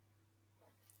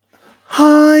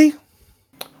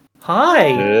Hi.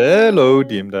 Hello,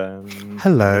 DM Dan.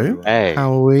 Hello. Hey.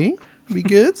 How are we? We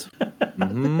good?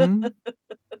 Mm-hmm.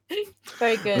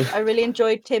 Very good. I really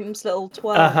enjoyed Tim's little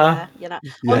twirl Uh-huh. there. You know,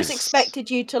 I always Yes.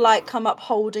 expected you to like come up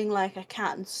holding like a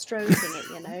cat and stroking it.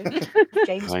 You know,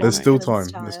 James Fine, There's Bond still villain time.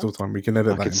 style. There's still time. We can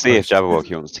edit I that could in see if post.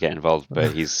 Jabberwocky wants to get involved,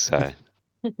 but he's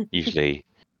usually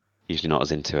not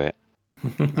as into it.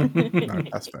 No,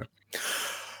 that's fair.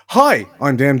 Hi,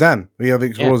 I'm DM Dan. We are the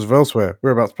Explorers of Elsewhere.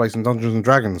 We're about to play some Dungeons and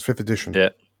Dragons, 5th edition. Yeah.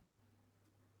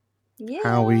 Yeah.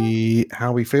 How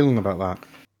we feeling about that?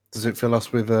 Does it fill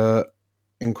us with a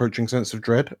encroaching sense of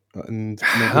dread and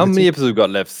How many episodes we got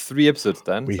left? 3 episodes,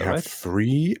 Dan. We is that have right?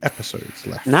 3 episodes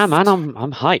left. Nah, man, I'm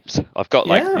hyped. I've got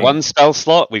like Yeah. 1 spell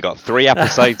slot. We got 3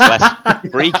 episodes. Let's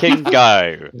freaking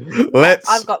go. Let's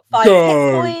I've got 5 go.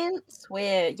 hit points.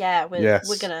 We're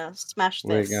Yes. gonna smash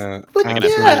We're this. gonna But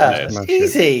absolutely yeah, smash it.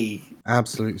 easy.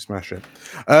 Absolutely smash it.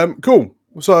 Cool.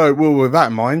 So, well, with that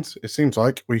in mind, it seems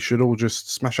like we should all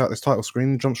just smash out this title screen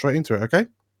and jump straight into it, okay?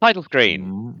 Title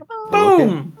screen. Okay.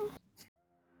 Boom.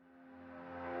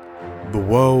 The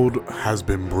world has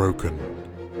been broken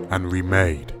and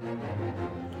remade.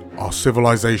 Our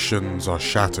civilizations are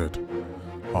shattered,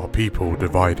 our people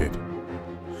divided.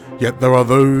 Yet there are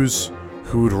those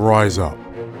who would rise up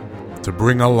to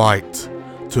bring a light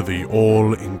to the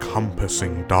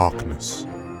all-encompassing darkness.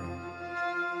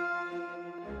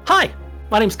 Hi,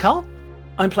 my name's Carl.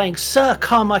 I'm playing Sir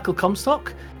Carmichael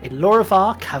Comstock in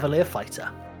Lorivar Cavalier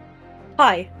Fighter.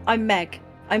 Hi, I'm Meg.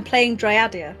 I'm playing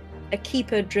Dryadia, a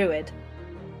keeper druid.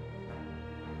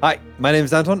 Hi, my name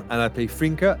is Anton, and I play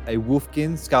Frinka, a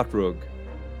Wolfkin Scout Rogue.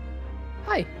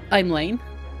 Hi, I'm Lane.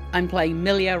 I'm playing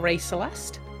Milia Ray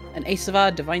Celeste, an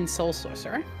Asavar Divine Soul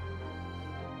Sorcerer.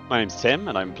 My name's Tim,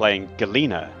 and I'm playing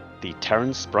Galena, the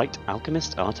Terran Sprite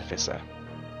Alchemist Artificer.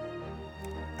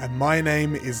 And my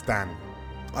name is Dan.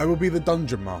 I will be the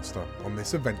Dungeon Master on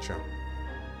this adventure.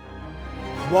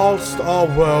 Whilst our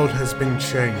world has been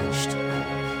changed,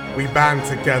 we band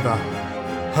together,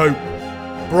 hope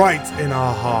bright in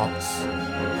our hearts.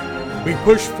 We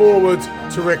push forward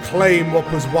to reclaim what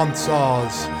was once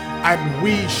ours, and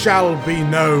we shall be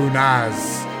known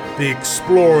as the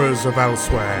Explorers of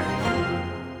Elsewhere.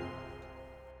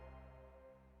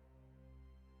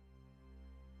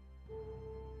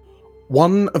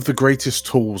 One of the greatest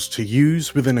tools to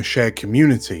use within a shared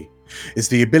community is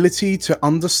the ability to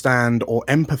understand or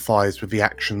empathize with the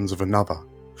actions of another,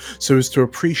 so as to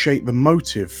appreciate the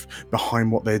motive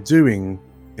behind what they're doing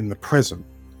in the present.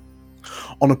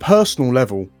 On a personal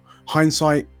level,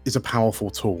 hindsight is a powerful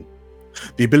tool.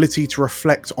 The ability to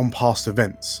reflect on past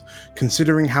events,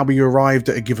 considering how we arrived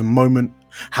at a given moment,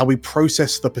 how we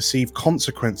process the perceived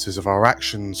consequences of our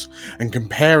actions, and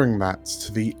comparing that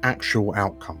to the actual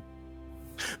outcome.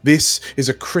 This is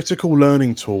a critical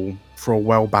learning tool for a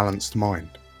well-balanced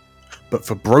mind. But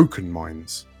for broken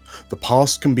minds, the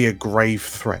past can be a grave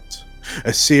threat,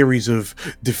 a series of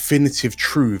definitive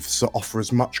truths that offer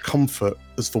as much comfort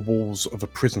as the walls of a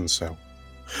prison cell,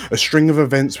 a string of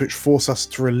events which force us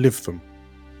to relive them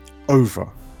over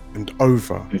and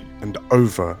over and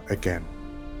over again.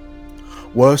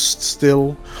 Worst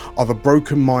still are the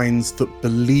broken minds that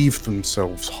believe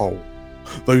themselves whole,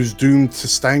 those doomed to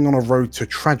staying on a road to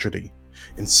tragedy,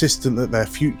 insistent that their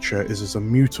future is as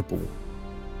immutable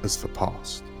as the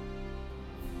past.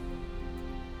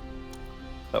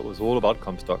 That was all about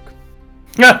Comstock.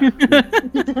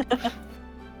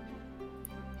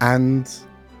 And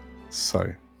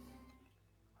so,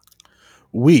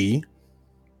 we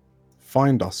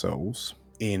find ourselves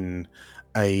in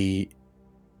a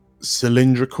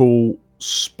cylindrical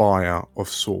spire of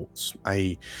sorts,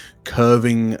 a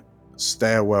curving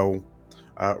stairwell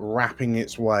wrapping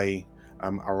its way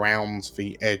around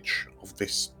the edge of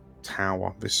this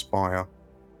tower, this spire.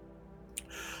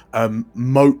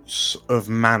 Motes of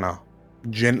mana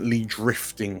gently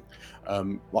drifting,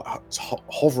 like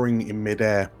hovering in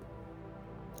midair,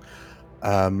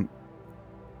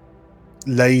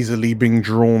 lazily being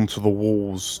drawn to the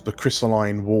walls, the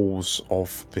crystalline walls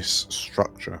of this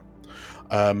structure.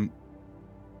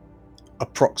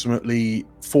 Approximately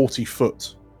 40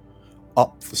 foot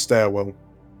up the stairwell,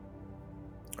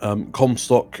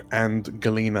 Comstock and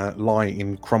Galena lie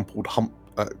in crumpled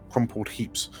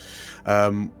heaps,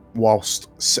 whilst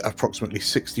approximately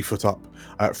 60 foot up,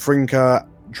 Frinka,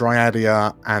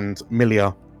 Dryadia, and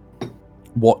Milia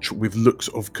watch with looks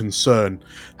of concern,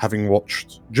 having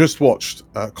just watched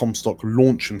Comstock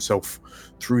launch himself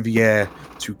through the air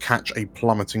to catch a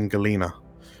plummeting Galena.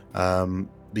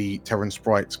 The Terran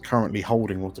Sprite currently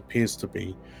holding what appears to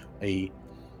be a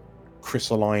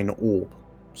crystalline orb,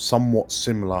 somewhat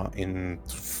similar in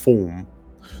form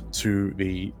to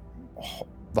the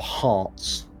the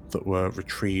hearts that were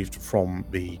retrieved from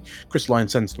the crystalline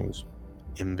sentinels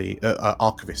in the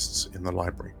archivists in the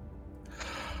library.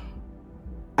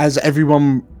 As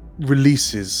everyone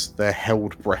releases their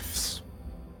held breaths,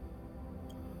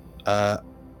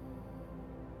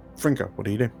 Frinka, what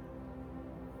do you do?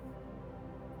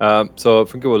 So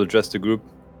Frinka will address the group.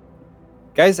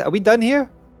 Guys, are we done here?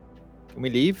 Can we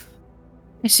leave?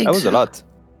 I think That was a lot.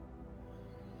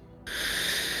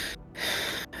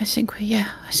 I think we are.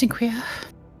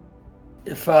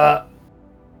 If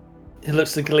he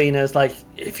looks at Galena, it's like,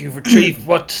 if you've retrieved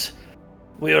what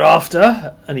we're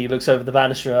after, and he looks over the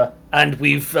banister, and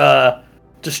we've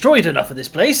destroyed enough of this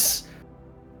place,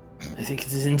 I think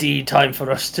it is indeed time for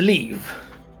us to leave.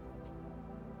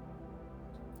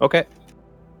 Okay.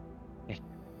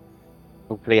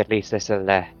 Hopefully, at least this will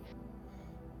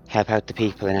help out the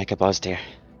people in Echabosdir.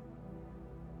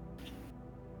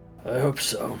 I hope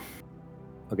so.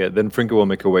 Okay, then Frinka will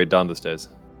make her way down the stairs.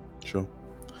 Sure.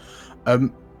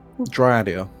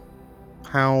 Dryadia,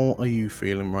 how are you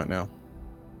feeling right now?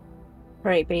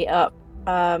 Very beat up.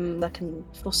 I can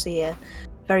foresee a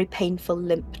very painful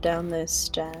limp down those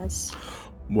stairs.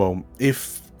 Well,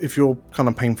 if you're kind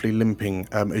of painfully limping,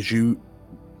 as you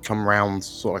come round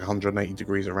sort of like 180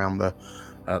 degrees around the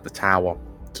tower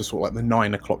to sort of like the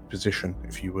 9 o'clock position,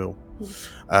 if you will,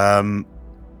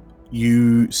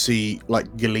 you see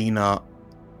like Galena.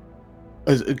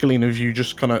 Galena, have you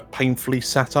just kind of painfully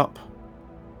sat up?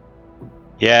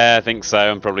 Yeah, I think so.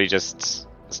 I'm probably just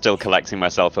still collecting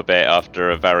myself a bit after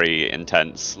a very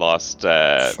intense last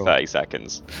 30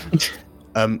 seconds.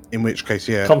 In which case,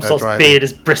 yeah. Comstock's beard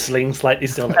is bristling slightly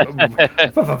still.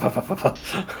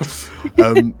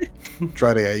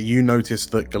 Dradia, you notice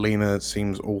that Galena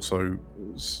seems also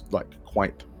like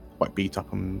quite beat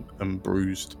up and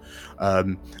bruised.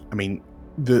 I mean,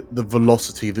 the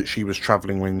velocity that she was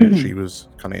traveling when she was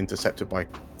kind of intercepted by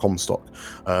Comstock,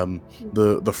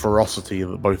 the ferocity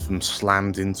that both of them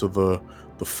slammed into the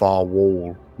far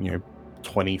wall,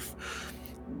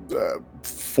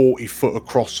 40 foot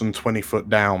across and 20 foot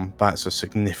down, that's a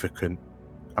significant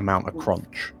amount of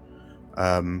crunch.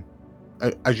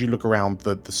 As you look around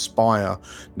the spire,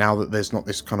 now that there's not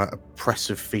this kind of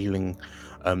oppressive feeling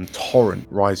torrent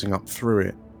rising up through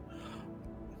it,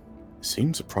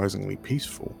 seems surprisingly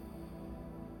peaceful.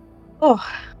 Oh,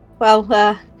 well,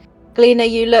 Galena,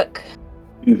 you look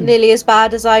nearly as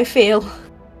bad as I feel,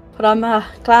 but I'm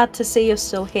glad to see you're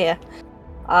still here.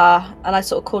 And I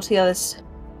sort of call to the others.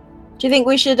 Do you think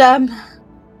we should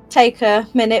take a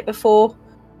minute before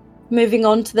moving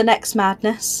on to the next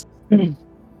madness?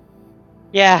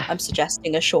 Yeah. I'm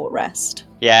suggesting a short rest.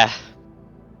 Yeah.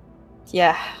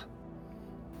 Yeah.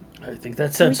 I think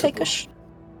that's Can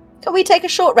we take a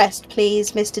short rest,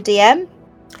 please, Mr. DM?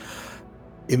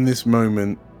 In this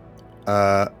moment,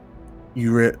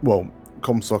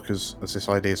 Comstock, as this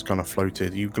idea is kind of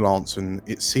floated, you glance and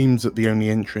it seems that the only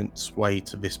entrance way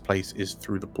to this place is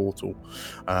through the portal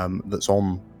that's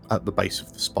at the base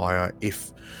of the spire.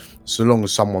 So long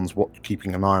as someone's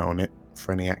keeping an eye on it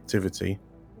for any activity,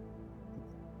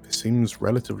 it seems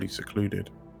relatively secluded.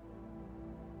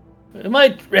 I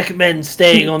might recommend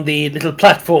staying on the little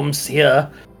platforms here.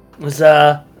 There's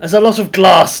a lot of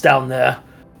glass down there.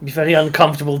 It'd be very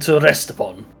uncomfortable to rest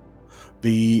upon.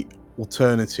 The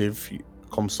alternative,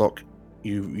 Comstock,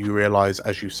 you realise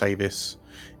as you say this,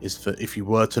 is that if you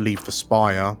were to leave the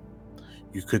spire,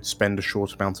 you could spend a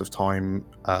short amount of time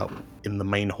in the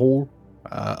main hall,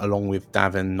 along with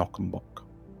Davin Knockenbach.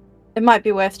 It might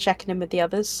be worth checking in with the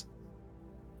others.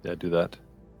 Yeah, do that.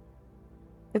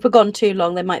 If we're gone too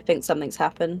long, they might think something's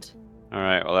happened. All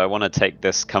right. Well, I want to take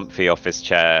this comfy office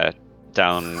chair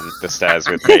down the stairs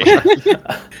with me.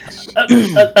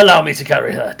 Allow me to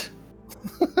carry that.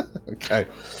 Okay.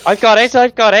 I've got it.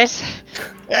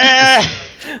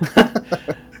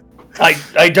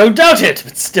 I don't doubt it,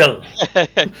 but still.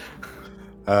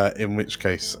 In which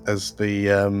case, as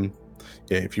the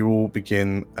if you all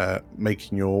begin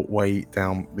making your way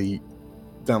down the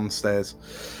stairs,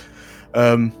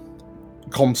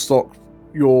 Comstock,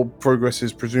 your progress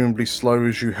is presumably slow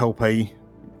as you help a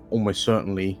almost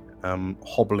certainly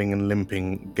hobbling and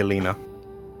limping Galena.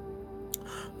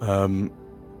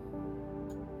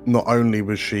 Not only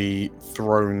was she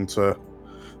thrown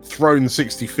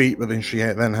 60 feet, but then she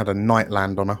then had a night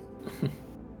land on her.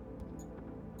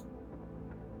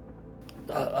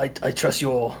 I trust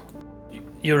you're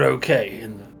okay,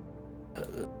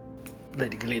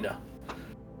 Lady Galena.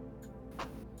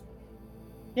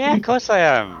 Yeah, of course I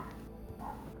am.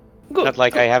 Good. Not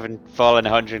like I haven't fallen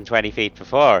 120 feet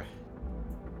before.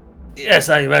 Yes,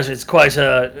 I imagine it's quite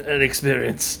an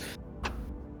experience.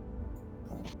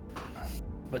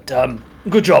 But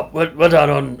good job. Well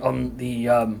done on the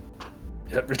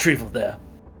retrieval there.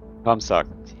 Comstock,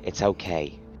 it's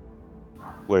okay.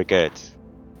 We're good.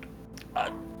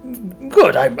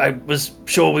 Good. I was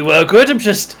sure we were good. I'm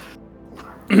just.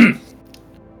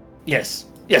 Yes.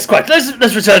 Quite.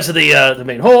 Let's return to the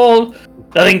main hall.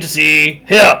 Nothing to see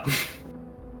here.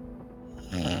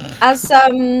 As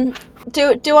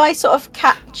do I sort of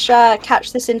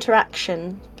catch this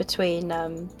interaction between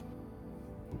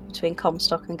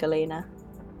Comstock and Galena?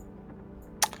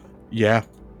 Yeah.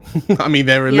 I mean,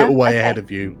 they're a little way ahead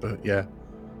of you, but yeah.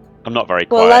 I'm not very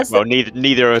quiet. Well,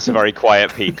 neither of us are very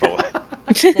quiet people.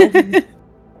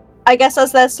 I guess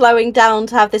as they're slowing down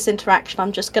to have this interaction,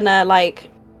 I'm just gonna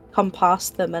come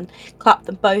past them and clap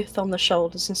them both on the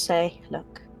shoulders and say,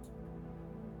 "Look,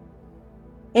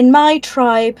 in my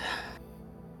tribe,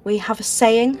 we have a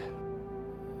saying,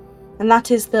 and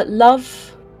that is that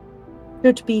love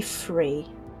should be free.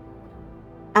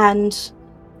 And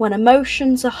when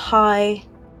emotions are high,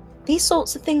 these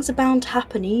sorts of things are bound to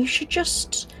happen, and you should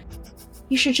just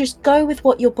go with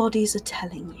what your bodies are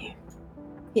telling you.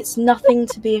 It's nothing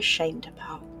to be ashamed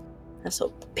about." I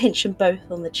sort of pinch them both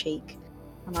on the cheek,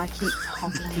 and I keep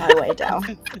hobbling my way down.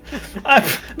 Imagine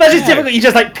it's difficult. You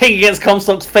just ping against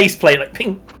Comstock's faceplate,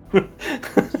 ping.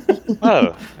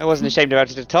 Oh, I wasn't ashamed about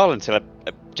it at all until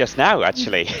just now,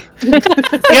 actually.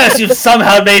 Yes, you've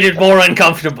somehow made it more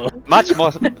uncomfortable. Much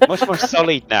more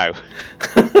solid now.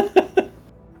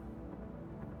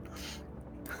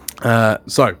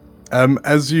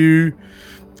 As you're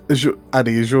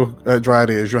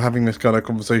having this kind of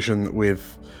conversation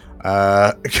with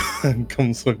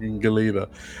Comstock and Galena,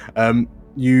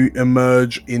 you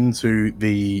emerge into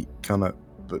the kind of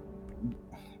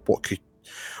what could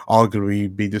arguably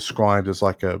be described as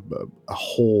a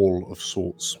hall of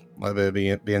sorts, like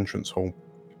the entrance hall.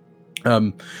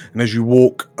 And as you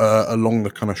walk along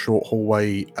the kind of short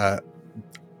hallway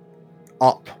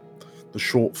up the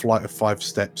short flight of 5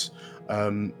 steps,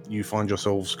 you find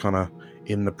yourselves kind of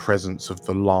in the presence of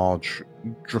the large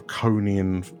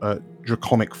draconic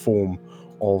form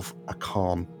of a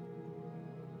Khan.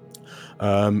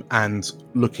 And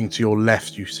looking to your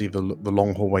left, you see the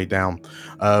long hallway down.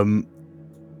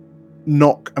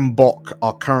 Nock and Bock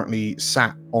are currently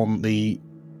sat on the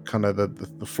kind of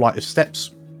the flight of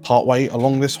steps partway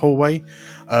along this hallway,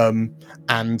 and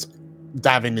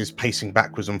Davin is pacing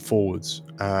backwards and forwards.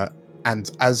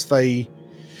 And as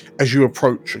you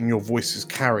approach and your voices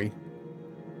carry,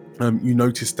 you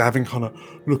notice Davin kind of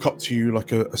look up to you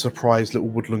like a surprised little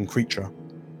woodland creature.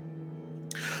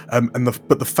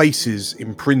 But the faces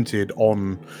imprinted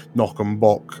on Nock and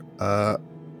Bock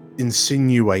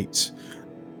insinuate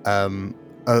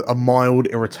a mild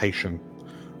irritation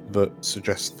that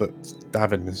suggests that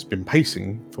Davin has been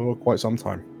pacing for quite some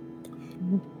time.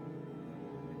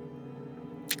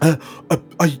 Are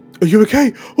you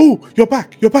okay? Oh, you're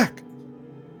back.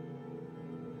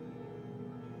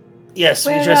 Yes,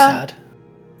 we just had.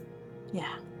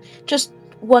 Yeah, just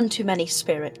one too many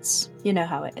spirits. You know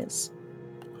how it is.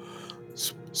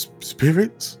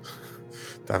 Spirits?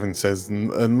 Davin says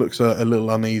and looks a little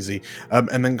uneasy,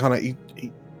 and then kind of he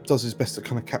does his best to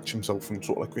kind of catch himself from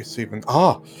sort of receiving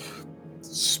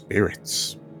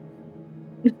spirits.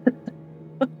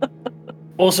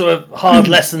 Also, hard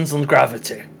lessons on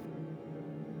gravity.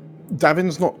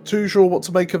 Davin's not too sure what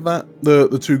to make of that.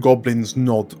 The 2 goblins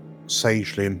nod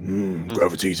sagely and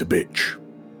gravity's a bitch.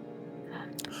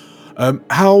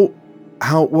 How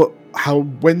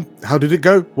did it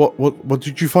go? What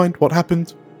did you find? What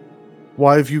happened?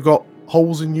 Why have you got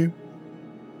holes in you?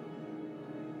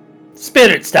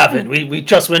 Spirits, Davin. We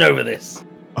just went over this.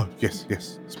 Oh, yes,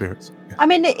 spirits. Yes. I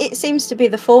mean, it seems to be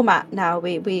the format now.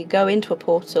 We go into a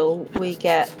portal, we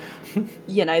get,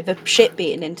 the shit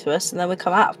beaten into us, and then we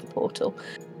come out of the portal.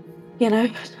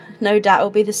 No doubt it'll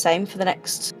be the same for the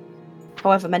next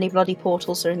however many bloody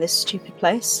portals are in this stupid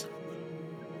place.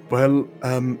 Well,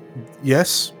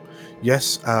 yes,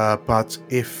 but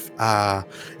if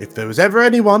there was ever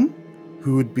anyone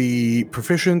who would be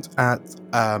proficient at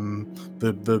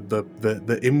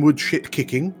the inward shit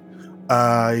kicking,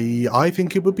 I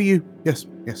think it would be you. Yes.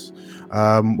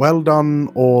 Well done,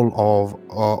 all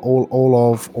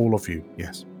of you.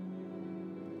 Yes.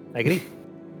 I agree.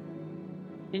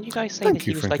 Didn't you guys say that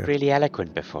he was really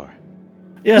eloquent before?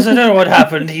 Yes, I don't know what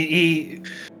happened. He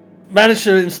managed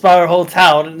to inspire a whole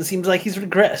town, and it seems like he's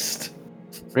regressed.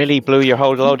 Really blew your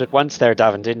whole load at once there,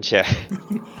 Davin, didn't you?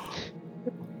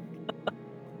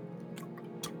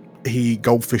 He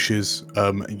goldfishes,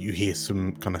 and you hear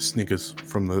some kind of sniggers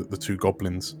from the 2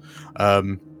 goblins.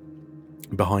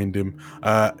 behind him.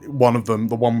 One of them,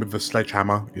 the one with the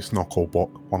sledgehammer, it's not called Bok,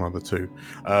 one of the two.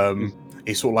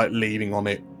 He's sort of like leaning on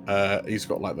it. He's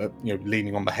got like the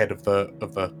leaning on the head of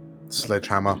the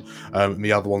sledgehammer, and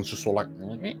the other one's just sort of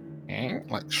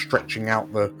like stretching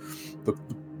out the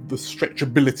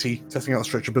stretchability, testing out the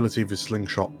stretchability of his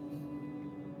slingshot.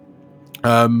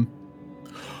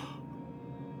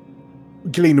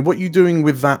 Galena, what are you doing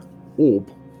with that orb?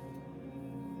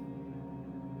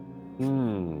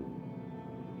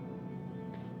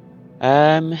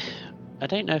 I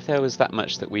don't know if there was that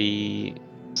much that we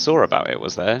saw about it.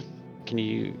 Was there? Can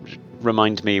you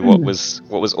remind me what was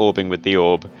orbing with the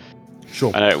orb?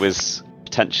 Sure. I know it was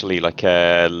potentially like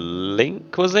a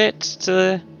link. Was it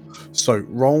to? So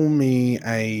roll me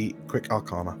a quick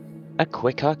Arcana. A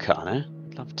quick Arcana.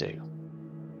 I'd love to.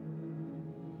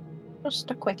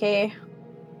 Just a quickie.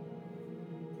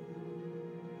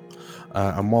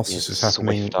 And whilst this is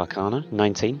happening, Swift Arcana,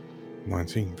 19.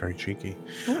 19, very cheeky.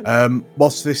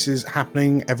 Whilst this is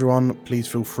happening, everyone, please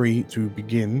feel free to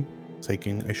begin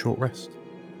taking a short rest.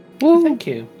 Thank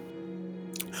you.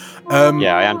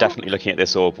 Yeah, I am definitely looking at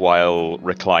this orb while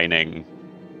reclining.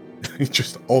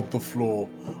 Just on the floor,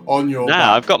 on your Nah, back.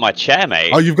 I've got my chair,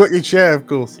 mate. Oh, you've got your chair, of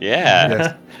course.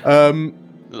 Yeah. Yes.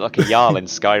 Like a Jarl in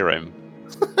Skyrim.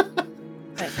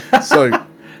 So,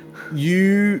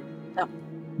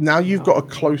 now you've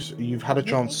got you've had a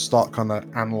chance to start kind of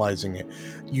analyzing it.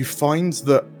 You find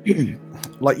that,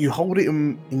 like, you hold it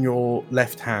in your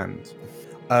left hand,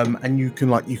 and you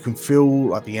can feel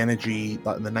like the energy,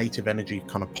 like the native energy,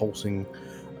 kind of pulsing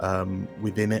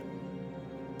within it.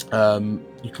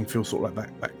 You can feel sort of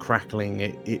like that crackling.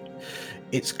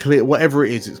 It's clear, whatever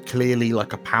it is, it's clearly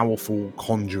like a powerful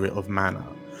conduit of mana.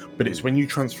 But it's when you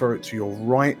transfer it to your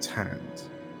right hand,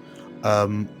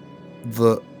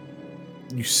 that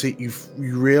you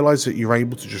realize that you're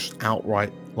able to just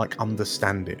outright like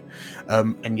understand it.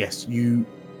 And yes, you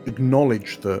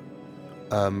acknowledge that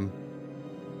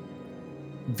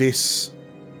this,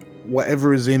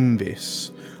 whatever is in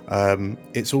this,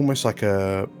 it's almost like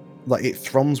it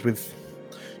thrums with,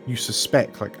 you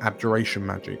suspect, like abjuration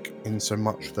magic, in so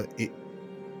much that it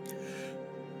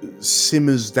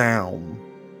simmers down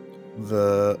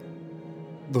the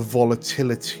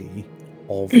volatility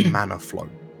of mana flow.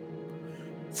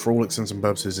 For all intents and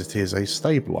purposes, it is a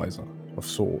stabilizer of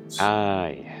sorts. Ah,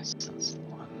 yes, that's the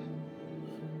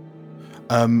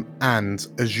one. And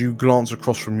as you glance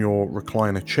across from your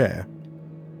recliner chair,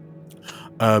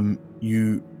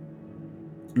 you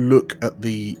look at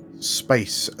the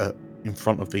space in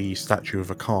front of the statue of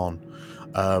a Khan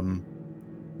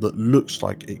that looks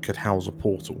like it could house a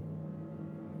portal.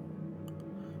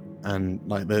 And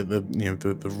like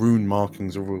the rune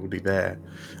markings are already there.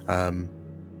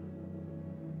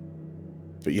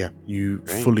 But yeah, you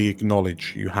fully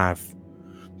acknowledge you have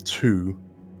 2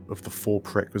 of the 4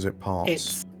 prerequisite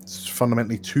parts. It's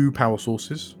fundamentally 2 power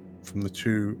sources from the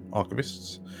 2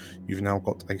 archivists. You've now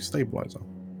got a stabilizer.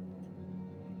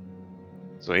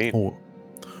 Sweet.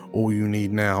 All you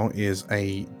need now is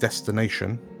a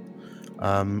destination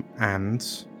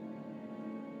and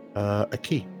a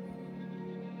key.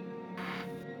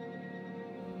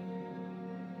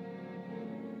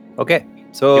 Okay,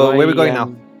 so where are we going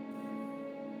now?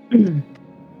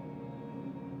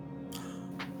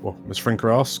 Well, Miss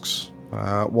Frinker asks,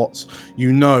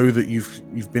 you know that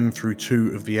you've been through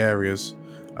 2 of the areas,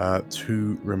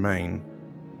 2 remain.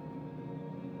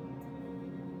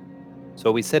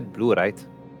 So we said blue, right?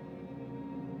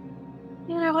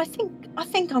 I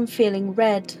think I'm feeling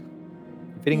red.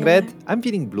 Feeling red? I'm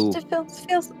feeling blue. It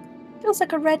feels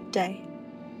like a red day.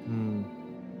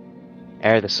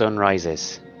 Ere the sun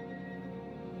rises.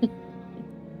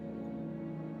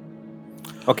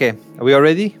 Okay, are we all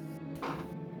ready?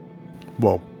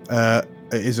 Well, are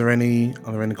there any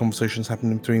conversations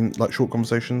happening between, like short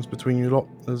conversations between you lot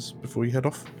before you head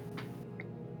off?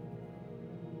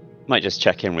 Might just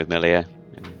check in with Milia.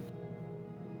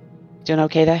 Doing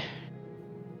okay there?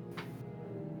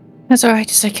 As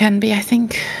alright as I can be, I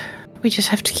think. We just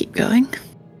have to keep going.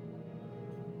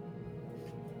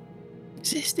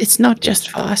 It's not just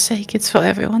for our sake, it's for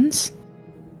everyone's.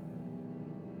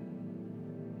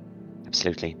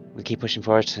 Absolutely. We'll keep pushing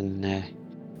forward, and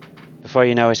before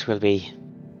you know it, we'll be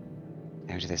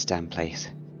out of this damn place.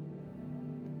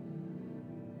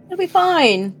 It'll be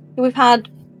fine. We've had,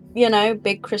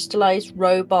 big crystallized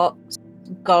robots,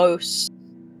 ghosts.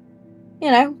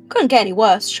 Couldn't get any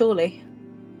worse, surely.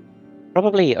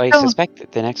 Probably, I suspect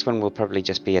that the next one will probably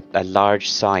just be a large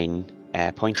sign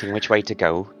pointing which way to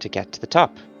go to get to the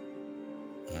top.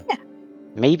 Yeah.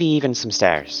 Maybe even some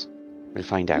stairs. We'll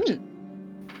find out.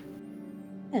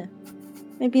 Yeah.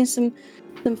 Maybe some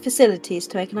some facilities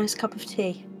to make a nice cup of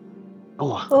tea.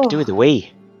 Oh, I could do with a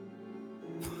wee.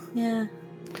 Yeah.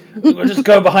 We'll just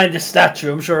go behind this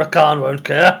statue. I'm sure Khan won't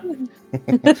care.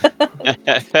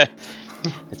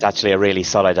 It's actually a really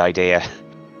solid idea.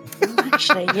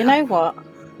 Actually, you know what?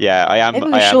 Yeah, I am. Maybe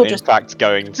we I am should in just- fact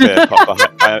going to pop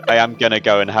behind. I am gonna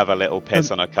go and have a little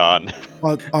piss on a Khan.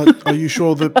 Are you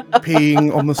sure that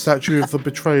peeing on the statue of the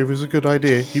betrayer is a good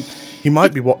idea? He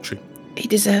might be watching. He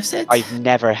deserves it. I've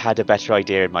never had a better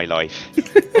idea in my life.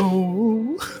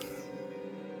 Oh.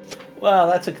 Well,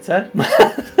 that took a turn.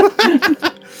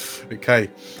 Okay.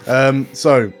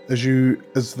 So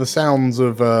as the sounds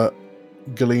of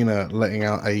Galena letting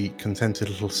out a contented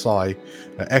little sigh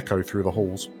echo through the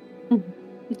halls.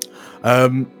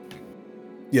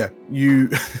 Yeah, you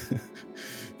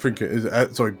Frinka is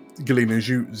sorry, Galena, as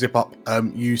you zip up,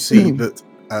 you see that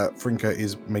Frinka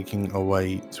is making a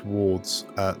way towards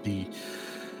the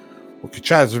what could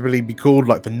charitably be called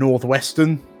like the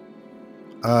northwestern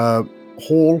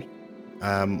hall,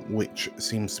 which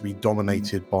seems to be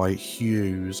dominated by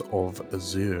hues of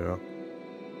azure.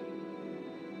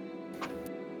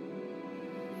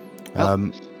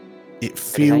 It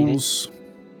feels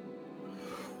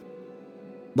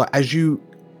like as you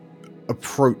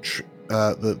approach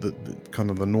the kind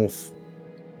of the north,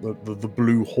 the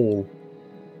blue hall,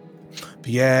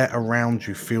 the air around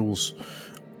you feels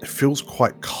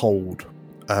quite cold.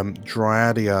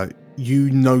 Dryadia, you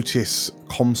notice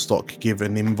Comstock give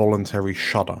an involuntary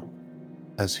shudder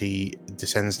as he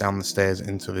descends down the stairs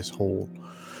into this hall.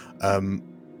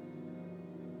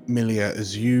 Milia,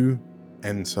 as you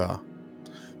enter,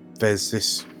 there's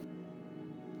this,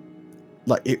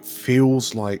 like, it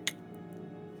feels like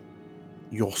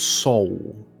your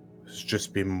soul has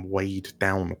just been weighed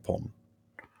down upon.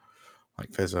 Like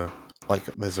there's a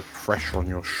pressure on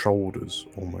your shoulders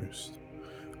almost.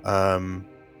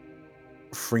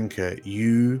 Frinka,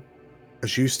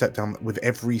 as you step down, with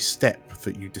every step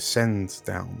that you descend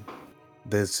down,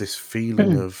 there's this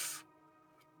feeling of,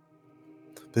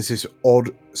 there's this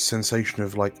odd sensation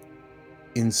of like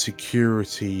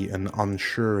insecurity and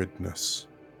unsureness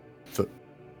that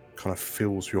kind of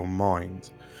fills your mind.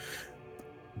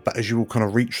 But as you all kind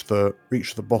of reach the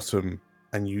bottom,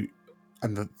 and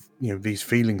these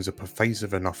feelings are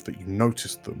pervasive enough that you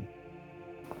notice them,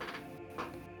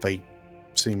 they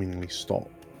seemingly stop.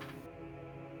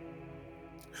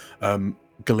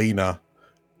 Galena,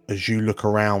 as you look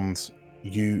around,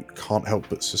 you can't help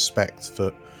but suspect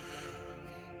that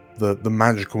the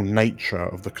magical nature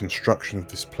of the construction of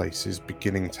this place is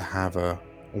beginning to have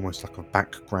almost like a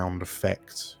background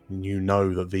effect. And you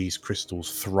know that these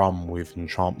crystals thrum with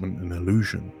enchantment and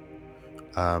illusion,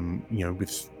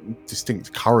 with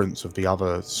distinct currents of the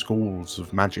other schools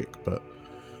of magic. But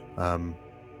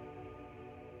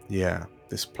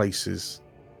this place is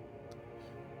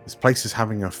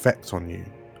having an effect on you,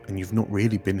 and you've not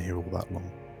really been here all that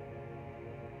long.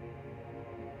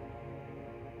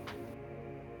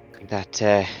 I think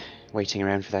that waiting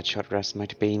around for that short rest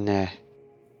might have been a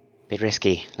bit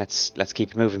risky. Let's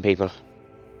keep moving, people.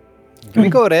 Can we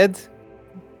go red?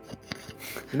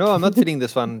 I'm not feeling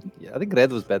this one. I think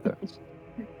red was better.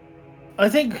 I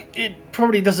think it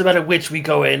probably doesn't matter which we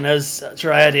go in, as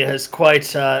Dryadia has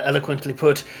quite eloquently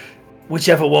put.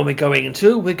 Whichever one we're going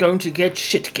into, we're going to get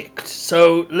shit kicked.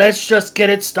 So let's just get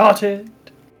it started.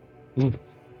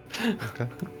 Okay.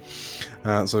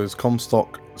 So as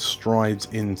Comstock strides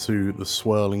into the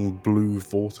swirling blue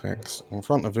vortex in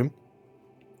front of him,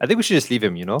 I think we should just leave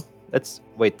him. Let's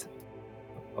wait.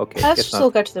 Okay. Let's still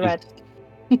go to the red.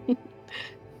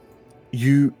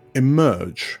 you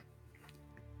emerge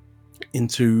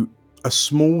into a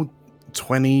small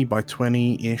 20 by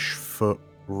 20-ish foot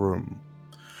room.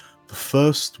 The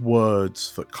first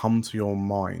words that come to your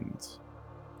mind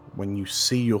when you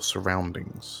see your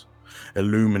surroundings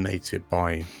illuminated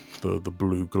by the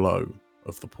blue glow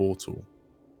of the portal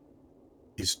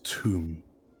is tomb.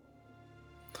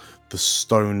 The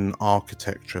stone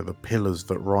architecture, the pillars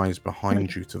that rise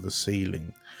behind you to the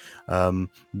ceiling, the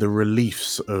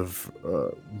reliefs of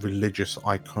religious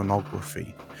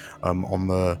iconography on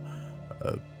the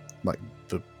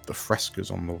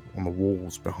frescoes on the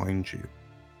walls behind you,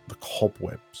 the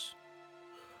cobwebs.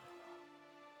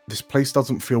 This place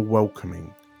doesn't feel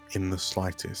welcoming in the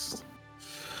slightest.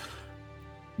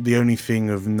 The only thing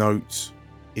of note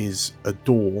is a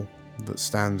door that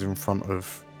stands in front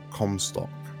of Comstock.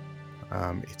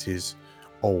 It is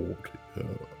old,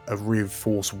 a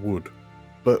reinforced wood,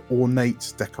 but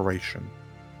ornate decoration.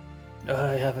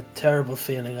 I have a terrible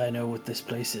feeling I know what this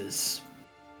place is.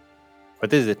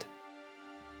 What is it?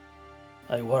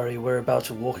 I worry we're about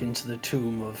to walk into the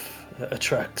tomb of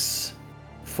Atrex.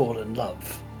 fallen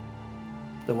love.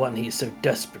 The one he is so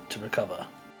desperate to recover.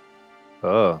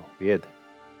 Oh, weird.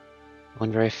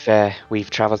 Wonder if we've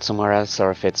travelled somewhere else,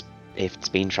 or if it's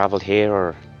been travelled here,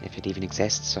 or if it even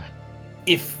exists. Or...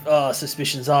 If our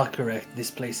suspicions are correct, this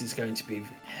place is going to be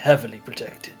heavily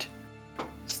protected.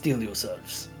 Steel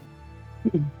yourselves.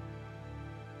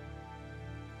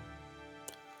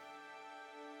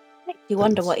 You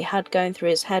wonder what he had going through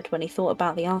his head when he thought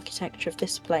about the architecture of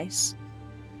this place.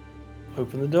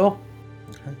 Open the door.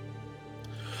 Okay.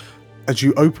 As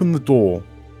you open the door,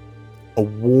 a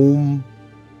warm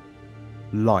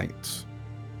light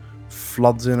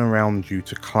floods in around you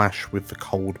to clash with the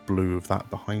cold blue of that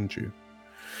behind you.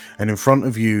 And in front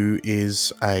of you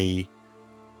is a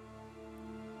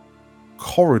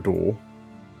corridor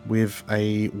with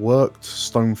a worked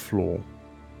stone floor.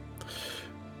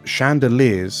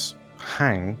 Chandeliers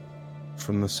hang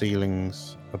from the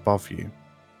ceilings above you.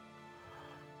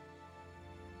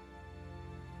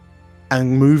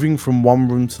 And moving from one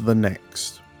room to the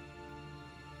next,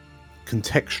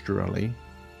 contextually,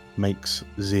 makes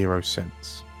zero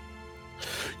sense.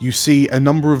 You see a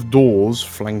number of doors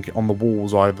flanking on the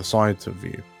walls either side of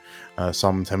you.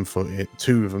 Some 10 foot in,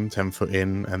 2 of them 10 foot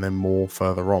in, and then more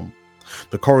further on.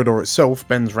 The corridor itself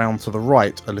bends round to the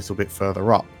right a little bit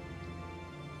further up.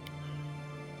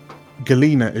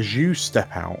 Galena, as you step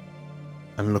out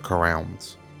and look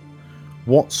around,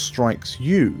 what strikes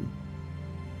you,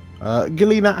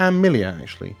 Galena and Milia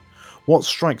actually, what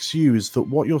strikes you is that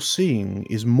what you're seeing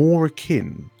is more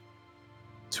akin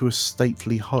to a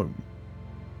stately home.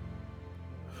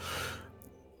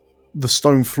 The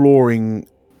stone flooring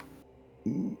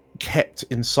kept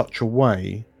in such a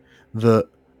way that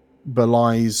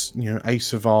belies,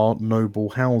 Asavar noble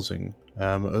housing,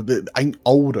 the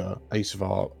older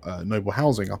Asavar noble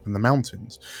housing up in the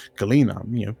mountains. Galena,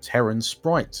 Terran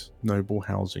Sprite noble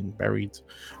housing,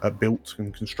 built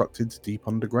and constructed deep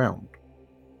underground.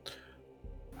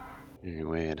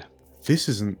 Weird. This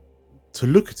isn't, to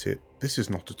look at it, this is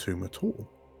not a tomb at all.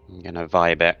 I'm gonna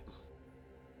vibe it.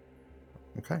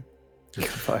 Okay.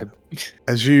 Vibe.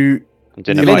 As you I'm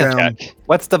doing a kneel vibe down, check.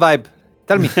 What's the vibe?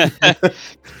 Tell me.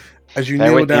 as you Bear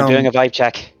kneel with me, I'm down doing a vibe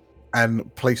check.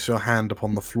 and place your hand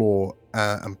upon the floor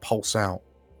and pulse out,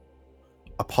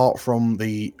 apart from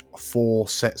the 4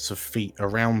 sets of feet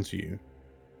around you,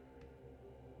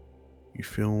 you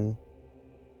feel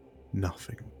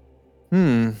nothing.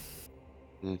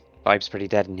 Vibe's pretty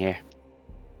dead in here.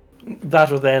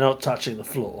 That or they're not touching the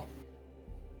floor.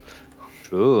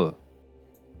 True.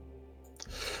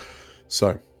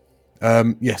 So,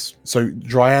 yes. So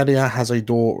Dryadia has a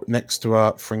door next to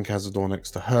her. Frink has a door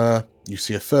next to her. You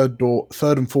see a third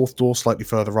and fourth door slightly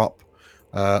further up,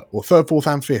 or third, fourth,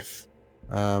 and fifth.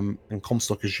 And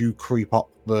Comstock, as you creep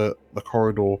up the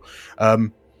corridor,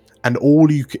 and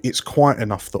it's quiet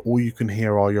enough that all you can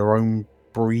hear are your own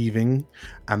breathing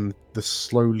and the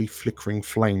slowly flickering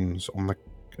flames on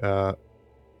the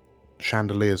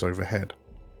chandeliers overhead.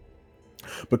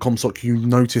 But Comstock, you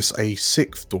notice a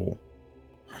 6th door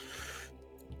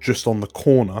just on the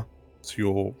corner to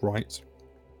your right,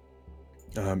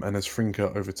 and as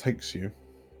Frinker overtakes you,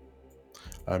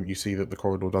 you see that the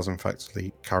corridor does in fact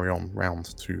carry on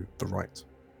round to the right.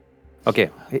 Okay,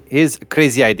 here's a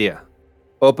crazy idea.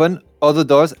 Open all the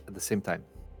doors at the same time.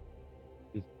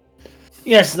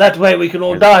 Yes, that way we can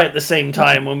all die at the same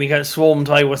time when we get swarmed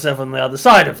by whatever on the other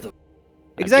side of them.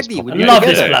 Exactly. pop I we'll be love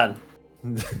this together.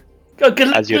 plan. Go,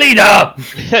 As you- leader!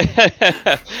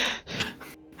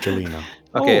 Galena.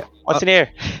 Okay, what's in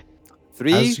here?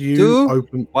 3, As you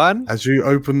 2, 1. As you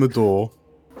open the door,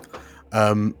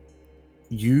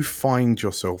 you find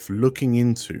yourself looking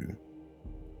into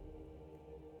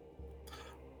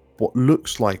what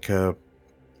looks like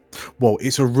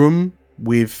it's a room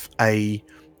with a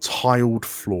tiled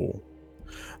floor.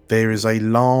 There is a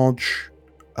large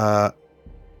kind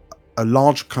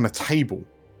of table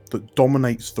that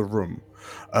dominates the room.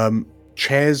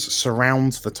 Chairs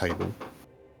surround the table.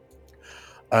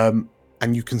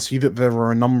 And you can see that there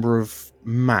are a number of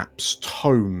maps,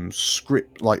 tomes,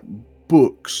 script, like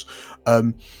books.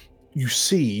 You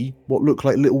see what look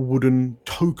like little wooden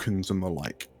tokens and the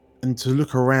like. And to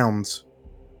look around,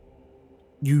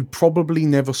 you probably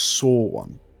never saw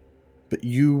one, but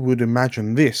you would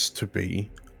imagine this to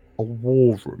be a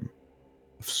war room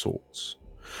of sorts.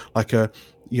 Like the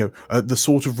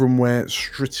sort of room where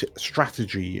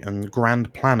strategy and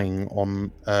grand planning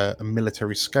on a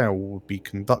military scale would be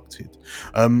conducted.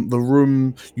 The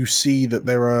room, you see that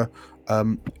there are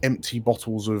empty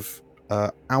bottles of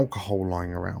alcohol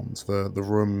lying around. The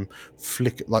room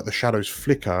the shadows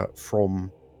flicker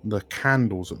from the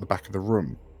candles at the back of the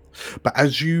room. But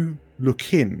as you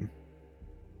look in,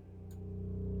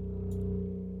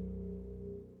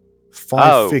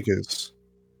 5 figures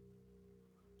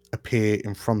appear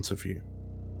in front of you.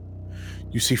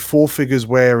 You see 4 figures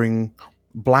wearing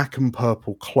black and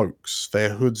purple cloaks, their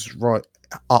hoods right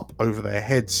up over their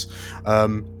heads,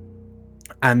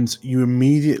 and you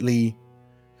immediately...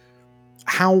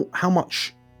 How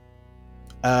much...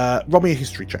 roll me a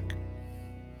history check.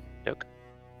 Look.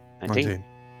 19.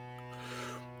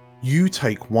 You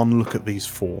take one look at these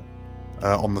 4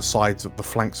 on the sides of the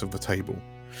flanks of the table,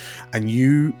 and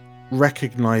you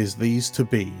recognize these to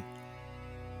be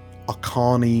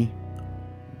Arcani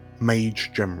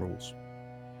mage generals.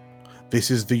 This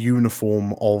is the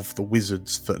uniform of the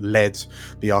wizards that led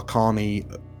the Arcani,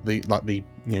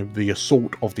 the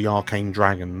assault of the arcane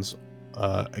dragons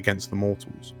against the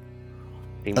mortals.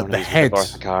 At the head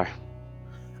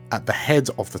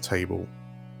of the table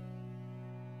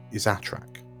is Atrak.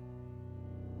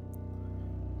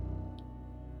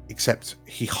 Except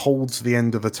he holds the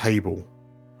end of the table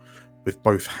with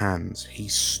both hands.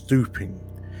 He's stooping.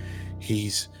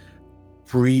 His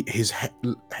breathing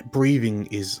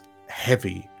is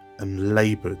heavy and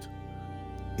laboured.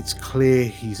 It's clear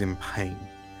he's in pain.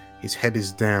 His head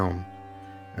is down,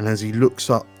 and as he looks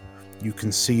up, you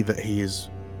can see that he is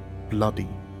bloody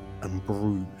and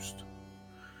bruised.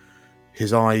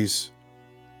 His eyes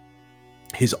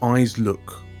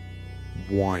look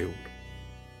wild.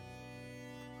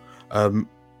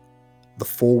 The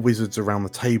 4 wizards around the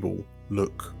table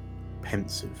look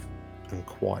pensive and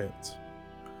quiet.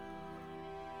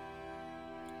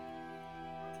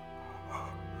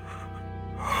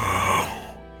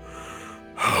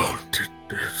 How did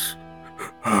this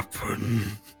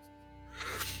happen?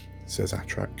 Says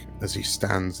Atrak as he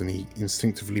stands and he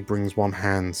instinctively brings one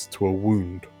hand to a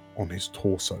wound on his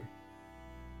torso.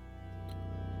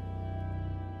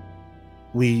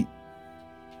 We're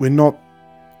not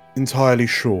entirely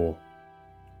sure,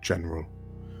 General,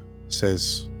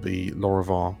 says the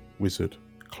Lorivar wizard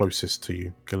closest to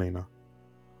you, Galena.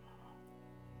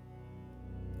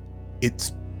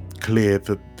 It's clear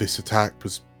that this attack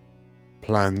was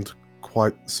planned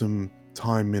quite some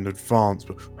time in advance,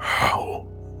 but how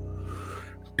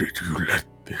did you let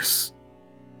this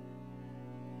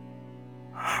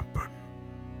happen?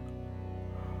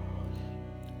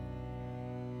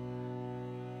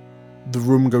 The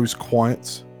room goes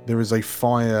quiet. There is a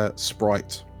fire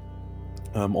sprite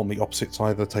on the opposite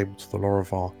side of the table to the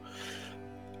Lorivar.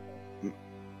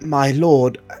 My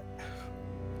lord,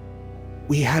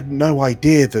 we had no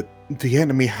idea that the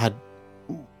enemy had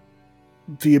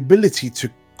the ability to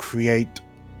create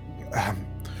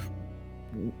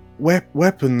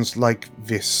weapons like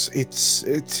this.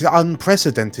 It's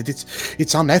unprecedented.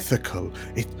 It's unethical.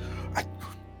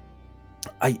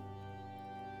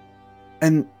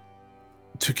 And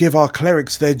to give our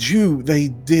clerics their due, they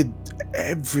did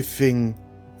everything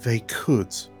they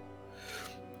could.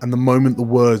 And the moment the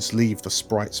words leave the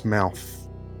sprite's mouth,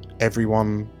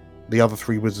 everyone, the other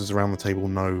 3 wizards around the table,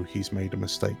 know he's made a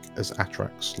mistake as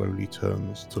Atrak slowly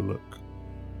turns to look.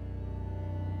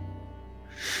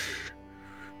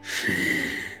 She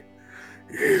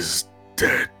is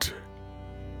dead.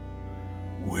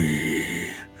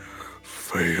 We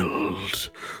failed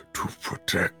to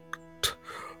protect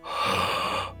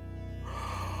her.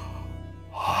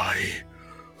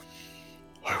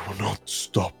 I will not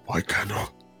stop. I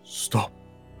cannot stop.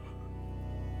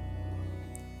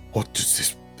 What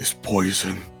does this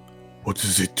poison, what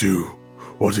does it do?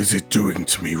 What is it doing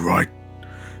to me right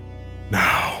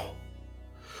now?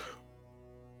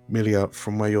 Milia,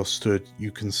 from where you're stood,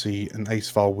 you can see an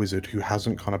Acevar wizard who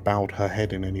hasn't kind of bowed her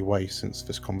head in any way since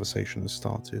this conversation has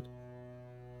started.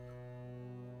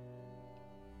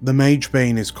 The Mage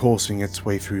Bane is coursing its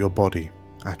way through your body,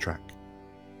 Atrak.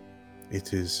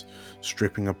 It is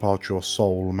stripping apart your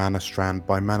soul mana strand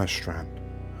by mana strand.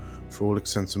 For all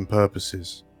intents and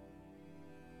purposes,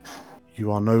 you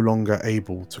are no longer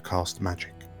able to cast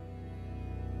magic.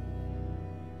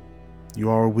 You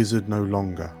are a wizard no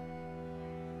longer.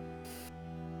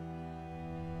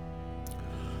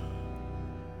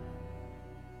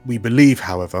 We believe,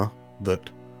 however, that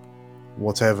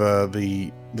whatever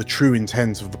the true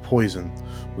intent of the poison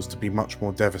was to be much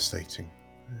more devastating.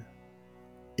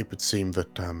 It would seem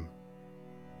that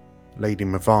Lady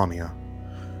Mavania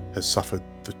has suffered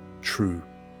the true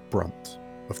brunt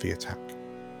of the attack.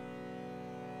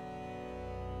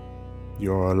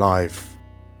 You're alive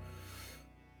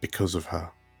because of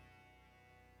her.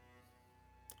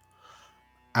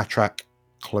 Atrak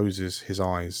closes his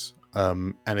eyes,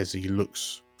 and as he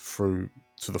looks through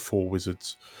to the four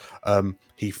wizards.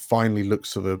 He finally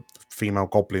looks to the female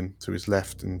goblin to his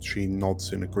left, and she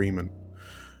nods in agreement.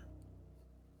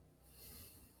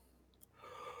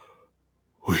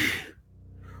 We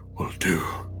will do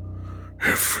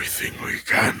everything we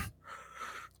can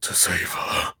to save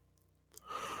her.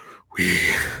 We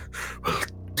will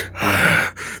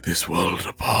tear this world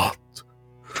apart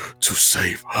to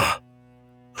save her.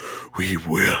 We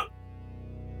will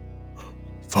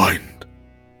find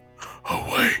a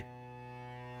way.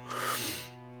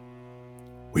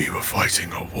 We were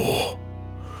fighting a war,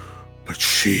 but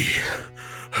she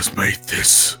has made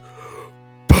this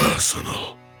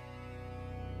personal.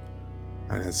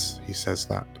 And as he says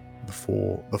that,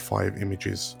 the five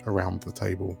images around the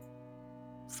table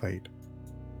fade.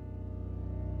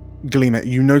 Galena,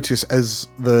 you notice as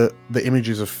the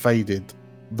images have faded,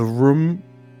 the room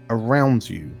around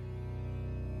you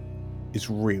is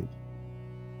real.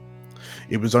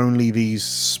 It was only these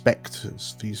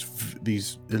spectres,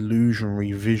 these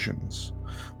illusionary visions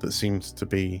that seemed to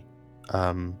be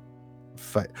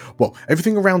well,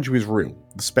 everything around you is real.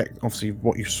 Obviously,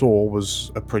 what you saw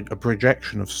was a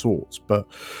projection of sorts, but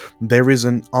there is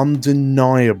an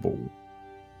undeniable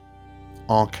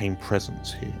arcane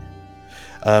presence here.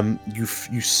 You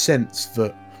sense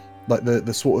that, like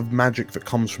the sort of magic that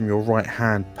comes from your right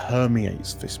hand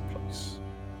permeates this place.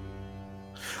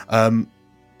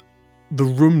 The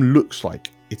room looks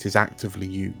like it is actively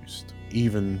used,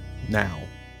 even now.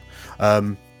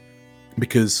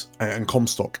 Because, and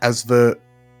Comstock, as the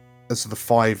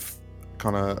five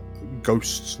kind of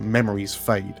ghosts' memories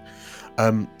fade,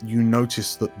 you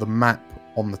notice that the map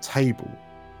on the table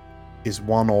is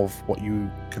one of what you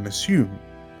can assume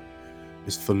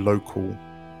is the local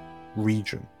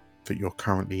region that you're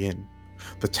currently in.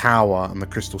 The tower and the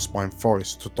Crystal Spine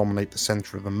Forest to dominate the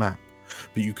center of the map,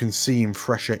 but you can see in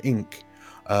fresher ink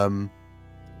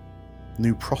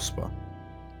New Prosper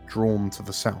drawn to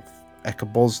the south,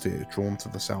 Ekabosdir drawn to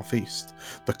the southeast.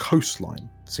 The coastline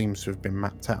seems to have been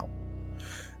mapped out,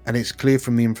 and it's clear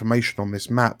from the information on this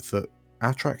map that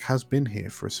Atrak has been here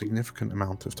for a significant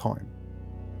amount of time.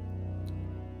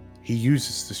 He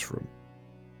uses this room.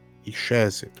 He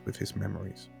shares it with his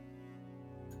memories.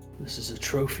 This is a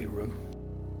trophy room.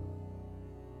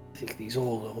 I think these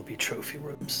all will be trophy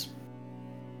rooms.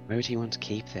 Where do you want to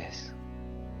keep this?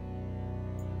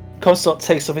 Comstock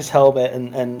takes off his helmet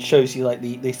and shows you like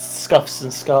the scuffs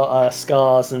and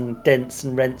scars and dents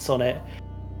and rents on it.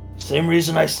 Same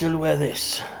reason I still wear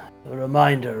this. A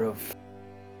reminder of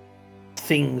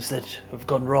things that have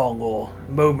gone wrong or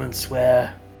moments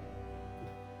where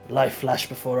life flashed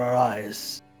before our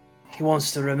eyes. He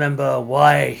wants to remember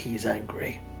why he's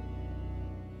angry.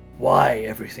 Why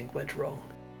everything went wrong.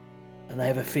 And I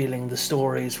have a feeling the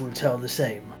stories will tell the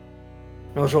same.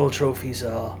 Not all trophies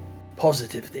are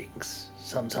positive things.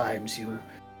 Sometimes you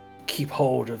keep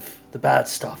hold of the bad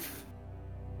stuff,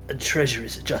 and treasure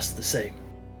is just the same.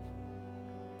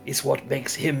 It's what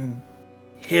makes him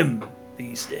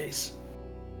these days.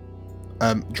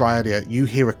 Dryadia, you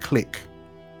hear a click,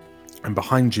 and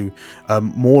behind you,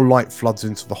 more light floods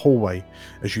into the hallway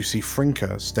as you see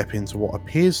Frinka step into what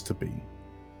appears to be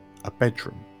a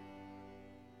bedroom.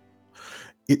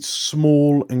 It's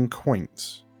small and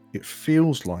quaint. It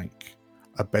feels like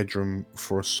a bedroom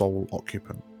for a sole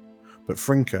occupant. But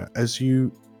Frinka, as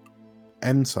you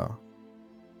enter,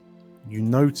 you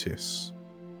notice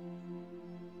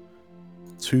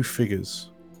two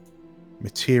figures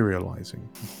materializing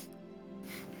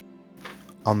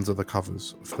under the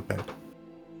covers of the bed.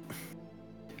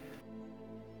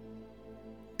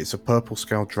 It's a purple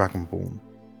scaled dragonborn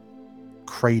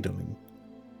cradling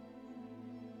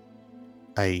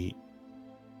a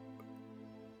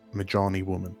Majani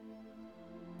woman.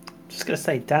 Just gonna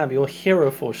say, damn, your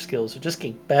hero forge skills are just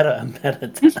getting better and better.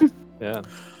 Dan. Yeah.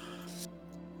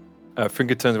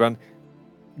 Frinka turns around,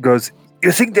 goes,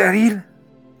 "You think they're real?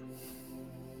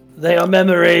 They are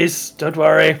memories, don't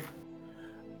worry.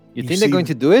 You think they're going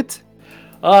to do it?"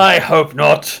 I hope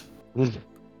not.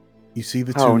 You see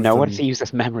the two Oh of no, them. what does he use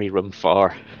this memory room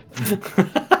for?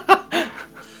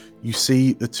 You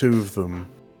see the two of them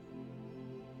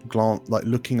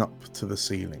looking up to the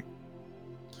ceiling.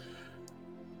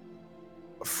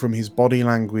 From his body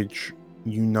language,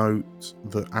 you note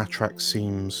that Atrak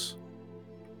seems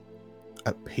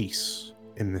at peace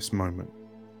in this moment.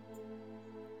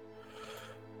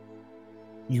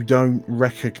 You don't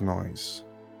recognize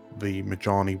the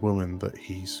Majani woman that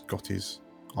he's got his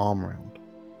arm around,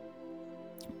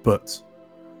 but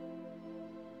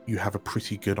you have a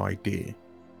pretty good idea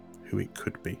who it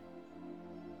could be.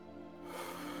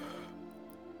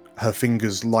 Her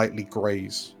fingers lightly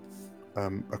graze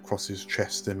across his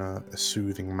chest in a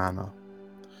soothing manner.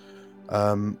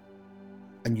 And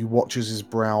you watch as his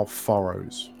brow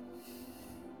furrows.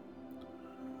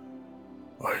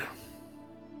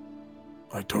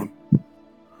 I don't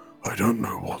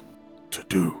know what to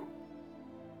do.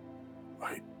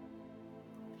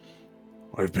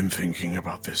 I've been thinking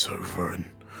about this over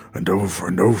and over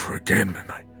and over again,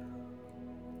 and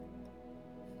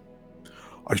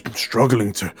I'm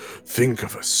struggling to think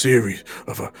of a series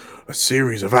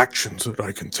of actions that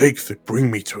I can take that bring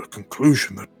me to a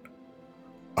conclusion that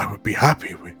I would be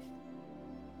happy with.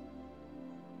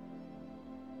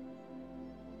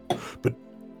 But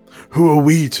who are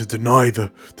we to deny the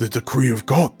decree of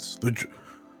gods?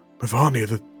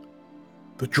 Mavania,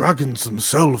 the dragons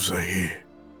themselves are here.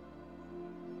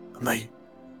 And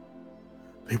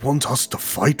they want us to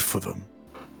fight for them.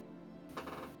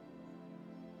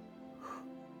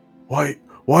 Why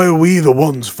are we the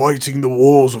ones fighting the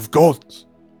wars of gods?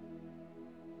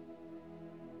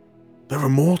 They're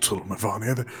immortal,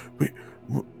 Mavania.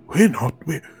 We're not.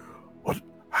 What?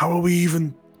 How are we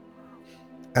even?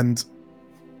 And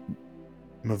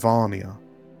Mavania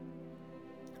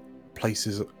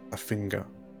places a finger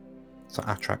to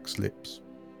Atrak's lips.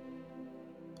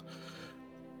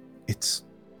 It's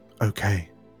okay,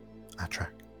 Atrak.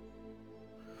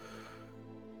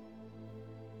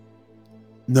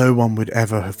 No one would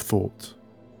ever have thought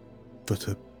that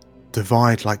a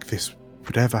divide like this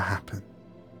would ever happen.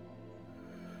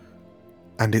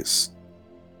 And it's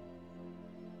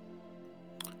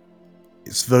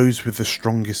those with the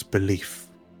strongest belief,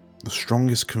 the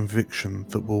strongest conviction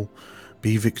that will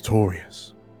be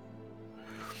victorious.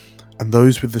 And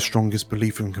those with the strongest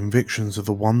belief and convictions are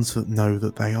the ones that know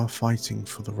that they are fighting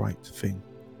for the right thing.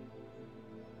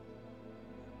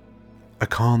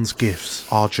 Akan's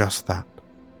gifts are just that.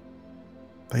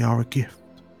 They are a gift.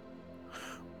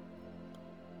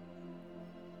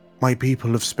 My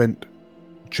people have spent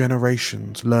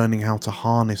generations learning how to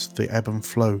harness the ebb and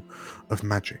flow of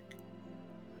magic.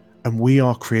 And we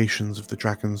are creations of the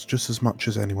dragons just as much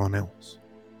as anyone else.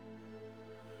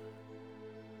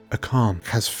 Akan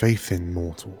has faith in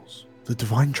mortals. The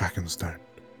divine dragons don't.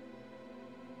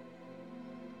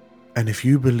 And if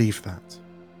you believe that,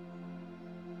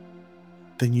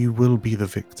 then you will be the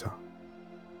victor.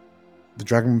 The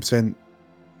dragon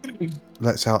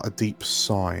lets out a deep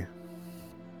sigh,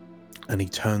 and he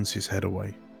turns his head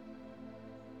away.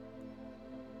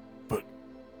 But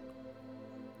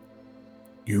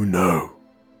you know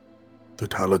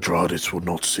that Haladradis will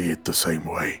not see it the same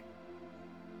way.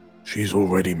 She's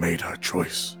already made her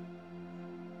choice.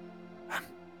 And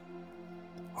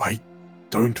I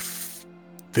don't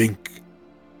think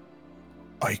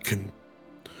I can...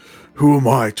 Who am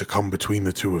I to come between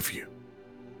the two of you?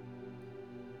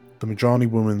 The Majani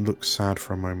woman looks sad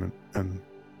for a moment, and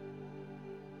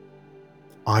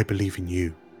I believe in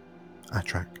you,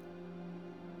 Atrak.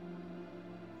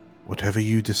 Whatever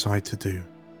you decide to do,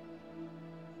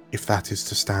 if that is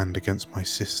to stand against my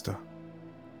sister,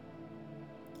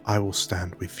 I will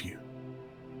stand with you.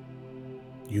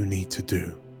 You need to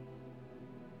do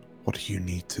what you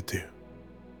need to do.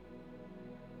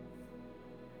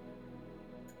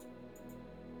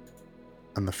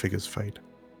 And the figures fade.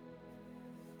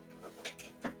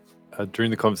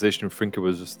 During the conversation, Frinka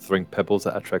was just throwing pebbles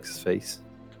at Atrak's face.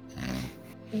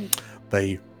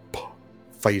 They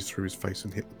phase through his face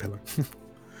and hit the pillow.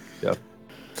 Yeah.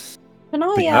 Can I,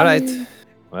 All right.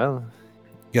 Well.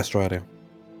 Yes, Dryadale.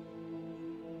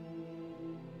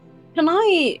 Can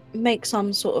I make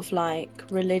some sort of like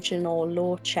religion or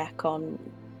law check on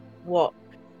what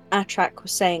Atrak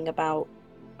was saying about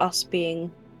us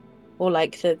being, or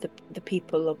like the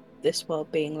people of this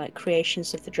world being like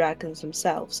creations of the dragons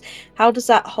themselves? How does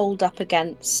that hold up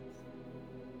against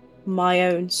my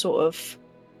own sort of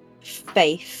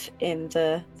faith in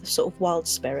the sort of wild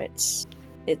spirits?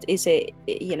 Is it,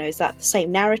 you know, is that the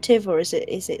same narrative, or is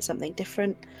it something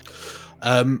different?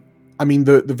 I mean,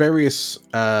 the various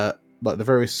like the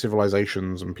various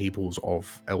civilizations and peoples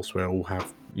of elsewhere all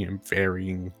have, you know,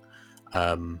 varying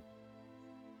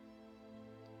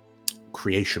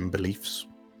creation beliefs,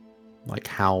 like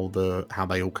how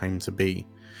they all came to be.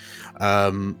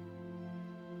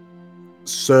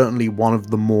 Certainly, one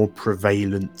of the more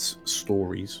prevalent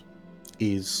stories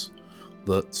is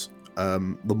that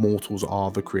the mortals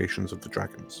are the creations of the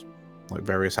dragons, like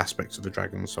various aspects of the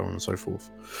dragons, so on and so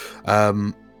forth.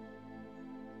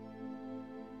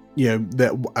 You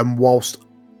know, and whilst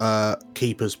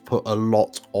keepers put a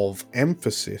lot of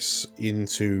emphasis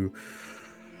into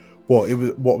what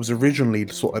was originally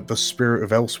sort of the spirit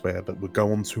of elsewhere that would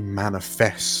go on to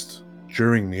manifest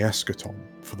during the eschaton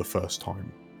for the first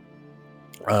time,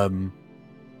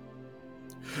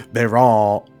 There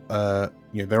are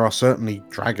there are certainly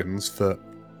dragons that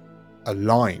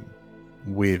align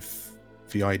with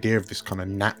the idea of this kind of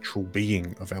natural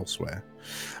being of elsewhere.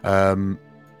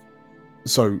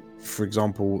 So, for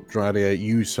example, Dradia,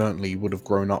 you certainly would have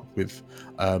grown up with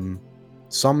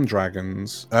some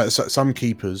dragons, some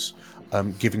keepers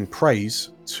giving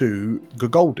praise to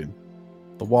Gogolden,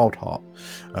 the Wild Heart,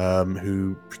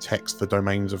 who protects the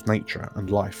domains of nature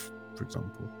and life, for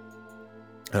example.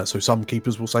 So some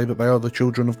keepers will say that they are the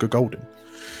children of Gogolden.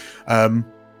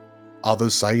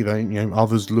 Others say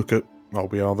others look at, well,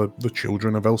 we are the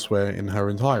children of elsewhere in her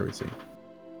entirety.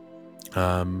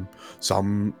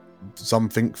 Some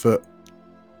think that,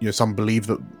 some believe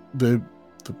that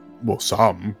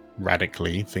some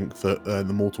radically think that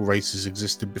the mortal races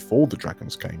existed before the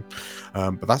dragons came,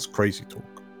 but that's crazy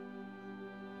talk.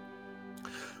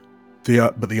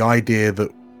 But the idea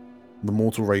that the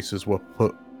mortal races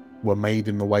were made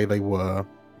in the way they were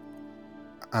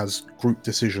as group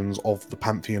decisions of the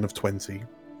Pantheon of 20,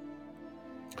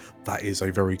 that is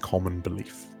a very common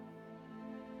belief.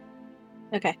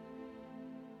 Okay.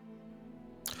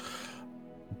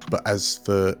 But as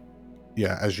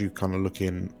you kind of look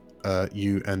in,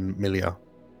 you and Milia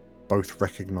both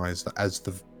recognize that as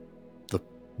the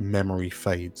memory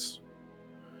fades,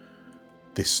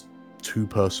 this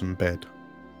 2-person bed,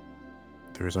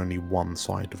 there is only one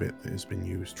side of it that has been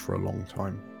used for a long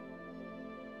time.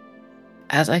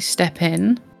 As I step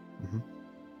in, I'm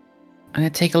going to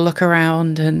take a look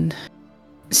around and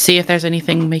see if there's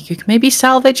anything we could maybe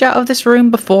salvage out of this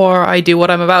room before I do what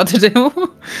I'm about to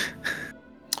do.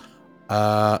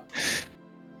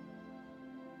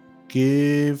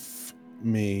 Give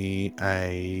me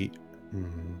a...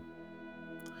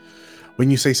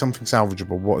 When you say something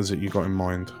salvageable, what is it you got in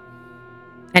mind?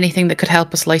 Anything that could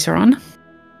help us later on?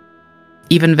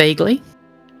 Even vaguely?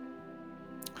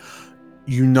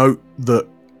 You note that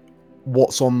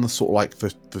what's on the sort of like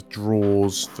the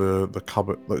drawers, the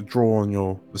cupboard, the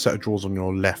set of drawers on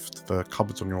your left, the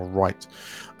cupboards on your right,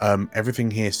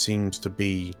 everything here seems to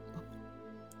be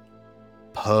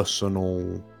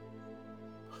personal.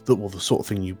 The sort of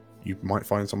thing you might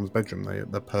find in someone's bedroom.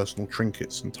 They're personal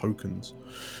trinkets and tokens,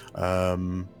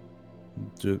 kind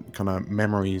of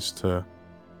memories to,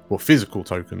 well, physical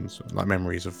tokens, like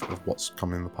memories of what's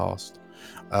come in the past.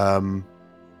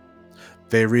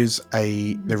 There is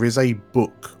a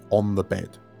book on the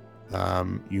bed.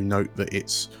 You note that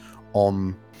it's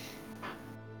on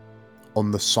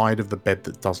the side of the bed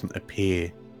that doesn't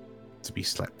appear to be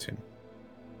slept in.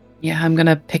 Yeah, I'm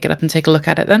gonna pick it up and take a look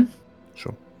at it then.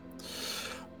 Sure.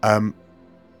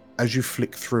 As you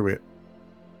flick through it,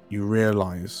 you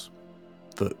realize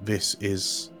that this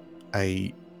is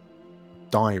a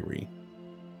diary.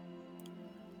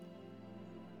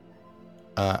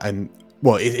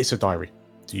 It's a diary.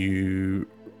 Do you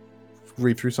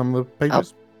read through some of the pages?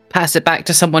 I'll pass it back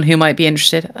to someone who might be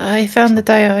interested. I found the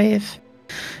diary of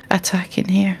attack in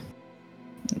here.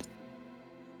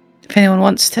 If anyone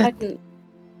wants to...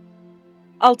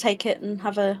 I'll take it and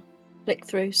have a flick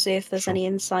through, see if there's any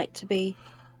insight to be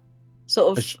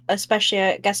sort of, especially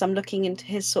I guess I'm looking into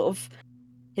his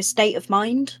state of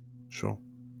mind. Sure.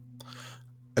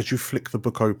 As you flick the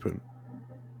book open,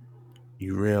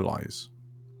 you realise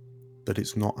that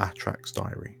it's not Atrak's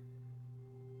diary.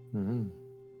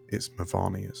 It's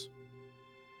Mavania's.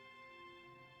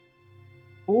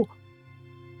 Oh.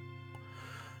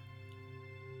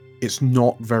 It's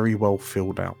not very well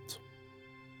filled out.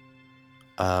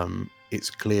 It's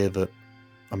clear that,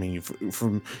 I mean,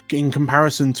 from in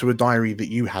comparison to a diary that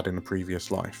you had in a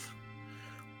previous life,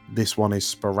 this one is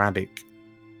sporadic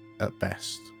at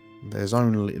best. There's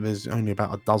only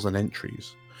about a dozen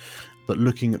entries, but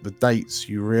looking at the dates,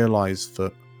 you realise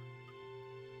that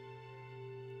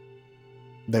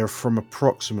they're from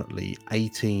approximately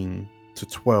 18 to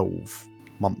 12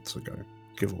 months ago,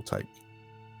 give or take,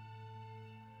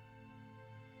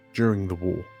 during the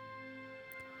war.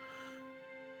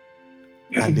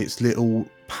 And it's little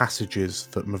passages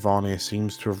that Mavania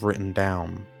seems to have written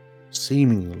down,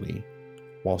 seemingly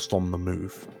whilst on the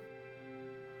move.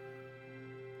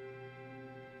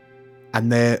 And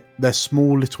they're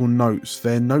small little notes.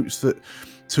 They're notes that,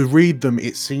 to read them,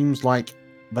 it seems like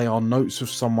they are notes of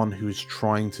someone who is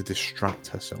trying to distract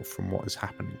herself from what is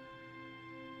happening.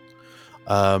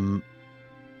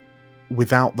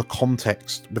 Without the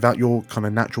context, without your kind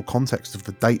of natural context of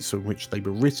the dates in which they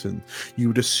were written, you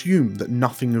would assume that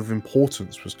nothing of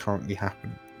importance was currently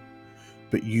happening.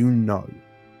 But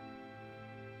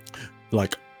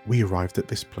like, we arrived at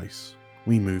this place.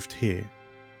 We moved here.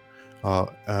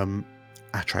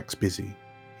 Atrak's busy.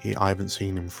 I haven't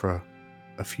seen him for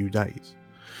a few days.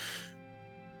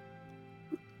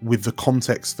 With the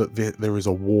context that there is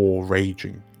a war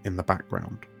raging in the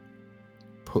background,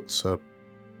 puts a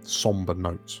somber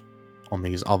note on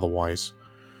these otherwise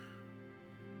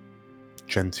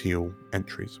genteel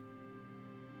entries.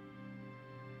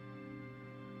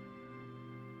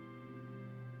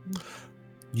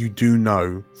 You do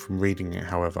know from reading it,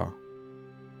 however,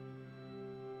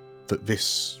 that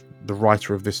the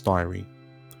writer of this diary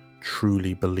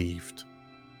truly believed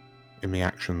in the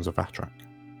actions of Atrak.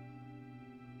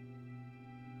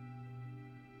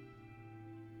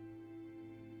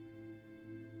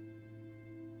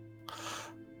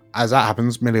 As that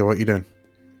happens, Milia, what are you doing?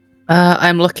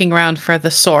 I'm looking around for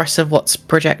the source of what's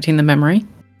projecting the memory.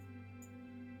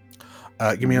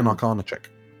 Give me an Arcana check.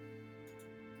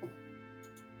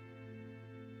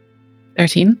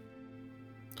 13.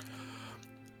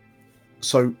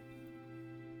 So,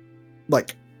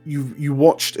 like, you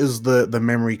watched as the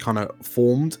memory kind of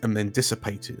formed and then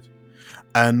dissipated,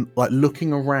 and like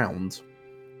looking around,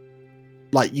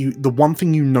 like the one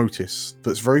thing you notice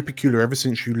that's very peculiar ever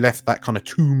since you left that kind of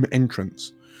tomb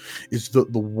entrance is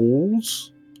that the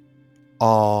walls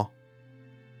are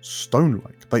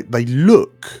stone-like. They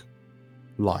look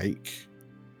like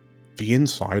the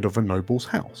inside of a noble's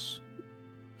house.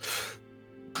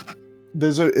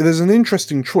 There's an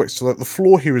interesting choice. So like the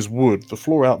floor here is wood, the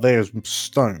floor out there is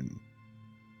stone.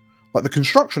 Like the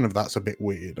construction of that's a bit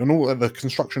weird, and all the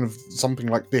construction of something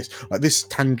like this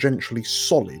tangentially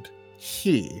solid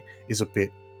here is a bit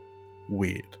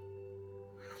weird.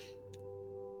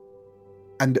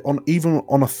 And even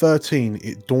on a 13,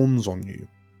 it dawns on you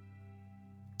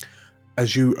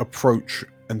as you approach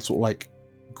and sort of like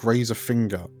graze a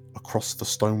finger across the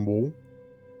stone wall.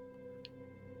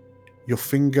 Your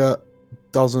finger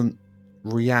doesn't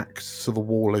react to the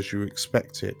wall as you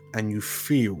expect it, and you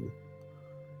feel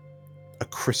a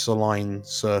crystalline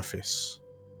surface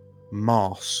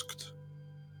masked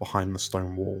behind the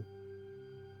stone wall.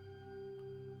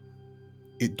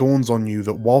 It dawns on you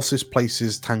that whilst this place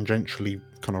is tangentially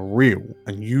kind of real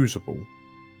and usable,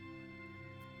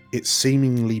 it's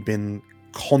seemingly been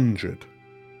conjured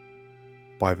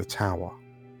by the tower.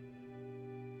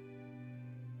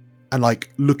 And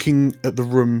like looking at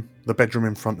the bedroom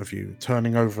in front of you,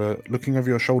 looking over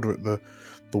your shoulder at the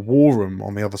war room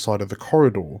on the other side of the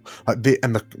corridor, like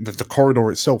the corridor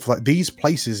itself, like these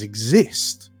places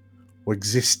exist or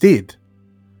existed,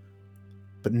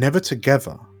 but never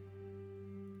together.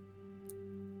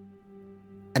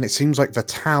 And it seems like the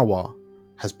tower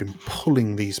has been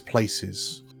pulling these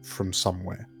places from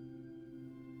somewhere.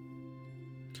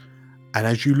 And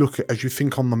as you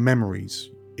think on the memories,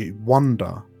 you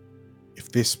wonder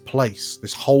if this place,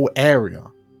 this whole area,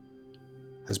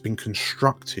 has been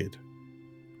constructed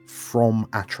from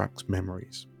Atrak's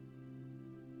memories.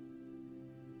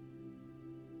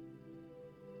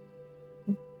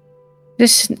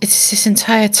 This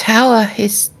entire tower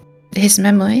is his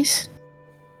memories.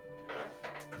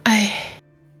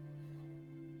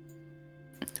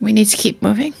 We need to keep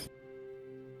moving.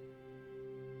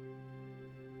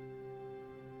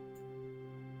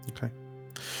 Okay.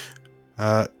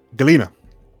 Galena,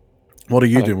 what are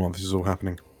you Hello. doing while this is all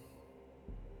happening?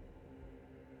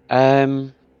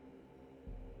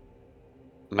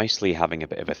 Mostly having a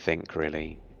bit of a think,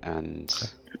 really, and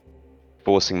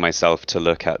forcing myself to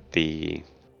look at the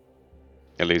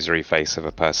illusory face of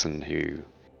a person who,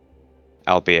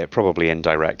 albeit probably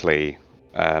indirectly,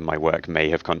 my work may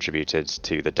have contributed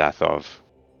to the death of.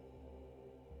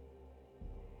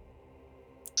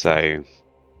 So,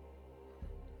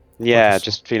 yeah,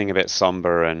 just feeling a bit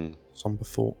somber and somber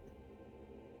thought.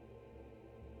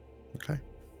 Okay.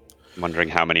 Wondering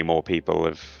how many more people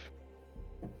have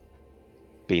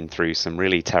been through some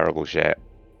really terrible shit.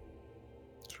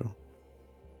 Sure.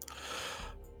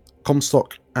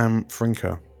 Comstock and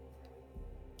Frinker,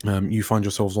 you find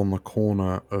yourselves on the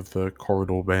corner of the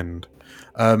corridor bend.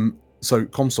 So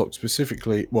Comstock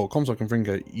specifically, Comstock and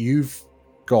Frinker, you've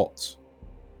got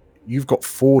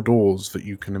 4 doors that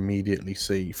you can immediately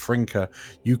see. Frinker,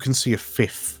 you can see a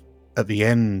 5th at the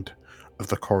end of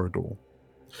the corridor.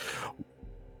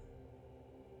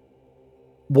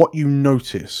 What you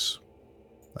notice,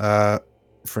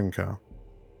 Frinker,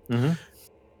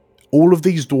 all of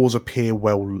these doors appear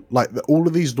all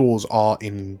of these doors are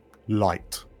in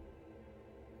light.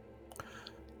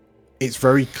 It's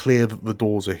very clear that the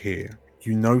doors are here.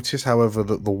 You notice, however,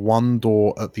 that the one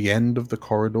door at the end of the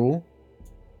corridor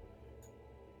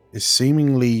is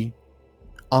seemingly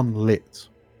unlit.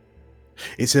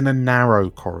 It's in a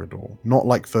narrow corridor, not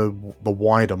like the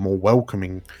wider, more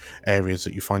welcoming areas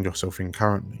that you find yourself in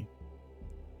currently.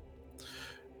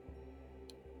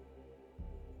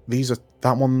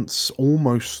 that one's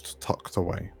almost tucked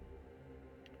away.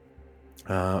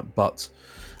 But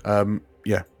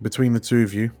between the two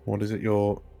of you, what is it?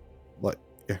 You're like,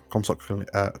 Comstock and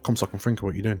Frinker,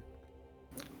 what are you doing?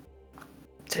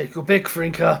 Take your pick,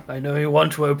 Frinker. I know you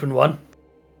want to open one.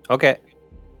 Okay.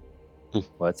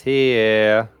 What's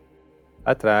here?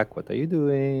 Atrak, what are you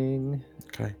doing?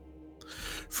 Okay.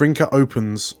 Frinker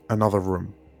opens another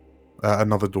room,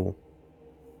 another door,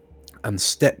 and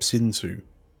steps into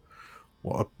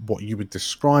what you would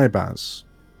describe as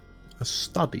a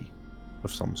study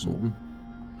of some sort.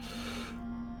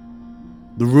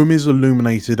 The room is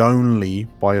illuminated only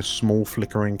by a small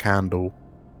flickering candle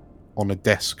on a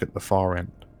desk at the far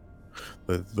end.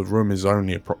 The room is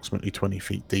only approximately 20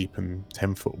 feet deep and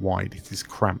 10 foot wide. It is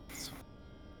cramped.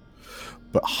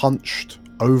 But hunched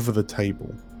over the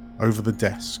table, over the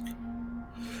desk,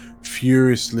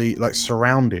 furiously, like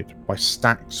surrounded by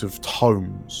stacks of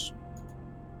tomes,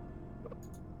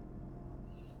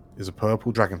 is a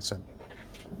purple dragon scent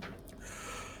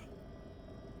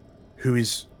who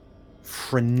is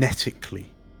frenetically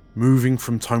moving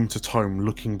from tome to tome,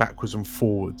 looking backwards and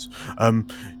forwards.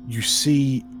 You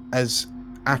see as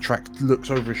Atrak looks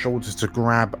over his shoulders to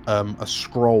grab a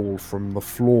scroll from the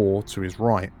floor to his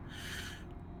right.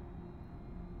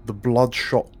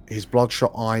 His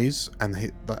bloodshot eyes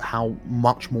and how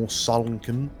much more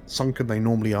sunken they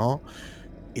normally are.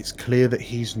 It's clear that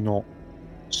he's not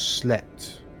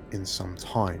slept in some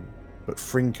time. But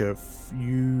Frinker,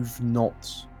 you've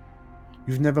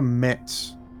never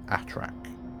met Atrak.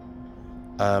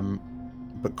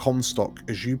 But Comstock,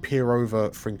 as you peer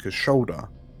over Frinker's shoulder,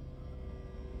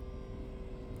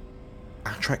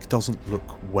 Atrak doesn't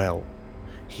look well.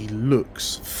 He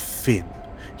looks thin.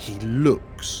 He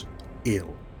looks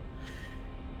ill.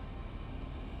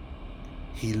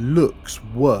 He looks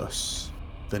worse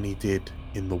than he did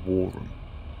in the war room.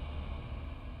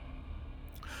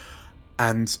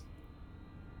 And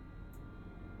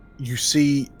you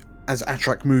see, as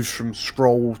Atrak moves from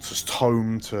scroll to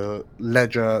tome to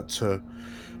ledger to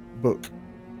book,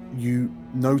 you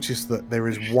notice that there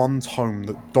is one tome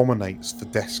that dominates the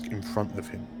desk in front of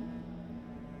him.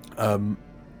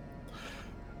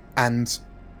 And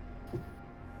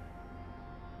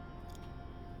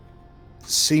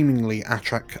seemingly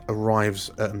Atrak arrives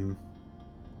and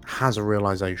has a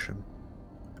realization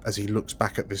as he looks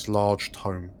back at this large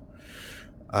tome.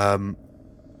 And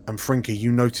Frinky,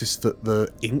 you notice that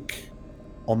the ink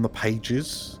on the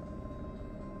pages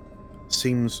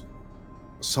seems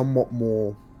somewhat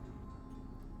more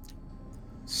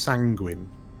sanguine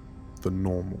than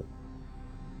normal.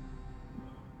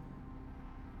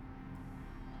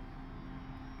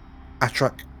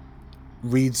 Atrak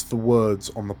reads the words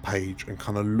on the page and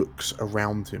kind of looks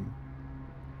around him,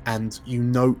 and you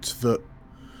note that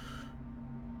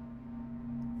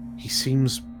he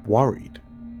seems worried.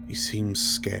 He seems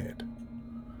scared.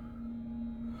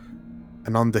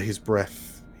 And under his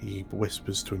breath, he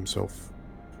whispers to himself,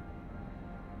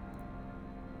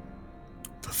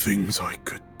 "The things I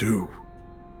could do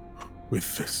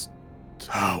with this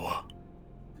tower.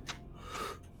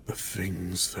 The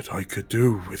things that I could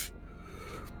do with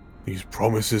these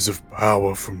promises of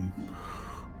power from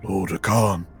Lord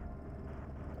Akan.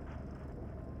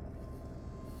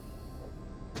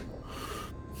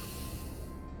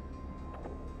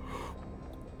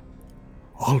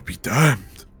 I'll be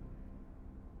damned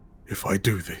if I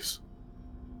do this."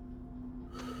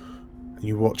 And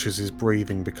you watch as his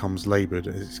breathing becomes laboured,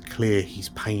 and it's clear he's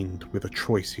pained with a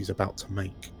choice he's about to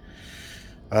make.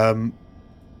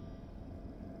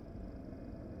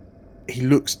 He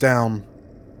looks down.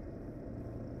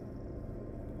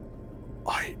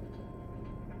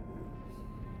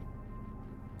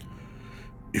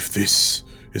 If this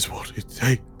is what it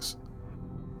takes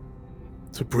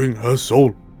to bring her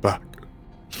soul back,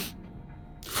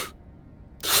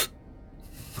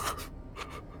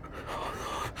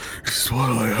 this is what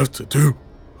I have to do.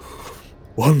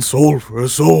 One soul for a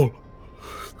soul.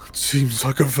 It seems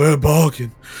like a fair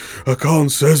bargain.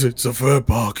 Akan says it's a fair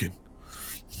bargain.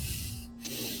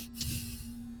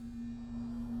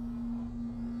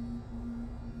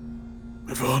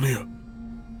 Ivania,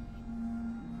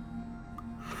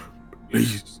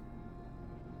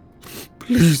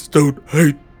 please don't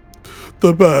hate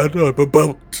the man I'm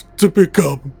about to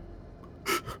become.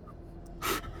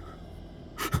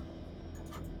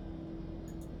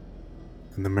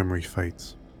 And the memory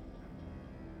fades.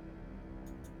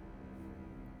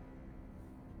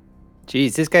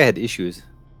 Jeez, this guy had issues.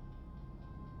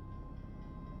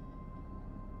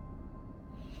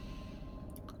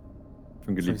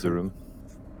 Finger leaves the room.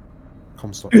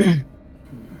 Comstock.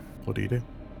 What do you do?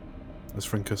 as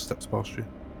Frinka steps past you.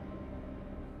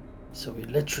 So we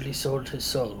literally sold his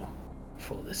soul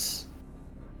for this.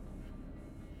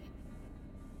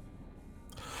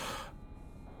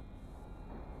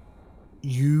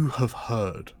 You have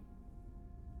heard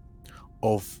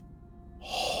of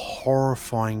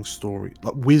horrifying stories.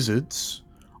 Like, wizards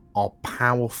are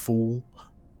powerful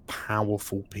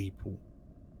people.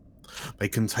 They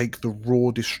can take the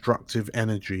raw destructive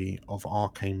energy of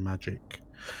arcane magic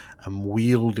and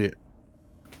wield it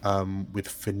with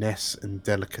finesse and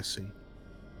delicacy.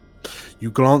 You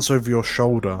glance over your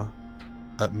shoulder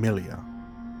at Milia.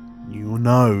 You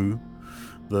know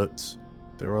that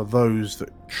there are those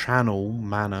that channel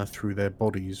mana through their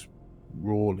bodies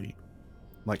rawly,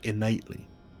 like innately.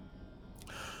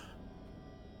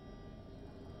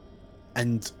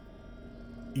 And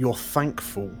you're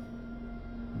thankful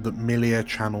that Milia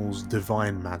channels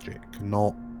divine magic,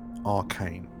 not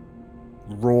arcane.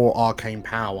 Raw arcane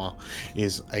power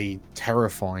is a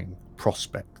terrifying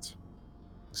prospect,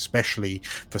 especially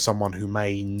for someone who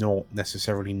may not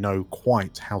necessarily know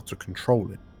quite how to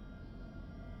control it.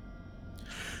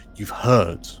 You've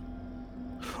heard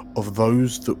of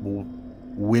those that will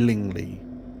willingly,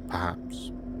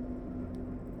 perhaps,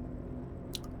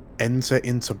 enter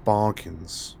into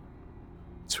bargains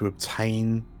to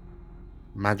obtain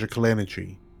magical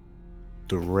energy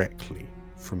directly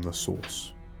from the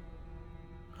source.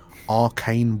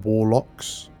 Arcane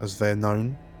warlocks, as they're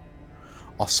known,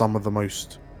 are some of the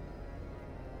most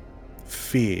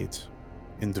feared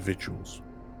individuals,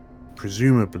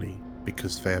 presumably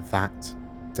because they're that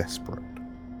desperate.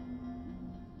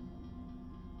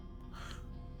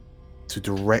 To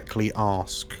directly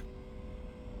ask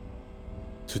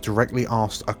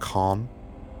a Khan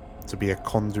to be a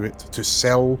conduit, to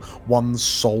sell one's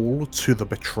soul to the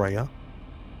betrayer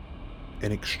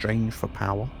in exchange for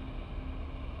power.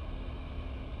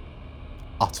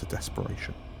 Utter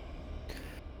desperation.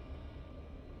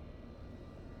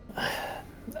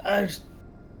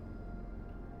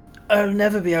 I'll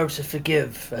never be able to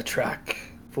forgive Atrak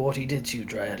for what he did to you,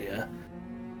 Dryalia.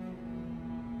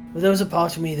 But there was a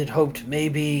part of me that hoped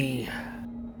maybe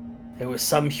there was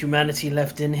some humanity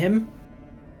left in him.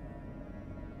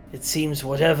 It seems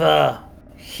whatever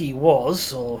he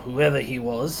was, or whoever he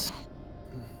was,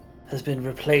 has been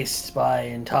replaced by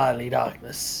entirely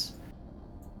darkness.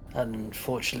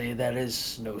 Unfortunately, there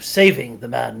is no saving the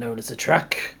man known as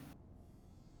Atrak.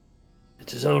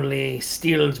 It has only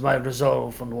steeled my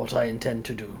resolve on what I intend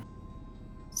to do.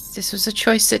 This was a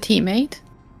choice that he made?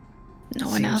 No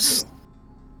one Seems else? so.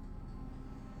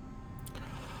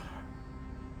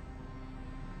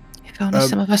 If only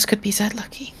some of us could be that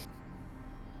lucky.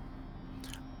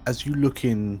 As you look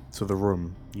into the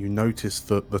room, you notice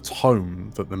that the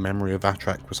tome that the memory of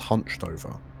Atrak was hunched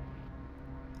over,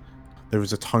 there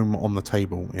is a tome on the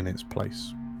table in its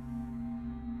place.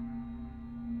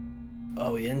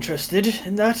 Are we interested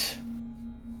in that?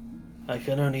 I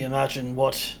can only imagine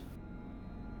what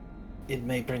it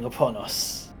may bring upon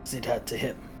us, as it had to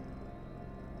him.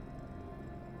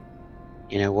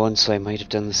 You know, once I might have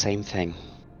done the same thing.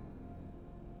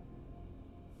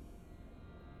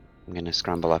 I'm gonna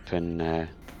scramble up and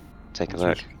take a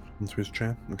look. Into his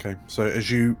chair. Okay, so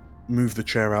as you move the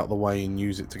chair out of the way and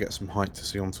use it to get some height to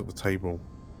see onto the table,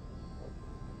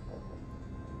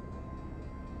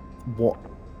 what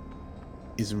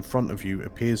is in front of you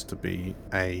appears to be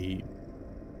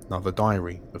another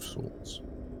diary of sorts.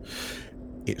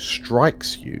 It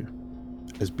strikes you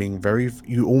as being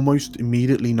you almost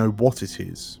immediately know what it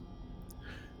is,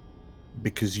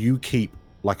 because you keep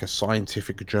like a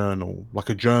scientific journal, like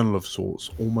a journal of sorts,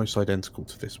 almost identical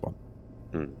to this one.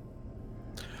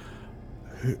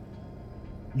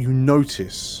 You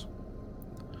notice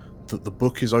that the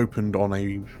book is opened on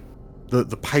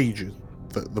the page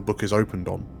that the book is opened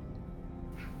on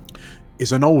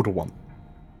is an older one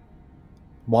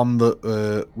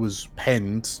that was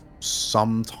penned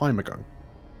some time ago.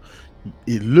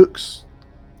 It looks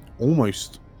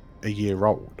almost a year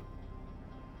old.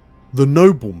 The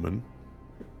nobleman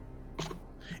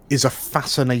is a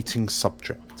fascinating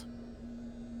subject.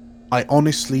 I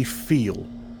honestly feel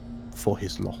for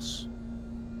his loss.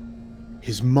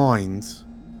 His mind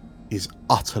is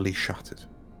utterly shattered.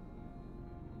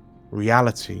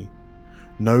 Reality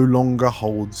no longer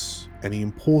holds any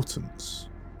importance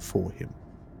for him.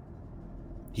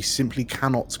 He simply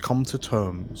cannot come to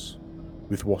terms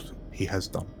with what he has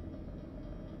done.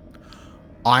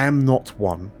 I am not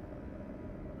one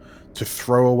to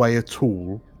throw away a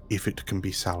tool if it can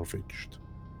be salvaged.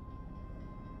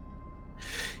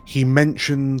 He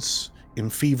mentions in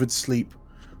fevered sleep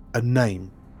a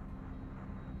name,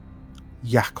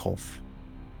 Yakov.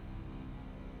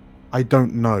 I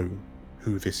don't know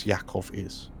who this Yakov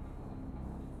is,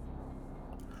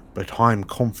 but I'm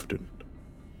confident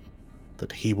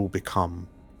that he will become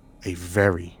a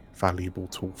very valuable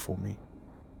tool for me.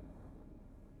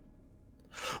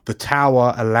 The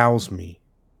tower allows me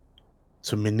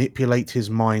to manipulate his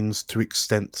minds to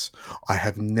extents I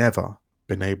have never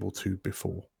been able to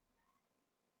before.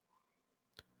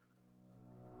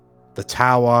 The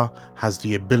tower has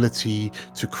the ability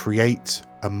to create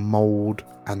a mold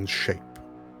and shape.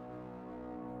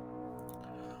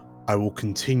 I will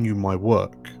continue my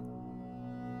work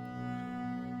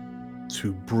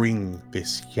to bring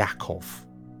this Yakov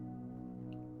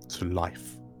to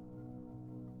life.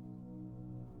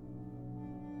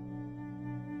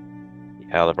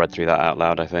 Yeah, I'll have read through that out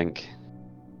loud, I think,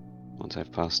 once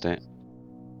I've passed it.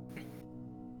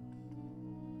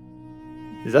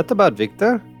 Is that about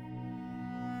Victor?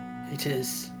 It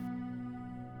is.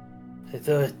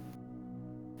 Though it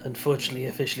unfortunately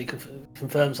officially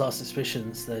confirms our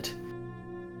suspicions that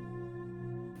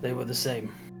they were the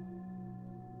same.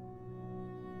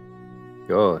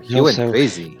 Yo, he And went also-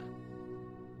 crazy.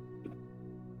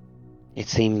 It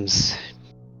seems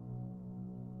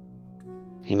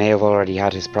he may have already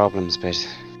had his problems, but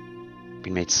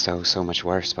been made so much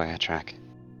worse by Atrak.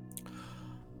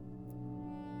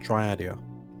 Triadia.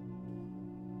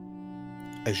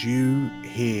 As you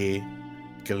hear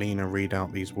Galena read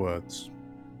out these words,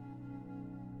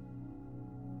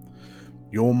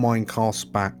 your mind casts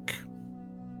back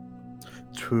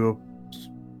to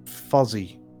a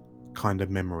fuzzy kind of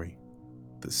memory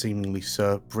that seemingly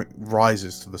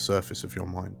rises to the surface of your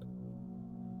mind.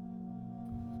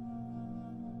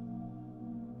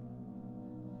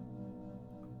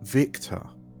 Victor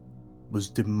was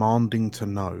demanding to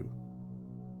know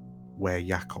where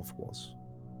Yakov was.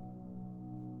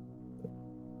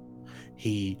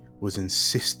 He was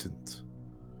insistent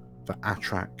that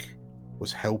Atrak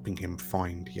was helping him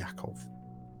find Yakov.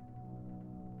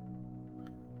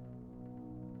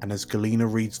 And as Galena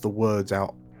reads the words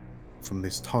out from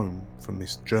this tome, from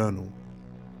this journal,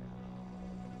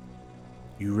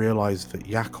 you realize that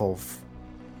Yakov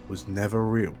was never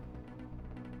real.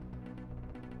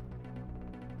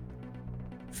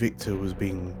 Victor was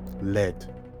being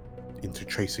led into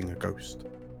chasing a ghost.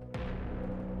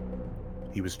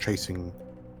 He was chasing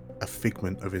a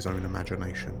figment of his own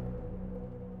imagination.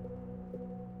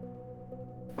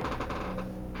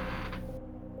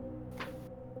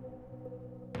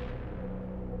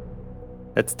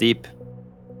 That's deep.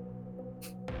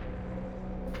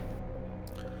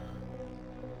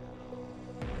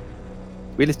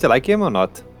 Really still like him or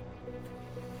not?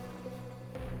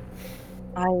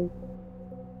 I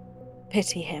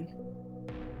pity him.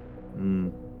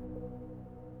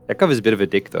 Yakov is a bit of a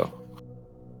dick, though.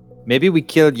 Maybe we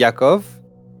killed Yakov,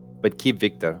 but keep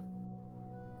Victor.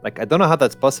 Like, I don't know how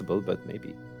that's possible, but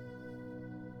maybe.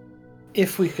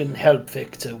 If we can help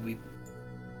Victor,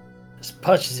 as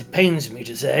much as it pains me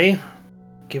to say,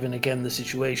 given again the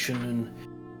situation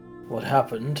and what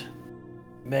happened,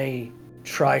 may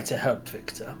try to help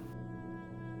Victor.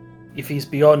 If he's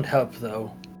beyond help,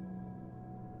 though,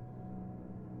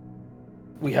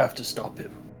 we have to stop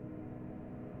him.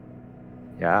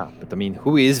 Yeah, but I mean,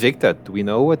 who is Victor? Do we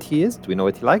know what he is? Do we know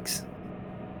what he likes?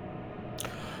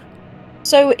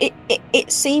 So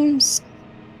it seems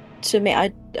to me,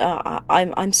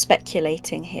 I'm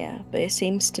speculating here, but it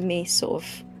seems to me sort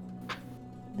of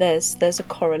there's a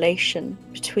correlation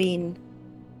between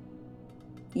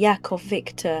Yakov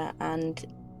Victor and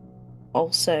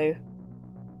also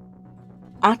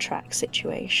Atrak's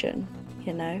situation,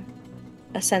 you know?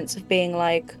 A sense of being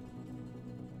like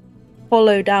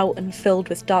hollowed out and filled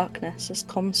with darkness, as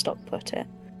Comstock put it.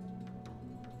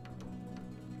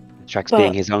 Atrak's But-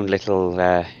 being his own little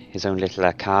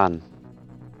Khan,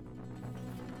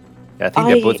 Yeah, I think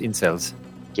they're both incels.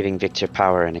 giving Victor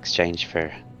power in exchange for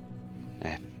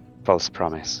a false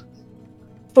promise.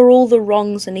 For all the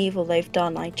wrongs and evil they've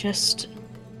done,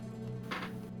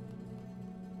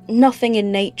 nothing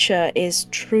in nature is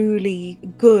truly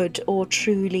good or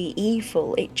truly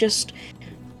evil.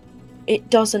 It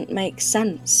doesn't make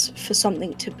sense for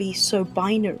something to be so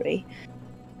binary.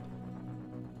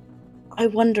 I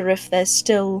wonder if there's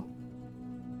still,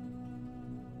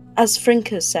 as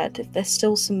Frinker said, if there's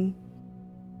still some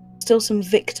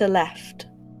Victor left.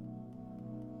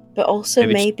 But also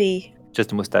maybe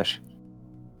Just a mustache.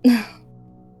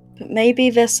 but maybe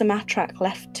there's some Atrak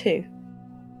left too.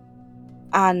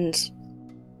 And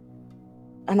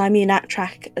I mean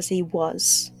Atrak as he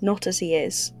was, not as he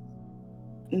is.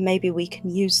 Maybe we can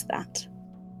use that.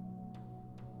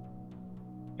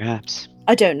 Perhaps.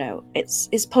 I don't know. It's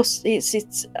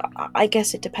I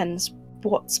guess it depends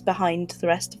what's behind the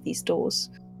rest of these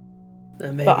doors.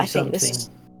 There may But be I think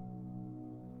something.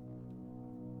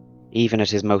 Even at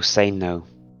his most sane, though,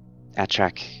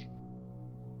 Atrak,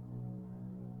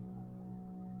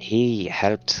 he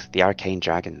helped the Arcane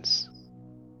Dragons.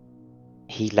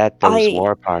 He led those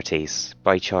war parties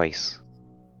by choice,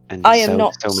 and I am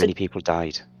not so many people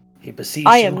died. He besieged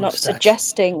I am not Ingolstadt.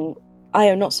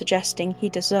 suggesting he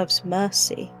deserves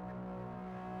mercy.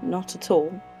 Not at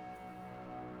all.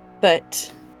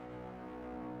 But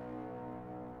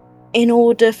in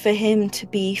order for him to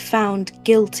be found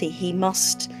guilty, he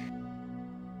must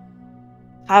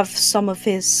have some of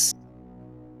his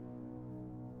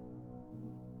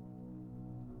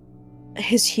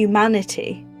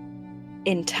humanity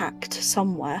intact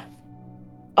somewhere.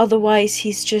 Otherwise,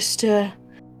 he's just a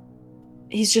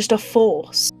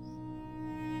force,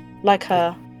 like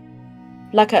a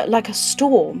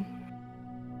storm.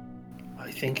 I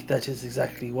think that is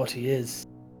exactly what he is.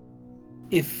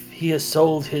 If he has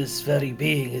sold his very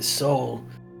being, his soul,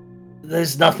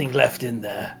 there's nothing left in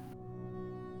there.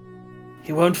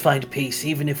 He won't find peace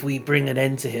even if we bring an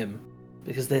end to him,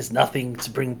 because there's nothing to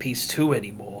bring peace to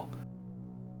anymore.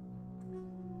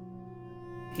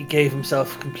 He gave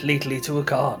himself completely to a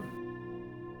Khan.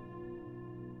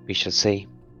 We shall see.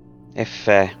 If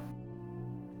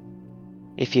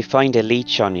you find a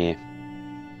leech on you,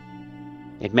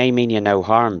 it may mean you no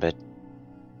harm, but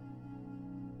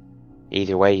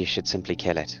either way, you should simply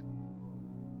kill it.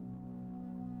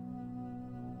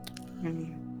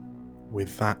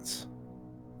 With that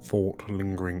thought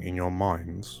lingering in your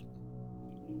minds,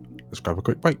 let's grab a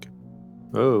quick break.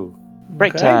 Oh.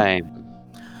 Break Okay. time!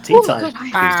 Tea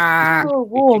time. So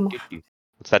warm.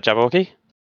 What's that, Jabberwocky?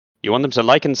 You want them to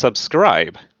like and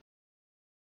subscribe?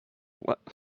 What?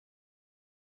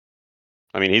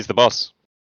 I mean, he's the boss.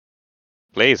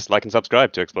 Please, like and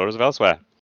subscribe to Explorers of Elsewhere.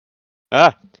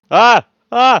 Ah! Ah!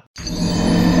 Ah!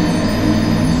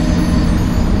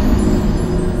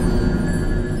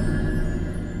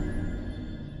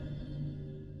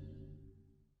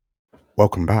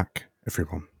 Welcome back,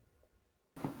 everyone.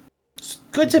 It's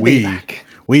good to be back.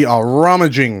 We are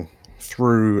rummaging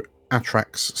through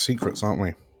Atrak's secrets, aren't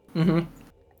we?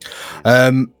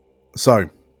 Mm-hmm. So,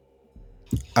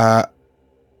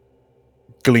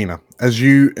 Galena, as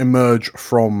you emerge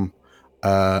from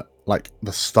like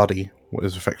the study, what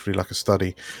is effectively like a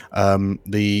study,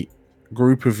 the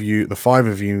group of you, the five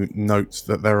of you, note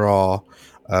that there are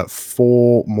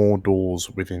 4 more doors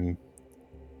within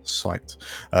sight.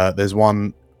 There's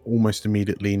one almost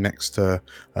immediately next to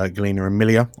Galena and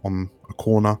Milia on a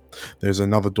corner. There's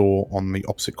another door on the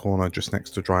opposite corner just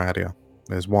next to Dryadia.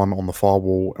 There's one on the far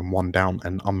wall and one down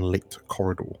an unlit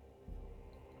corridor.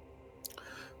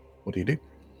 What do you do?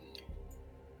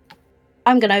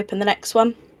 I'm going to open the next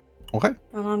one. Okay.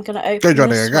 And I'm going to open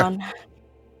Johnny, this go. one.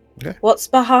 Okay. What's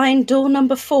behind door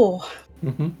number 4?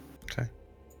 Mm-hmm. Okay.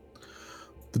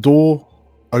 The door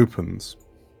opens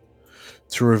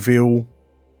to reveal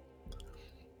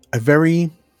a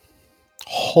very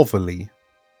hovelly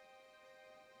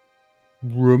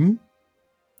room.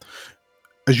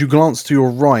 As you glance to your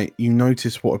right, you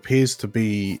notice what appears to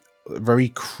be a very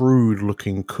crude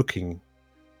looking cooking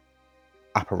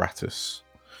apparatus.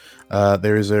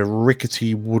 There is a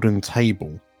rickety wooden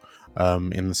table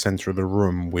in the center of the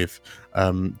room with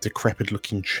decrepit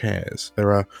looking chairs.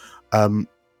 There are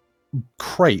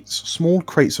crates, small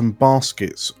crates and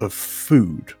baskets of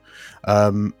food.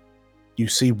 You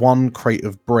see one crate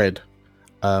of bread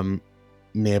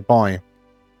nearby.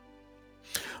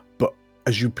 But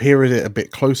as you peer at it a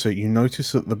bit closer, you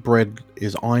notice that the bread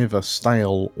is either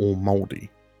stale or moldy.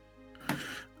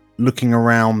 Looking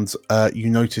around, you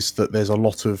notice that there's a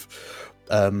lot of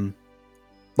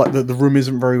like the room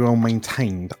isn't very well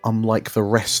maintained, unlike the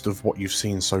rest of what you've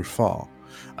seen so far.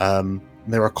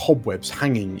 There are cobwebs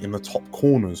hanging in the top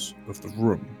corners of the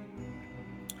room.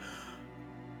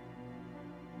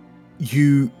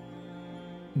 You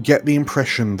get the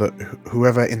impression that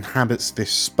whoever inhabits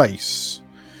this space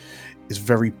is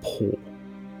very poor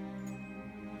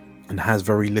and has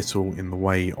very little in the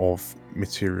way of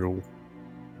material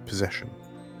possession.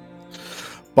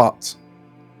 But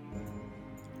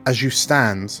as you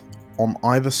stand on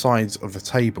either sides of the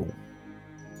table,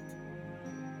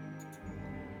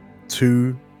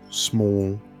 2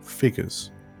 small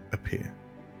figures appear.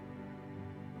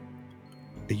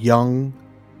 A young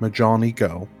Majani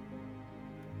girl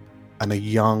and a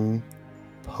young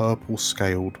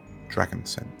purple-scaled dragon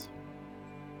scent.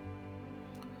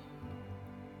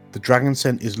 The dragon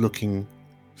scent is looking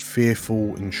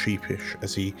fearful and sheepish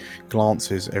as he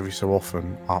glances every so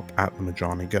often up at the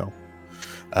Majani girl.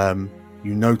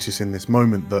 You notice in this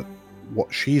moment that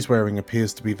what she's wearing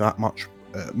appears to be that much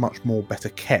more better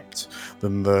kept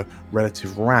than the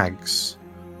relative rags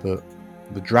that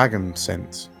the dragon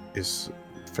scent is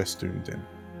festooned in.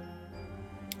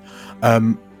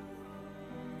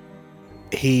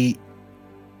 He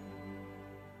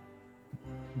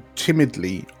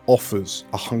timidly offers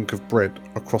a hunk of bread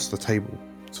across the table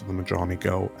to the Majani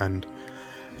girl, and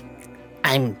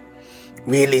I'm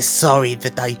really sorry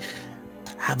that I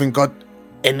haven't got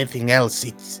anything else.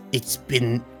 It's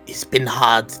been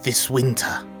hard this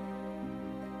winter.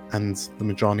 And the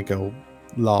Majani girl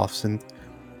laughs, and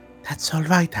That's all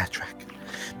right, Atrak.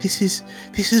 This is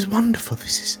wonderful.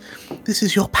 This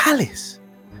is your palace.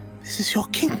 This is your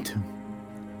kingdom.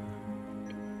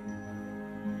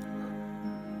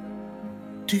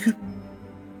 do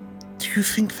you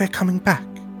think they're coming back,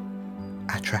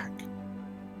 Atrak?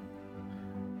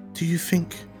 Do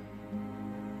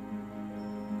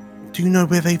you know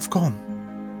where they've gone?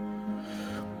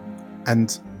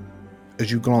 And as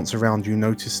you glance around, you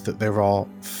notice that there are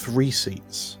 3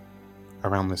 seats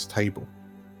around this table.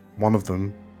 One of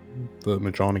them, the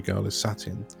Majani girl is sat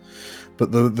in.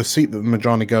 But the seat that the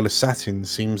Majani girl is sat in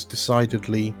seems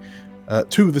decidedly...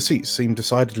 2 of the seats seem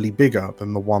decidedly bigger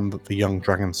than the one that the young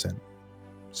dragon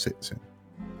sits in.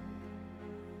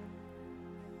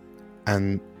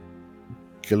 And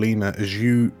Galena, as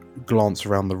you glance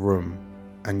around the room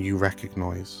and you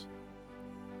recognize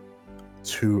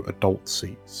 2 adult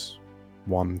seats,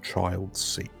 1 child's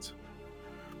seat,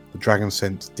 the dragon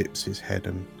scent dips his head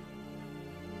and...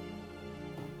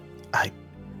 I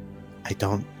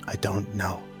don't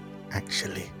know,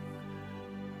 actually.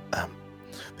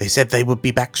 They said they would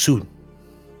be back soon.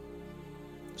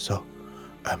 So,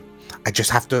 I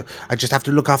just have to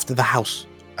look after the house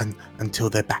until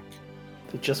they're back.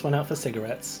 They just went out for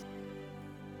cigarettes.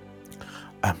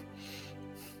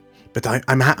 But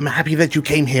I'm happy that you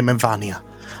came here, Mavania.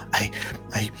 I'm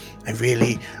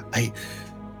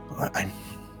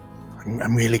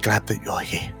really glad that you're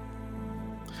here.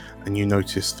 And you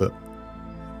notice that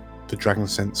the dragon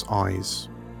scent's eyes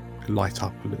light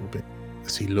up a little bit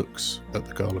as he looks at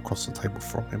the girl across the table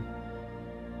from him.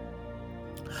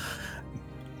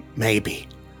 Maybe,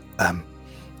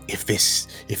 if this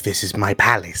is my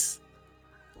palace,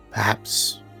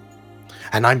 perhaps,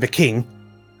 and I'm the king,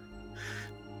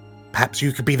 perhaps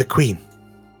you could be the queen.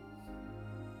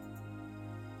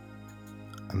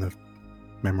 And the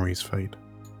memories fade.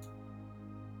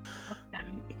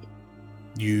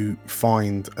 You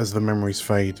find, as the memories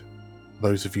fade,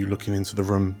 those of you looking into the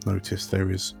room notice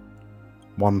there is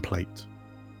 1 plate,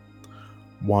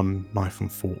 1 knife and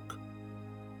fork.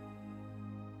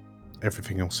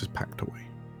 Everything else is packed away.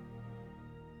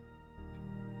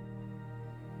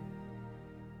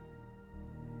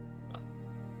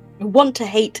 I want to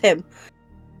hate him.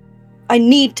 I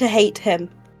need to hate him.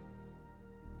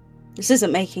 This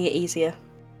isn't making it easier.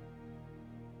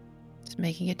 It's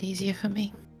making it easier for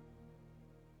me.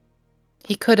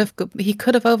 He could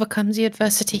have overcome the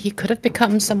adversity. He could have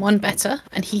become someone better,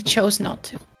 and he chose not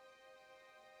to.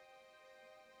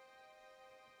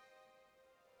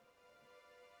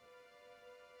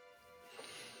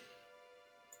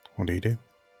 What do you do?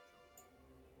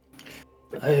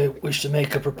 I wish to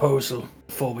make a proposal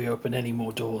before we open any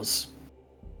more doors.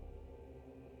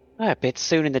 A bit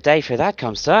soon in the day for that,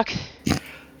 Comstock.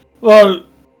 Well,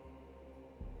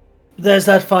 there's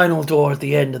that final door at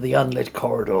the end of the unlit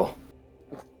corridor.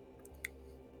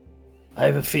 I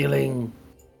have a feeling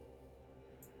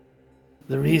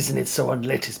the reason it's so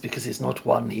unlit is because it's not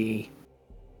one he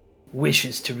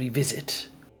wishes to revisit.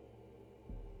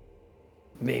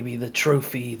 Maybe the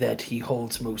trophy that he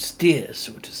holds most dear,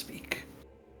 so to speak.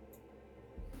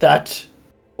 That,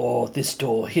 or this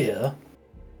door here,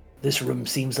 this room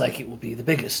seems like it will be the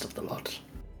biggest of the lot.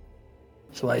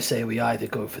 So I say we either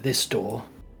go for this door,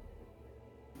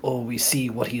 or we see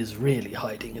what he is really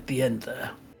hiding at the end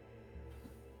there.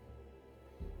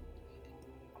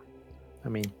 I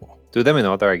mean, do them in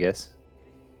order, I guess.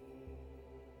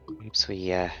 Perhaps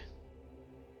we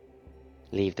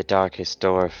leave the darkest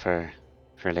door for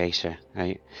later.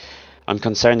 I'm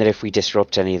concerned that if we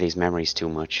disrupt any of these memories too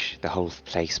much, the whole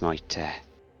place might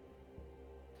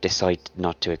decide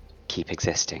not to keep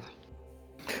existing.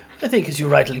 I think, as you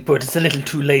rightly put, it's a little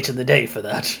too late in the day for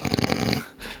that.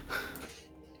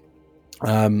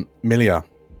 Milia,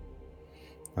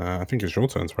 I think it's your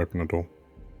turn to open the door.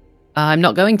 I'm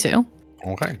not going to.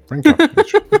 Okay, Brinker,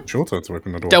 it's your turn to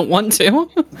open the door. Don't want to.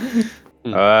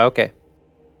 Okay.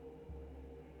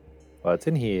 What's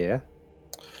in here?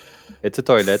 It's a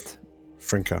toilet.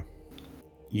 Frinka,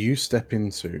 you step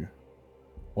into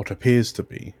what appears to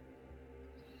be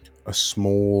a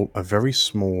very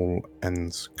small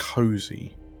and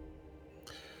cozy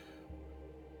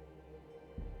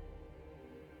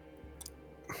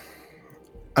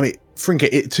I mean,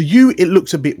 Frinka, to you, it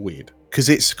looks a bit weird because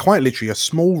it's quite literally a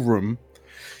small room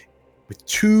with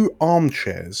 2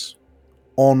 armchairs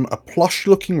on a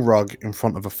plush-looking rug in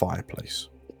front of a fireplace.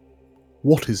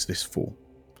 What is this for?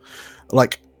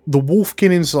 Like, the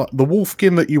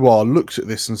wolfkin that you are looks at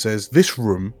this and says, "This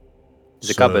room It's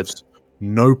a cupboard. serves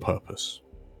no purpose."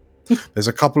 There's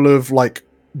a couple of like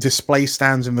display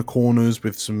stands in the corners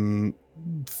with some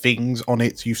things on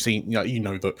it. You've seen, you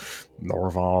know that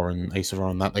Lorivar and Acervar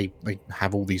and that they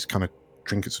have all these kind of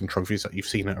trinkets and trophies that you've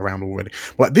seen it around already.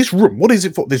 But like, this room, what is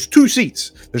it for? There's 2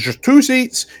 seats. There's just 2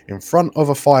 seats in front of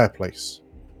a fireplace.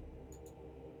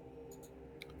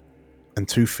 And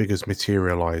 2 figures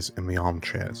materialize in the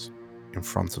armchairs in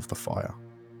front of the fire.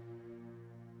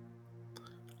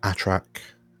 Atrak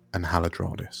and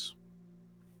Haladradis.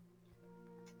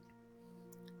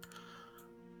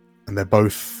 And they're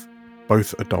both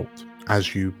adult,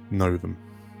 as you know them.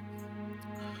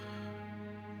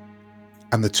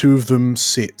 And the 2 of them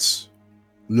sit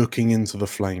looking into the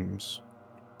flames,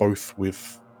 both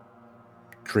with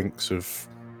drinks of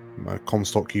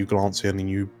Comstock. You glance in and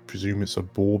you presume it's a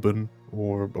bourbon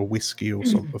or a whiskey or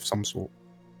of some sort.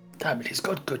 Damn it, he's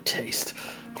got good taste.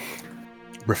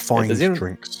 Refined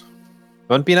drinks.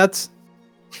 Want peanuts?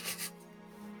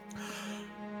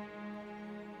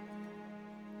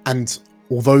 And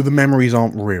although the memories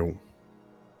aren't real,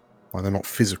 like they're not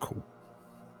physical,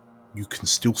 you can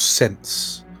still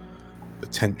sense the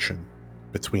tension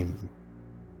between them.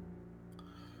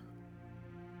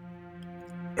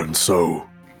 And so,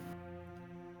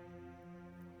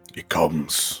 it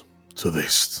comes to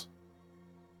this.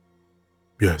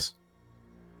 Yes,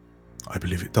 I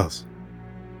believe it does.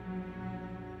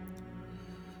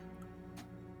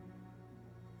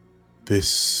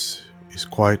 This is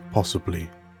quite possibly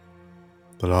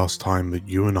the last time that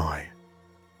you and I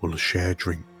will share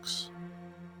drinks.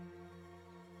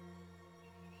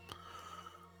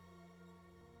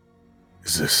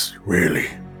 Is this really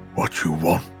what you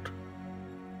want?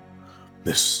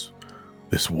 This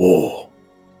war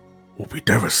will be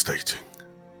devastating.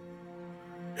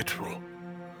 It will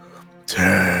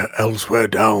tear elsewhere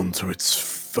down to its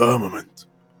firmament.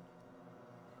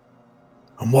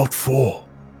 And what for?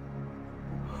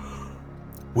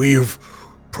 We've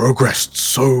progressed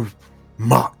so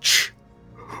much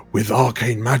with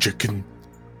arcane magic, and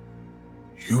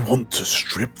you want to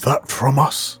strip that from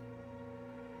us?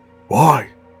 Why?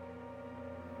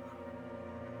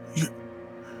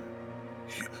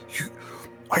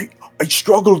 I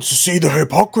struggle to see the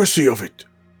hypocrisy of it.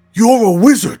 You're a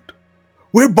wizard.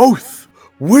 We're both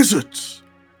wizards.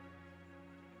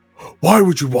 Why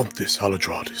would you want this,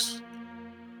 Haladradis?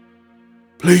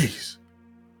 Please.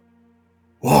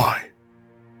 Why?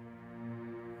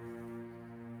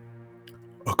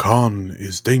 Khan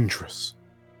is dangerous.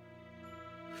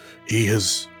 He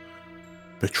has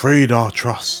betrayed our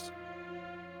trust.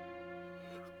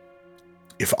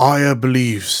 If Aya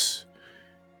believes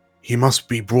he must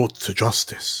be brought to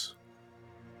justice,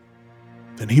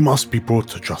 then he must be brought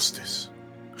to justice.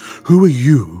 Who are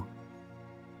you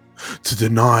to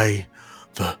deny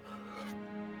the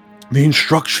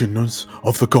instructions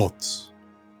of the gods?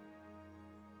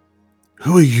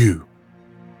 Who are you,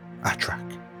 Atrak?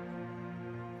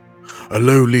 A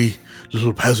lowly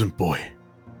little peasant boy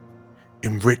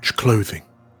in rich clothing.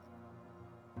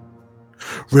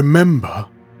 Remember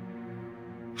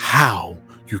how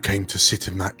you came to sit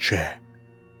in that chair.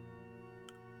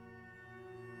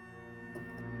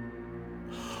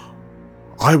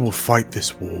 I will fight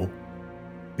this war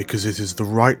because it is the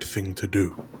right thing to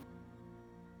do.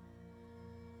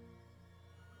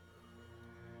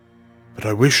 But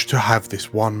I wish to have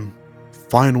this one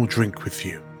final drink with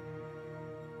you.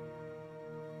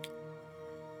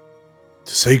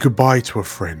 To say goodbye to a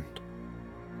friend,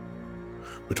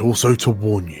 but also to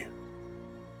warn you.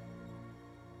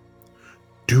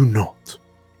 Do not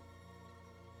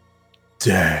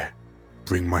dare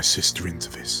bring my sister into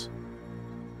this.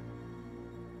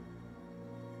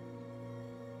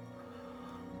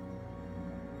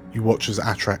 You watch as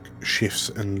Atrak shifts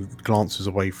and glances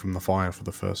away from the fire for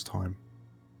the first time.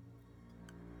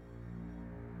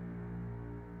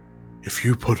 If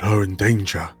you put her in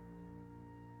danger,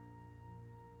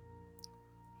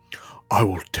 I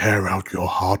will tear out your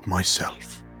heart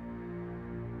myself.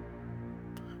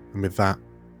 And with that,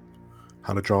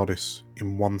 Haladradis,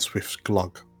 in one swift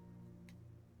glug,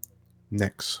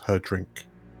 necks her drink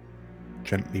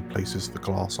gently places the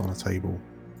glass on a table,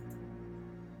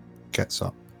 gets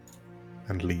up,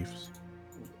 and leaves.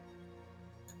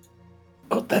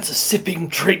 Oh, that's a sipping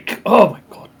drink. Oh my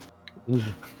god.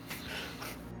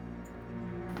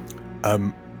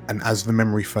 And as the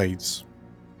memory fades,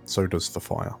 so does the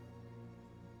fire.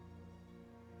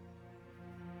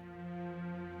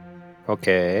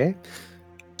 Okay.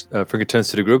 Frigga turns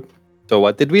to the group. So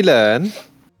what did we learn?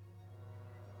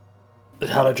 That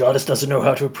Haladradis doesn't know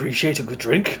how to appreciate a good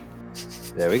drink.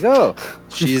 There we go.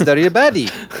 She's the real baddie.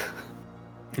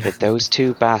 But those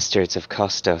two bastards have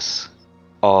cost us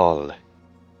all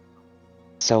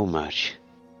so much.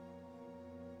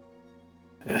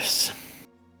 Yes.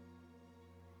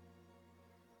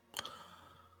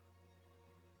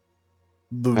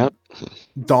 The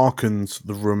darkens.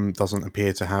 The room doesn't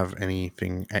appear to have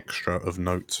anything extra of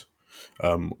note.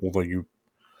 Although you,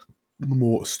 the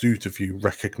more astute of you,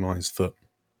 recognise that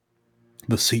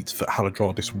the seat that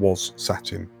Haladradis was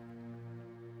sat in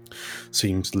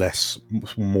seems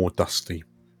more dusty.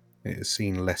 It has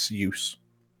seen less use.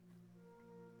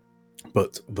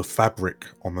 But the fabric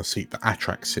on the seat that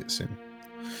Atrak sits in,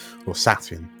 or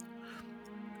sat in,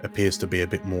 appears to be a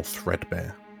bit more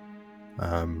threadbare.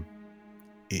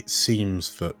 It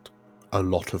seems that a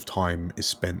lot of time is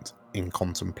spent in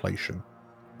contemplation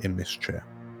in this chair.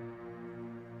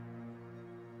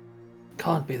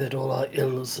 Can't be that all our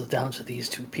ills are down to these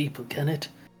two people, can it?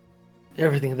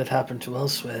 Everything that happened to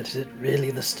elsewhere, is it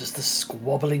really just the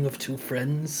squabbling of two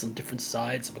friends on different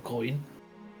sides of a coin?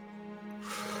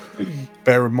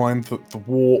 Bear in mind that the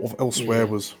war of elsewhere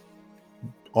was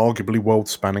arguably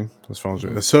world-spanning, as far as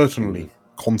it's certainly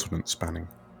continent-spanning.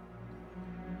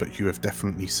 But you have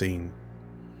definitely seen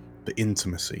the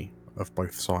intimacy of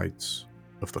both sides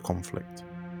of the conflict.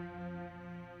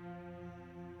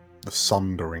 The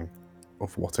sundering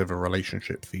of whatever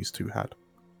relationship these two had.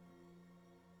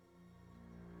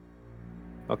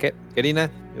 Okay, Galina,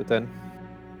 your turn.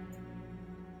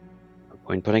 No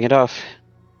point putting it off.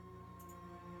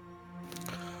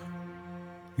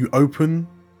 You open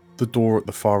the door at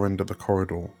the far end of the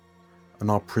corridor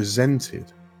and are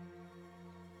presented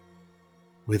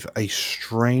with a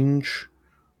strange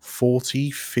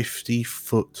 40-50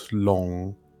 foot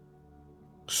long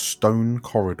stone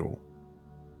corridor.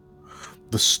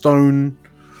 The stone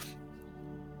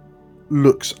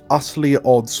looks utterly at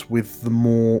odds with the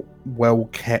more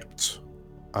well-kept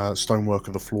stonework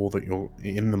of the floor that you're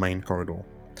in the main corridor.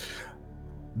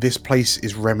 This place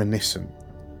is reminiscent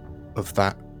of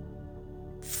that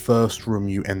first room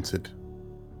you entered,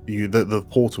 the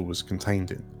portal was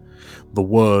contained in. The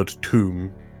word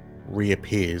tomb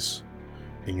reappears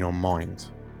in your mind.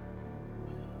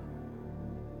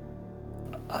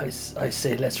 I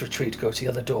say let's retreat, go to the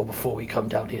other door before we come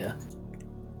down here.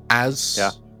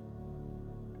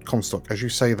 Comstock, as you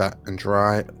say that, and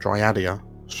Dryadia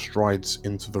strides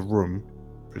into the room,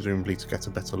 presumably to get a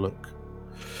better look.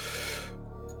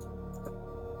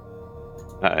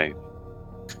 Uh-oh.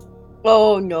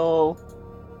 Oh no.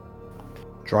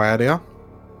 Dryadia,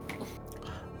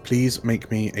 please make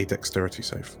me a dexterity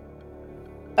save.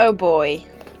 Oh boy.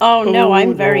 Oh no, Oh,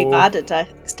 I'm very no. bad at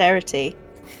dexterity.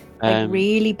 Like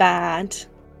really bad.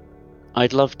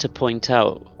 I'd love to point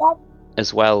out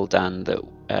as well, Dan,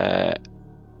 that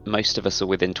most of us are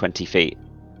within 20 feet.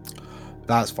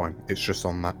 That's fine. It's just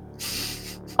on that.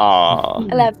 Ah.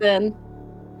 11.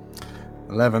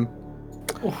 11.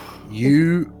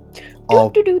 You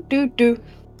are... Do.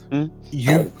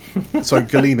 So,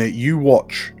 Galina, you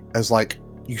watch as,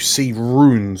 you see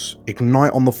runes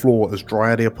ignite on the floor as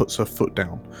Dryadia puts her foot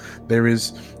down. There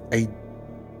is a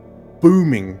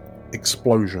booming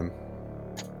explosion.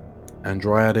 And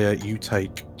Dryadia, you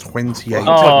take 28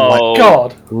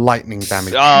 God. lightning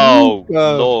damage. Oh,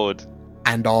 Lord.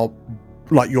 And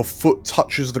your foot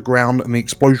touches the ground and the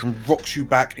explosion rocks you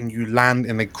back and you land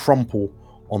in a crumple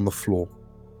on the floor.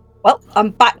 Well,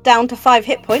 I'm back down to 5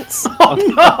 hit points. Oh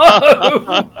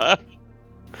no!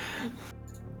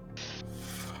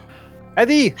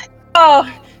 Eddie!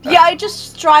 Oh, yeah, I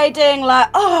just striding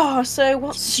so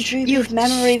what stupid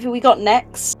memory have we got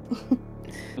next?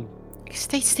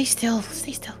 Stay still.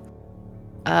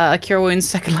 Cure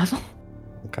wounds 2nd level.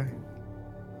 Okay.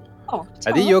 Oh,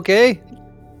 Eddie, you okay?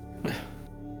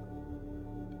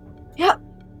 Yeah,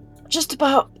 just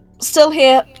about. Still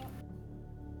here.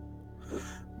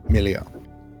 Milia,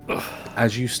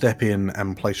 as you step in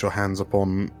and place your hands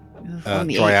upon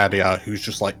Only 8. Dryadia, who's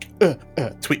just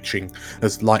twitching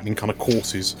as lightning kind of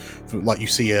courses, you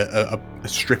see a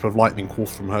strip of lightning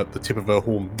course from the tip of her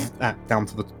horn down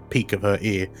to the peak of her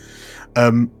ear.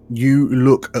 You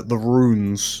look at the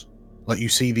runes Like you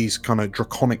see these kind of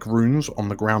draconic runes on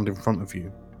the ground in front of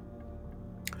you.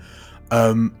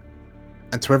 And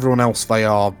to everyone else, they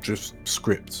are just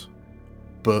script.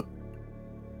 But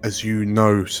as you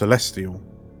know Celestial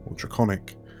or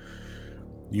Draconic,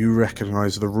 you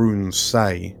recognize the runes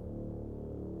say,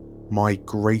 "My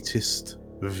greatest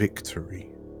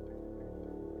victory."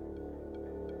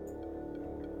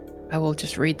 I will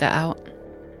just read that out.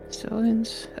 So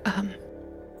it's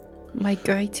my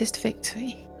greatest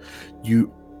victory.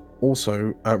 You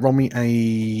also roll me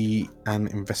an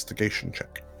investigation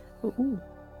check. Ooh.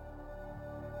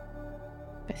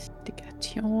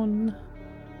 Investigation.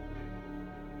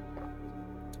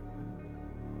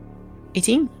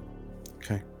 18.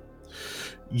 Okay.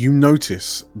 You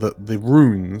notice that the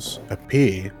runes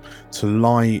appear to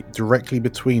lie directly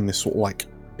between this sort of like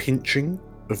pinching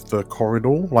of the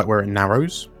corridor, like where it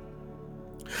narrows.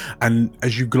 And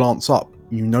as you glance up,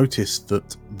 you notice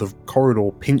that the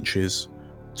corridor pinches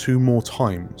 2 more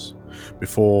times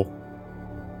before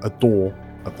a door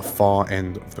at the far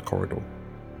end of the corridor.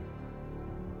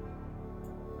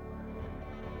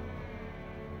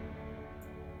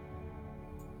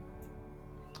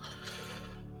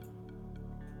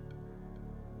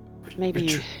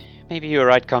 Maybe you're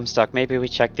right, Comstock. Maybe we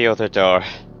check the other door.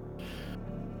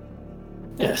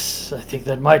 Yes, I think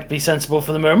that might be sensible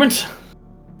for the moment.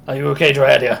 Are you okay,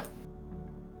 Dryadia?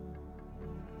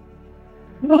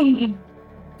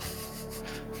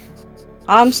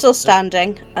 I'm still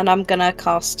standing, and I'm gonna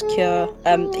cast Cure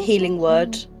Healing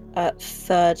Word at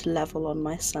 3rd level on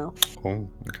myself. Oh,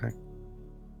 okay.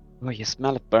 Oh, you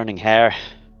smell of burning hair.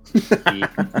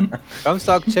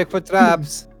 Comstock, check for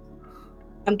traps.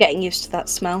 I'm getting used to that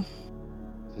smell.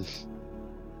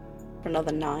 For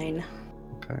another 9.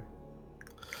 Okay.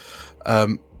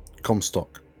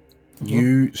 Comstock,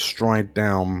 you stride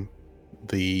down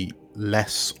the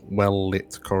less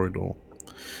well-lit corridor.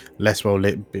 Less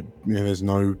well-lit, there's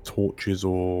no torches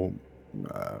or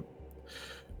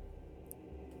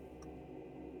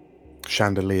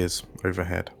chandeliers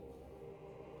overhead.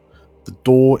 The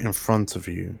door in front of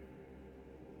you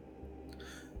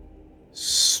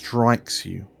strikes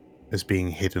you as being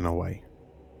hidden away.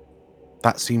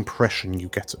 That's the impression you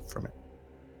get from it.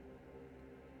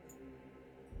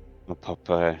 I'll pop.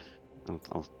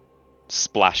 I'll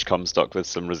splash Comstock with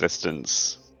some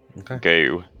resistance. Okay.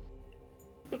 Go.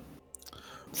 What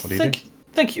do you do?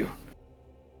 Thank you.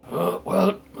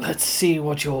 Well, let's see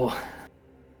what you're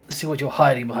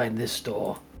hiding behind this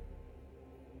door.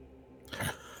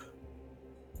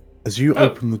 As you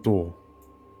open the door,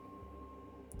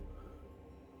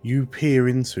 you peer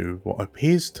into what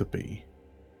appears to be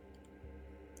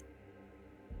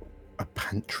a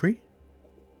pantry?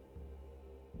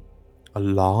 A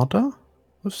larder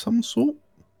of some sort?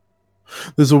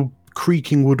 There's a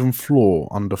creaking wooden floor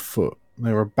underfoot.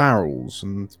 There are barrels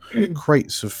and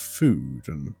crates of food,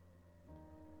 and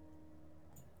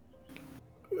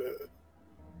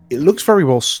it looks very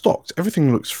well stocked.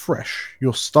 Everything looks fresh.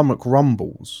 Your stomach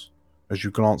rumbles as you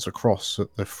glance across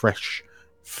at the fresh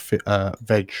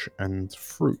veg and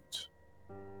fruit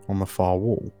on the far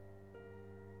wall.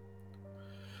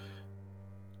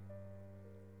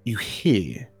 You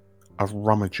hear a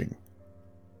rummaging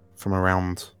from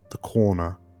around the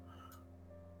corner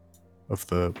of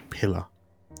the pillar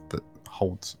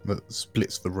that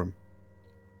splits the room.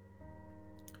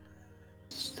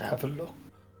 Let's have a look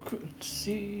and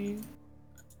see.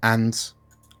 And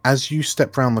as you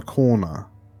step round the corner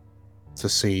to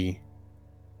see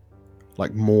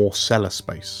like more cellar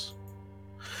space,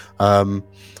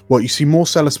 you see more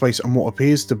cellar space and what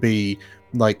appears to be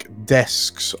like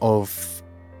desks of,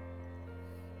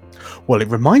 well, it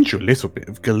reminds you a little bit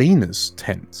of Galina's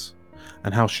tent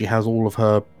and how she has all of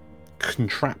her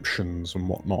contraptions and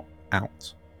whatnot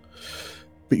out.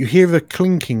 But you hear the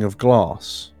clinking of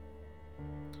glass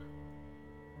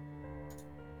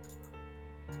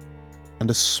and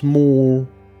a small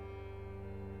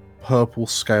purple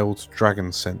scaled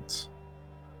dragon scent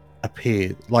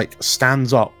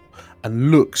stands up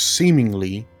and looks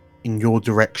seemingly in your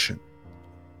direction.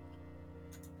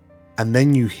 And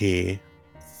then you hear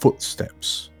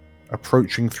footsteps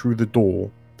approaching through the door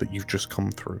that you've just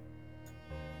come through.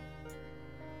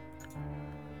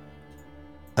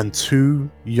 And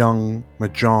 2 young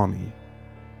Majani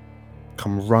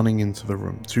come running into the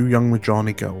room. 2 young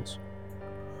Majani girls.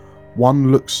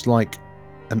 One looks like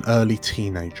an early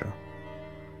teenager.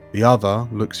 The other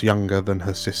looks younger than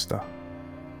her sister.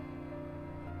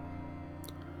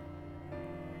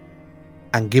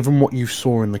 And given what you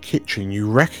saw in the kitchen, you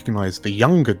recognize the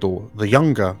younger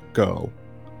girl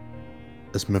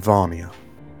as Mivania.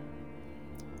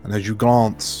 And as you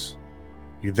glance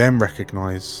You then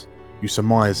you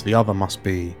surmise the other must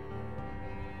be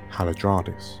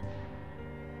Haladradis.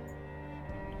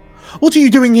 What are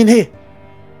you doing in here?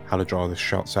 Haladradis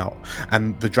shouts out,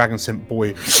 and the dragon scent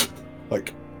boy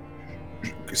like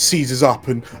seizes up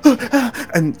and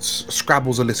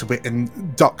scrabbles a little bit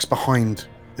and ducks behind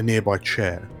a nearby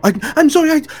chair. I'm sorry,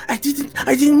 I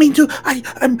didn't mean to.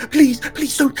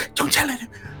 Please don't tell him.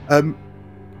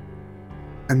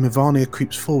 And Mavania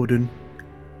creeps forward and,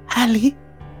 Hallie,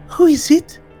 who is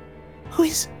it? Who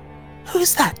is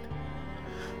that?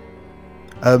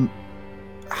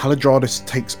 Haladradis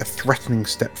takes a threatening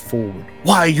step forward.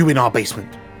 Why are you in our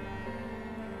basement?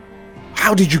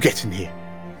 How did you get in here?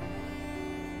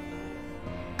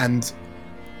 And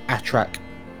Atrak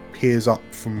peers up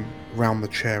from round the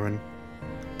chair and,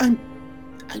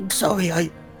 I'm sorry, I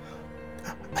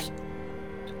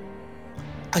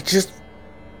just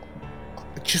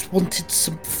wanted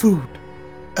some food,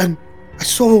 and I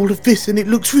saw all of this and it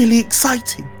looks really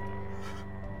exciting.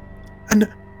 And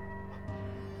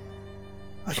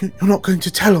you're not going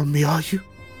to tell on me, are you?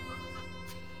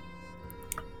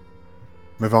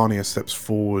 Mavania steps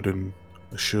forward and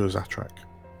assures Atrak.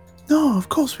 No, of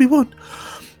course we won't.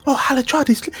 Oh,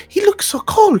 Haladradis, he looks so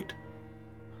cold.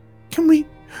 Do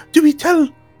we tell?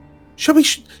 Shall we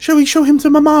show him to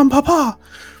Mama and Papa?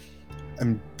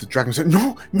 And the dragon said,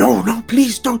 No,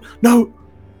 please don't. No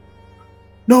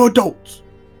adults,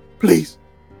 please.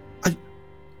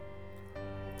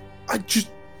 I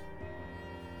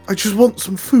just want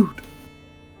some food.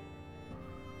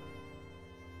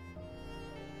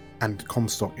 And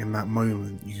Comstock, in that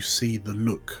moment, you see the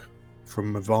look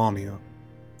from Mavania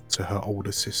to her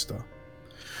older sister.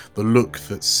 The look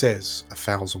that says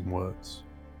 1,000 words.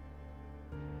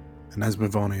 And as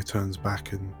Mavania turns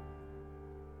back and...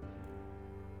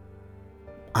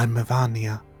 I'm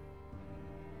Mavania.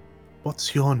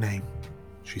 What's your name?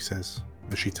 She says,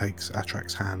 as she takes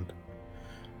Atrak's hand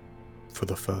for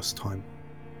the first time.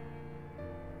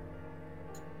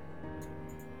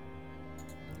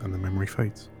 And the memory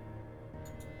fades.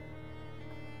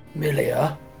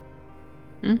 Milia?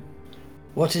 Hmm?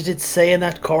 What did it say in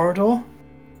that corridor?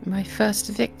 My first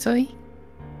victory.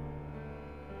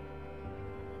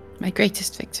 My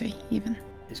greatest victory, even.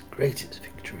 His greatest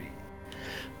victory.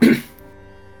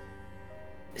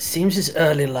 It seems his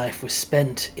early life was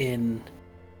spent in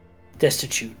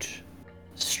destitute,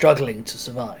 struggling to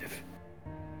survive.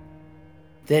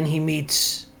 Then he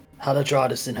meets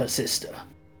Haladradis and her sister.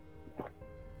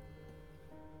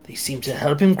 They seem to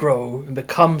help him grow and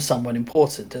become someone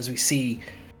important, as we see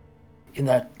in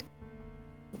that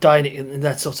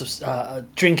sort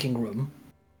of drinking room.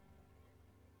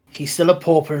 He's still a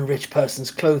pauper in rich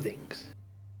person's clothing.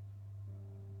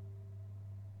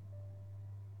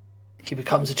 He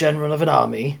becomes a general of an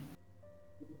army.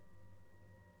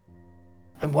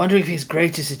 I'm wondering if his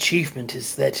greatest achievement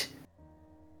is that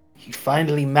he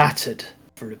finally mattered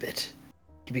for a bit.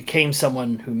 He became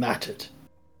someone who mattered.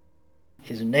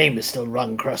 His name is still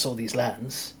rung across all these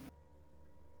lands.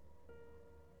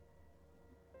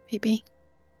 Maybe.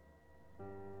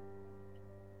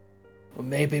 Or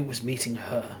maybe it was meeting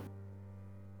her.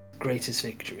 Greatest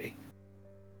victory.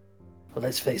 Well,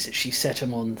 let's face it, she set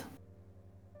him on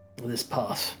this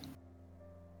path.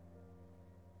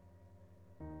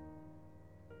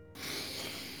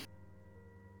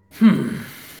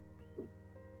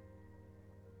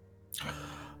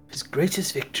 His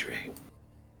greatest victory.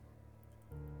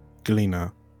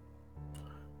 Galena,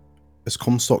 as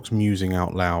Comstock's musing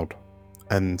out loud,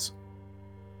 and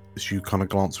as you kind of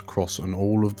glance across and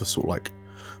all of the sort of like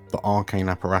the arcane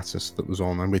apparatus that was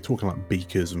on, and we're talking like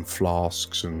beakers and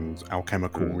flasks and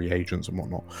alchemical reagents and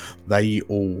whatnot, they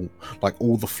all, like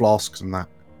all the flasks and that,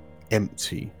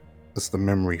 empty as the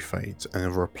memory fades and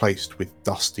are replaced with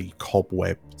dusty,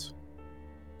 cobwebbed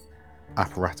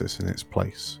apparatus in its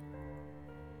place.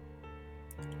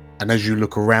 And as you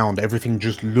look around, everything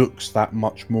just looks that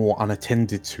much more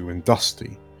unattended to and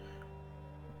dusty.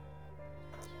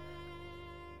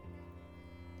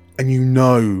 And you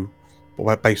know,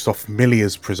 based off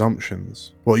Milia's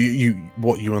presumptions, what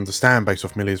you understand based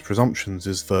off Milia's presumptions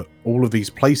is that all of these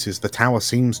places, the tower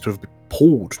seems to have been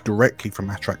pulled directly from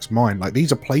Atrak's mind. Like,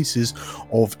 these are places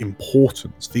of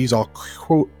importance. These are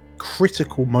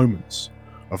critical moments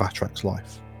of Atrak's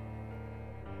life.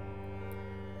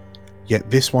 Yet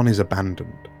this one is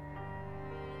abandoned.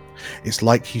 It's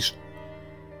like he's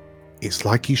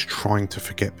trying to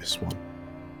forget this one.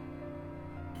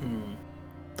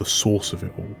 The source of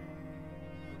it all.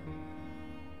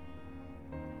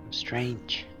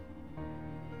 Strange.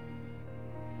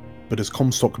 But as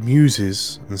Comstock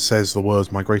muses and says the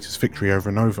words "my greatest victory" over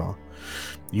and over,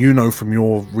 You know from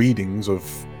your readings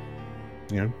of,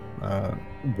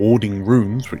 warding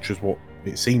runes, which is what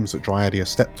it seems that Dryadia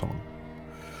stepped on.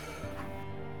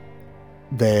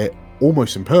 They're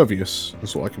almost impervious and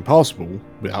sort of like impassable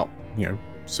without,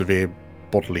 severe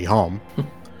bodily harm,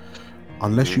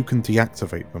 unless you can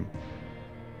deactivate them.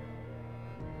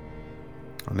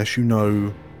 Unless you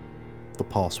know the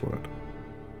password.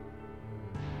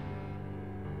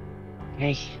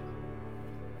 Okay.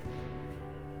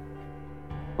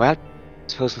 Well,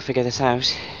 suppose we'll figure this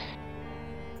out.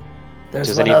 There's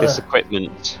Does one any of other. this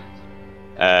equipment,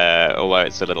 although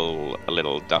it's a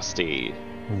little dusty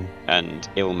and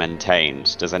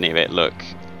ill-maintained, does any of it look?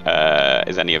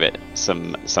 Is any of it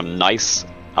some nice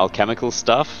alchemical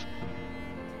stuff?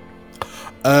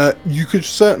 You could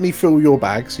certainly fill your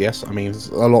bags, yes. I mean,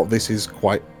 a lot of this is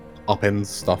quite up-end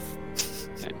stuff.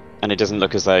 And it doesn't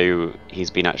look as though he's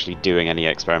been actually doing any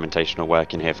experimentational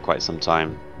work in here for quite some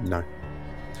time. No.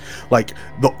 Like,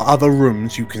 the other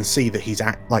rooms, you can see that he's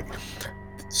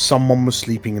someone was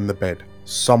sleeping in the bed.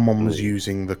 Someone was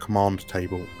using the command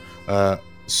table.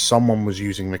 Someone was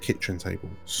using the kitchen table.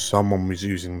 Someone was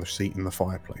using the seat in the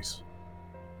fireplace.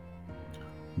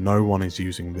 No one is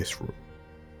using this room.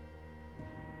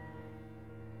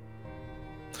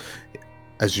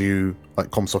 As you,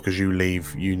 Comstock, as you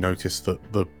leave, you notice that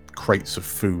the crates of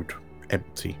food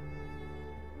empty.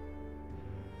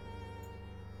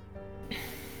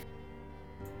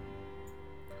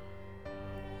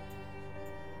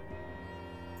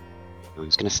 I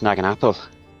was going to snag an apple.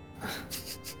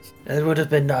 It would have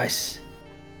been nice.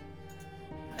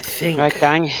 I think. Right,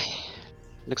 gang.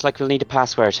 Looks like we'll need a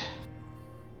password.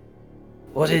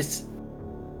 What is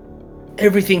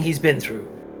everything he's been through?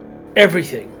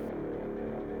 Everything.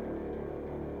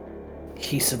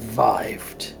 He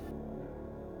survived.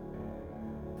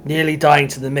 Nearly dying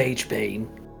to the Mage Bane,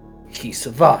 he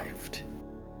survived.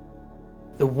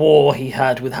 The war he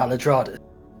had with Haladradus,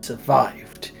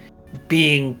 survived.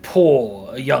 Being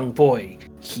poor, a young boy,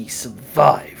 he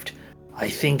survived. I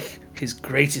think his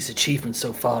greatest achievement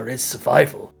so far is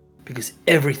survival, because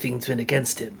everything's been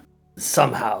against him.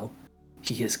 Somehow,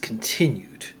 he has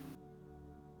continued.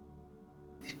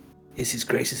 Is his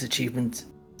greatest achievement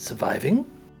surviving?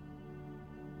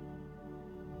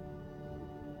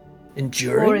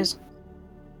 Enduring? Or is,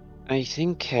 I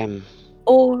think,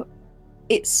 or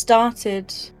it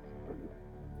started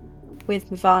with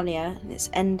Mavania and it's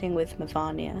ending with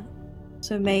Mavania.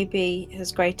 So maybe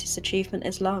his greatest achievement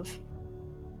is love.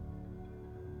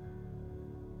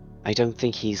 I don't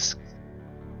think he's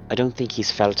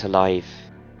felt alive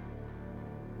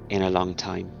in a long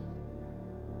time.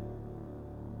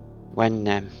 When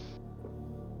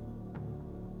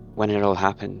it all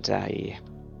happened, I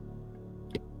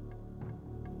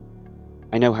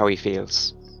know how he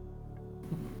feels.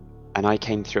 And I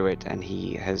came through it, and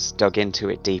he has dug into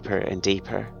it deeper and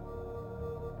deeper.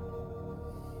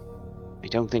 I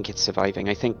don't think it's surviving.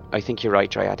 I think you're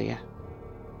right, Dryadia.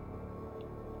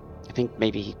 I think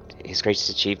maybe his greatest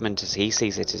achievement, as he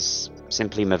sees it, is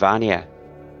simply Mavania.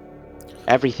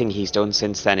 Everything he's done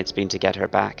since then, it's been to get her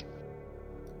back.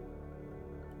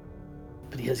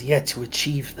 But he has yet to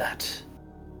achieve that.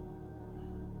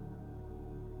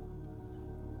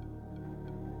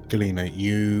 Galena,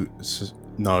 you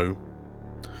know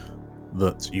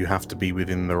that you have to be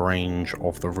within the range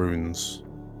of the runes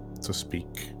to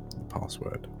speak the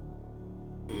password.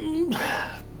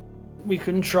 We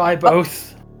can try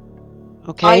both.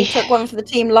 Okay. I took one for the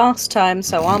team last time,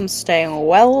 so I'm staying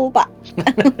well back.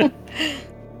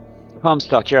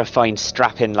 Comstock, you're a fine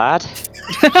strapping lad.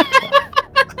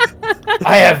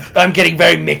 I'm getting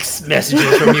very mixed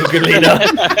messages from you,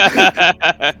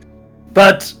 Galena.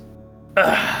 But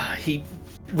he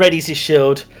readies his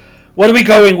shield. What are we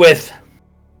going with?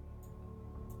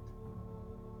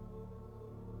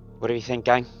 What do you think,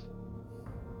 gang?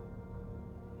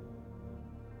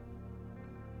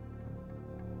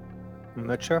 I'm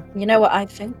not sure. You know what I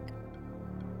think?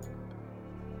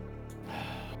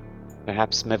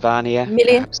 Perhaps Mavania,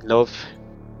 Millia? perhaps love.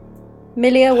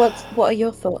 Milia, what are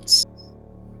your thoughts?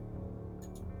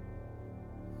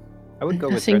 I would go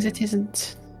with Nothing red. that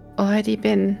isn't already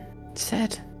been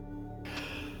said.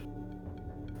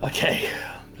 Okay,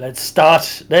 let's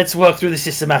start. Let's work through this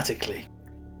systematically.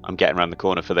 I'm getting around the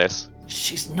corner for this.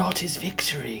 She's not his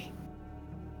victory.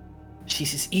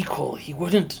 She's his equal. He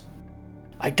wouldn't.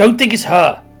 I don't think it's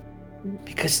her.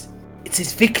 Because it's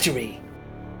his victory.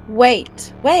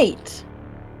 Wait.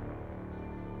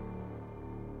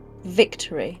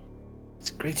 Victory.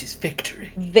 It's greatest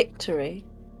victory. Victory.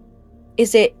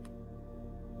 Is it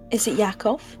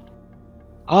Yakov?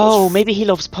 Oh, maybe he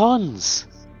loves puns.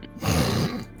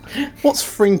 What's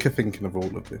Frinka thinking of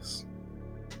all of this?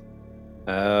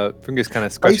 Finger's kind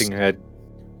of scratching her head.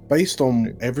 Based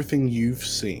on everything you've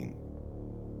seen,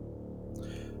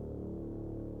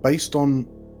 based on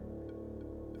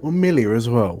Milia as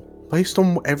well, based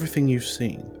on everything you've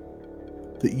seen,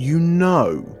 that you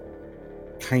know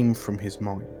came from his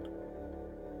mind.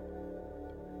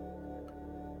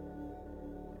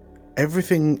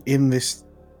 Everything in this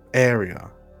area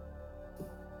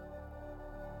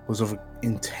was of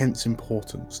intense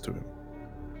importance to him.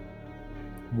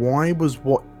 Why was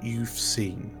what you've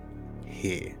seen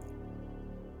here?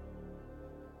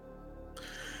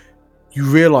 You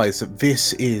realize that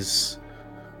this is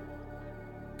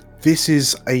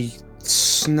a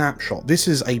snapshot. This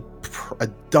is a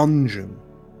dungeon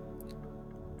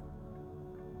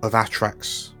of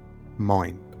Atrak's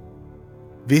mind.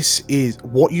 This is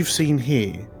what you've seen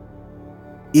here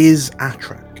is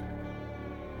Atrak.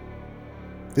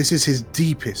 This is his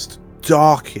deepest,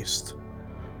 darkest,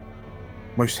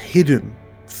 most hidden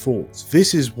thoughts.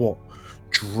 This is what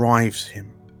drives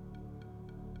him.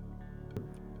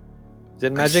 Is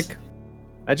it magic?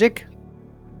 Magic?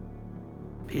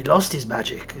 He lost his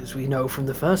magic, as we know from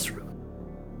the first room.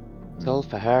 It's all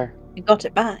for her. He got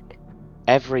it back.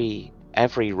 Every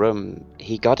room,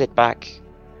 he got it back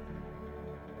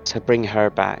to bring her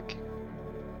back.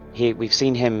 We've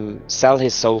seen him sell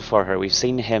his soul for her. We've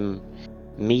seen him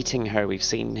meeting her. We've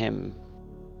seen him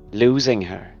losing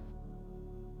her.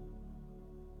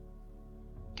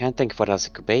 Can't think of what else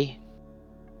it could be.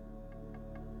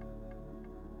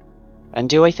 And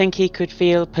do I think he could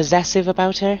feel possessive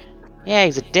about her? Yeah,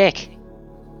 he's a dick.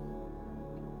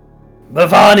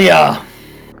 Mavania!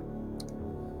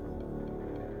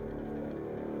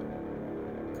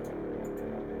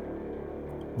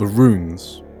 The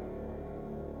runes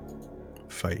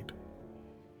fade.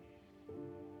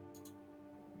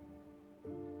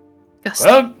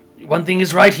 Well, one thing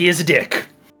is right, he is a dick.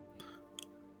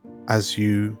 As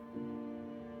you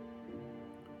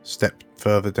step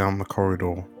further down the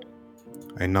corridor,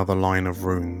 another line of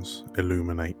runes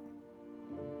illuminate.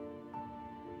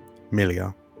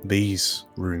 Milia, these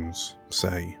runes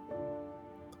say,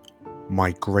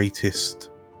 "My greatest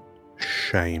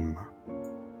shame."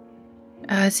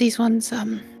 These ones,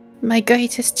 my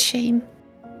greatest shame.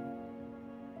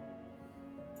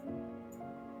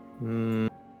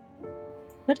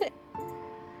 Could it?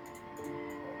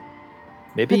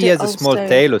 Maybe Could he it has a small also-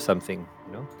 tail or something,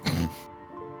 you know?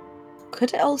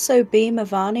 Could it also be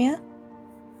Mavania?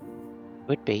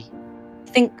 Would be.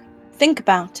 Think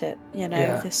about it. You know,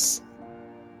 Yeah. this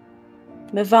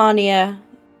Mavania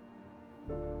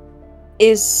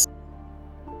is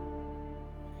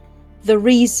the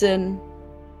reason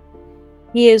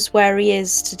he is where he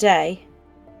is today.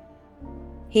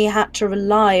 He had to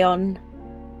rely on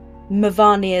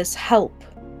Mavania's help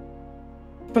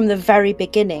from the very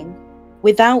beginning.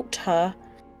 Without her,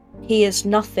 he is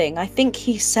nothing. I think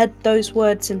he said those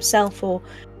words himself, or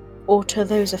to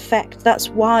those effect. That's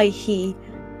why he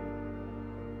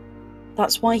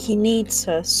needs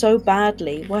her so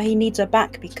badly. Why he needs her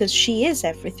back, because she is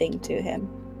everything to him.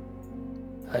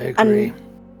 I agree.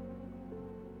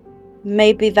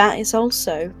 Maybe that is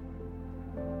also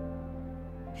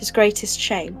his greatest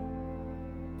shame.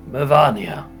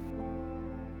 Mavania.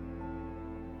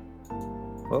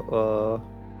 Uh-oh.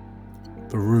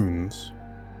 The runes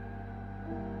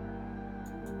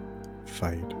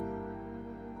fade.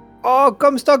 Oh,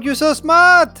 Comstock, you're so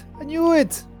smart! I knew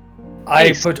it!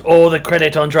 I put all the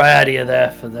credit on Dryadia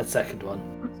there for that second one.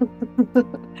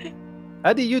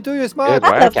 How do you do your smart?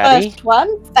 Good work, The Abby. first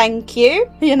one, thank you.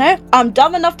 You know, I'm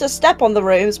dumb enough to step on the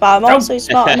runes, but I'm also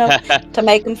smart enough to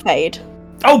make them fade.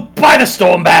 Oh, by the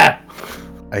storm bear!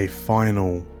 A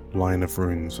final line of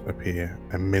runes appear,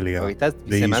 and Milia, Oh, it has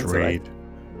the same these answer, right? read,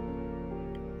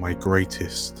 "My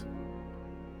greatest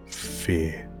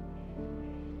fear."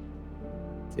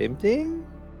 Same thing?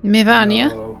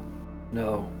 Mivania,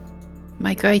 No.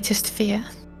 my greatest fear.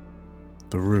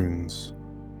 The runes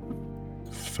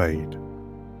fade,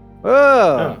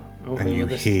 Oh! and you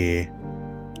hear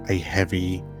a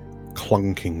heavy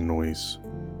clunking noise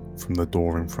from the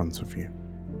door in front of you.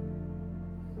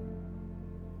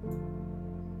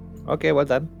 Okay, well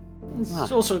done.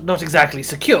 It's also not exactly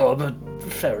secure, but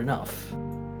fair enough.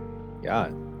 Yeah.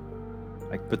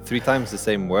 Like, put 3 times the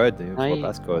same word for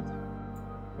passcode.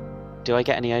 Do I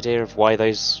get any idea of why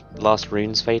those last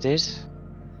runes faded?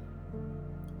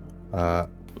 Milia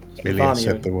Mavania.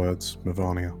 said the words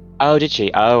Mavania. Oh, did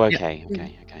she? Oh, okay.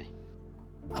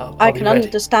 I'll I be can ready.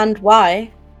 understand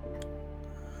why.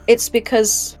 It's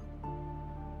because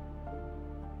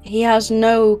he has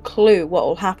no clue what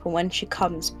will happen when she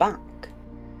comes back.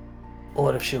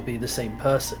 or if she'll be the same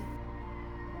person.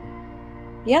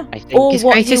 Yeah. I think Or His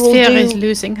what you greatest will fear is do,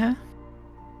 losing her.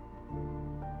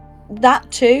 that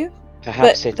too.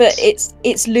 perhaps But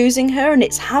it's losing her and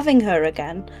it's having her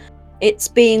again. It's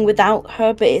being without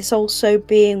her, but it's also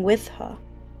being with her.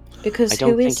 Because I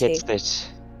don't who is think he? it's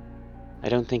that. I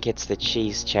don't think it's that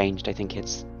she's changed. I think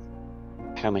it's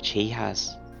how much he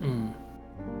has. Mm.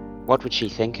 What would she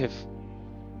think of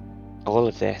all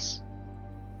of this?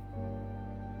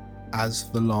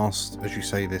 As you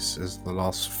say this, as the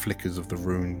last flickers of the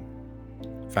rune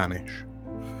vanish,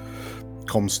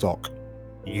 Comstock,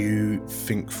 you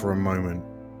think for a moment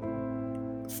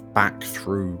back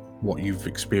through what you've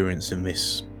experienced in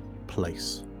this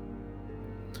place.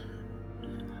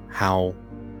 How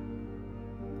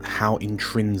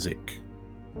intrinsic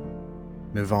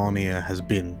Nirvania has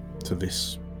been to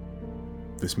this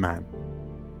man.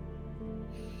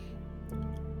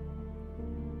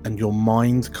 And your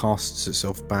mind casts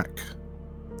itself back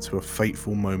to a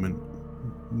fateful moment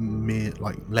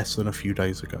less than a few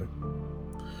days ago.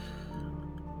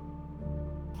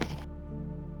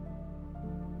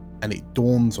 And it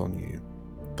dawns on you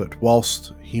that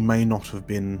whilst he may not have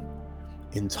been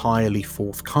entirely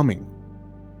forthcoming,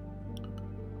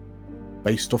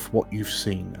 based off what you've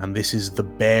seen, and this is the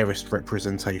barest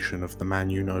representation of the man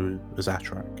you know as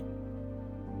Atrak,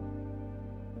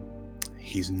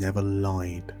 he's never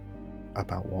lied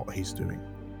about what he's doing.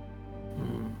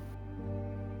 Mm.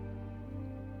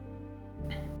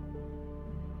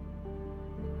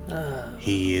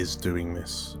 He is doing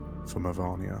this for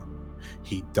Mavania.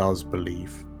 He does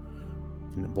believe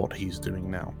in what he's doing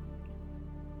now.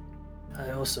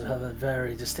 I also have a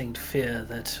very distinct fear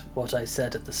that what I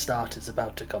said at the start is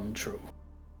about to come true.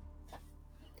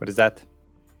 What is that?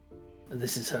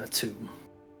 This is her tomb.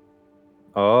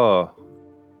 Oh.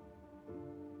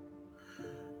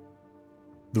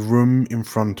 The room in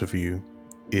front of you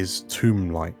is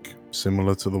tomb-like,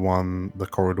 similar to the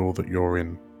corridor that you're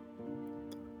in.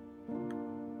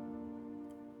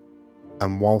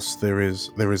 And whilst there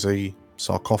is a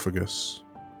sarcophagus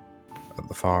at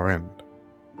the far end,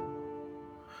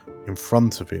 in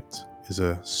front of it is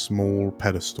a small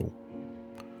pedestal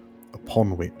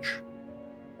upon which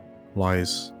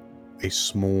lies a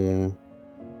small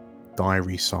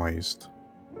diary-sized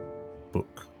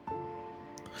book.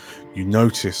 You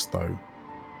notice, though,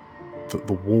 that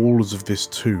the walls of this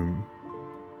tomb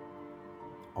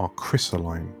are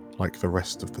crystalline like the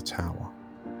rest of the tower.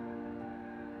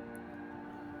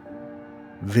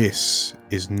 This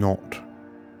is not,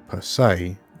 per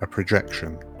se, a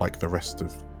projection like the rest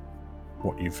of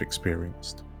what you've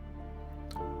experienced.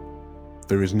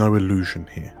 There is no illusion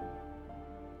here.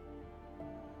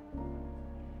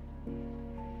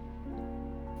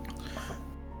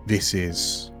 This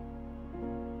is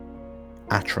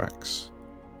Atrak's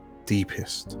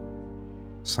deepest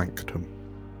sanctum.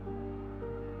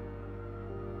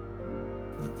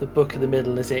 The book in the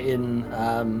middle, is it in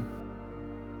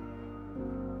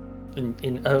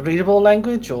a readable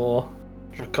language or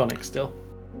Draconic still?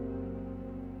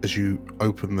 As you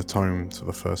open the tome to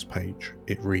the first page,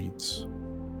 it reads,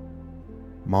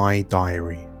 "My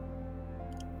diary,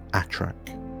 Atrak,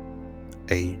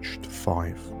 aged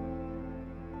 5."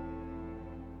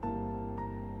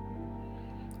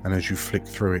 And as you flick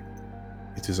through it,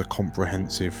 it is a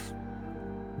comprehensive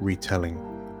retelling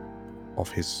of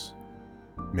his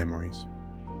memories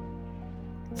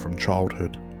from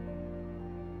childhood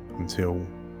until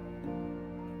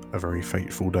a very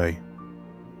fateful day.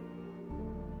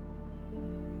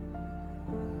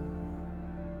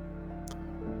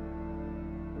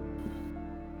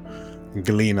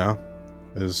 Galena,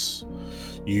 as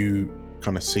you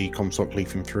kind of see Comstock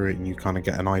leafing through it and you kind of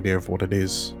get an idea of what it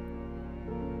is,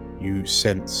 you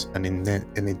sense an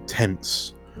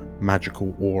intense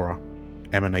magical aura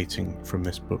emanating from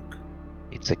this book.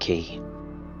 It's a key.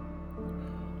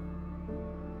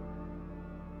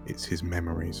 It's his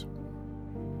memories.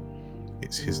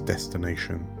 It's his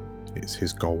destination. It's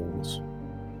his goals.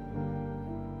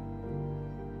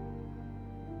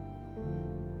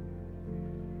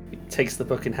 He takes the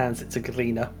book and hands it to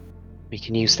Galena. We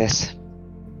can use this.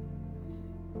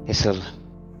 This'll...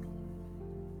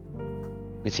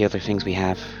 With the other things we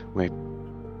have, we're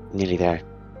nearly there.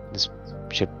 This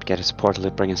should get us a portal to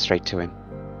bring us straight to him.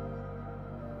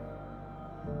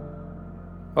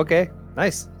 Okay,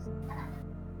 nice.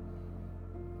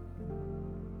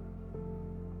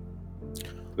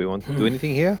 Do we want to do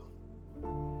anything here?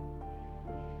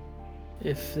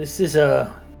 If this is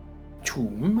a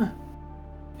tomb,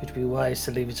 it'd be wise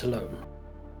to leave it alone.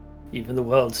 Even the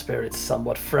world spirits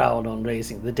somewhat frown on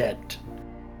raising the dead.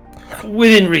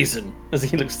 Within reason, as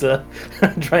he looks to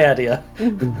Dryadia.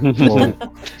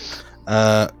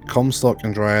 Comstock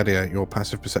and Dryadia, your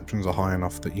passive perceptions are high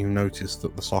enough that you notice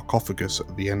that the sarcophagus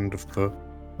at the end of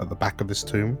at the back of this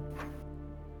tomb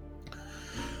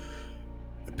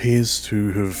appears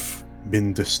to have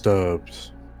been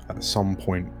disturbed at some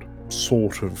point,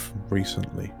 sort of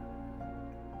recently.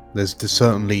 There's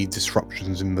certainly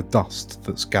disruptions in the dust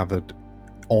that's gathered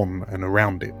on and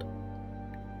around it.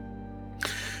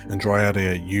 And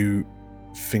Dryadia, you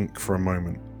think for a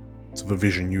moment to the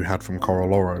vision you had from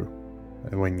Coroloro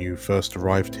when you first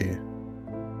arrived here.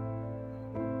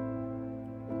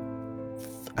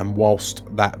 And whilst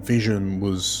that vision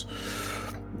was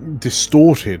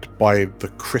distorted by the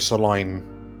crystalline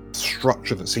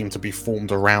structure that seemed to be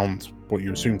formed around what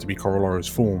you assumed to be Coroloro's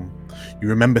form, you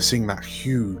remember seeing that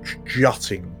huge,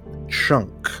 jutting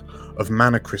chunk of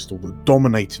mana crystal that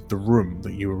dominated the room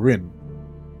that you were in.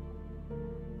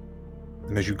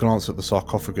 And as you glance at the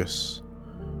sarcophagus,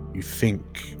 you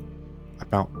think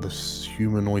about this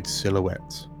humanoid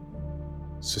silhouette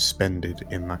suspended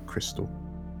in that crystal.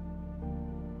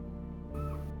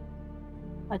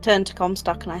 I turn to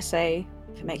Comstock and I say,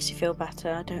 if it makes you feel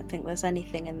better, I don't think there's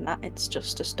anything in that. It's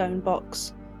just a stone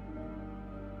box.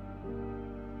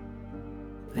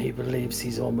 He believes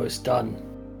he's almost done.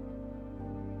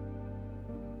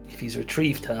 If he's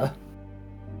retrieved her,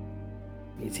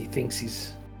 means he thinks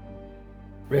he's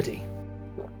ready.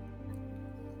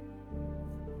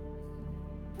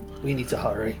 We need to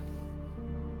hurry.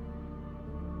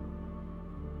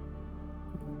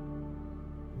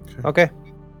 Okay.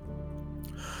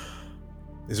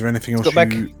 Is there anything Let's else go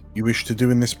back. you wish to do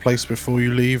in this place before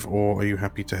you leave, or are you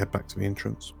happy to head back to the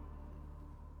entrance?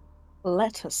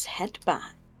 Let us head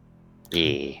back.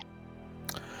 Yeah.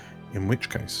 In which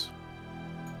case,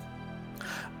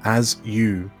 as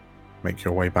you make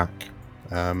your way back,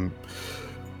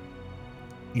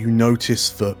 you notice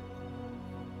that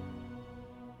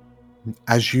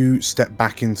as you step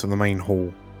back into the main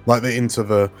hall, into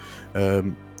the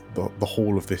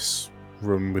hall of this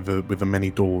room with the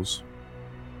many doors,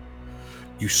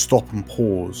 you stop and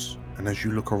pause, and as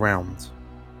you look around,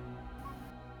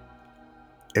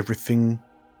 everything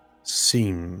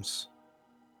seems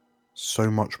so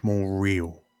much more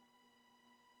real.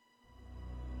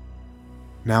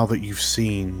 Now that you've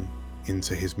seen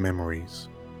into his memories,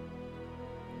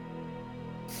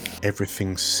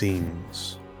 everything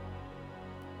seems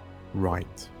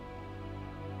right.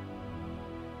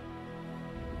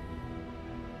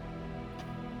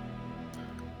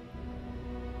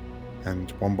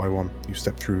 And one by one, you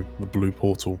step through the blue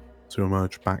portal to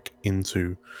emerge back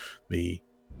into the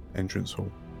entrance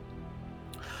hall.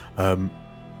 And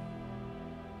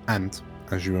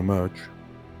as you emerge,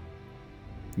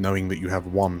 knowing that you have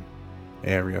one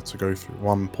area to go through,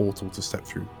 one portal to step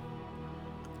through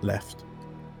left,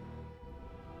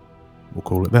 we'll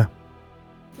call it there.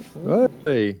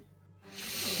 Hey.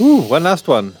 Ooh, one last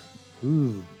one.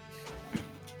 Ooh.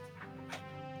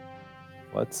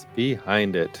 What's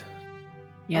behind it?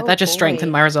 Yeah, Oh, that just boy.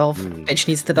 strengthened my resolve. Bitch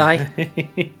needs to die.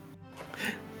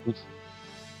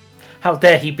 How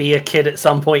dare he be a kid at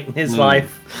some point in his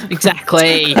life?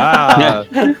 Exactly. Ah,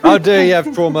 how dare you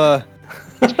have trauma?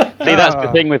 See, that's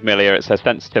the thing with Milia, it's her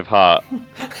sensitive heart.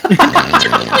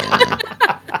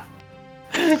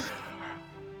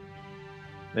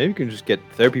 Maybe you can just get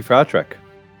therapy for our track.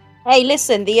 Hey,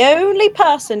 listen, the only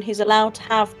person who's allowed to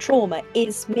have trauma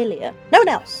is Milia. No one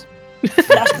else.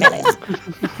 Just Milia.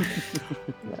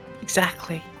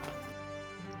 Exactly.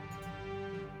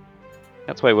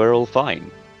 That's why we're all fine.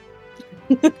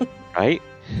 Right?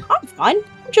 I'm fine.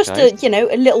 I'm just Okay.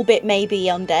 a little bit maybe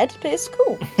undead, but it's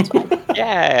cool. It's fine.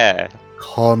 Yeah.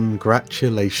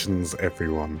 Congratulations,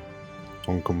 everyone,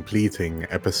 on completing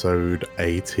episode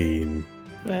 18.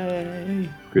 Yay.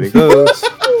 Pretty close.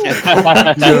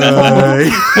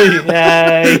 Yay!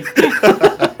 Yay.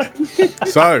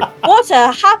 So, What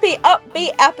a happy,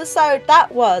 upbeat episode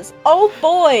that was. Oh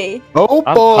boy. oh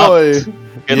I'm boy!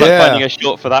 Good luck finding a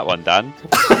short for that one, Dan.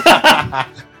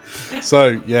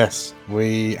 So, yes,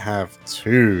 we have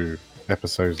 2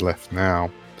 episodes left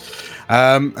now.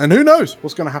 And who knows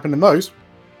what's going to happen in those?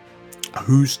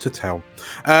 Who's to tell?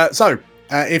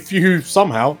 If you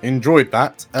somehow enjoyed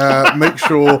that, make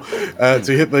sure to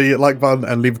hit the like button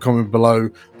and leave a comment below.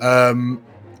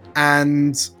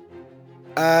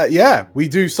 We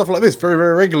do stuff like this very,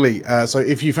 very regularly. So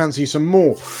if you fancy some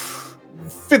more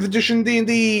 5th edition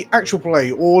D&D actual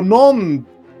play or non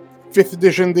 5th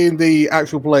edition D&D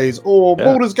actual plays, or Yeah.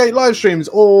 Baldur's Gate live streams,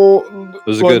 or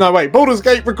Those are good. Baldur's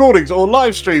Gate recordings, or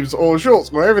live streams, or shorts,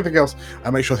 or everything else,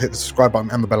 and make sure to hit the subscribe button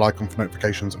and the bell icon for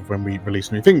notifications of when we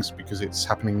release new things, because it's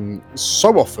happening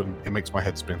so often it makes my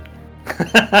head spin.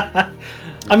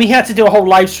 I mean, he had to do a whole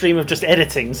live stream of just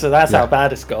editing, so that's how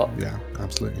bad it's got. Yeah,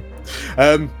 absolutely.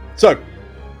 So,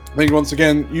 thank you once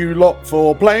again, you lot,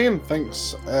 for playing.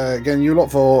 Thanks again, you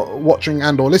lot, for watching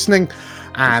and or listening.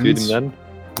 And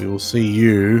we will see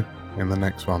you in the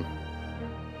next one.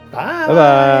 Bye.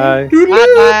 Bye-bye.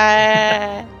 Doodaloo.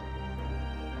 Bye.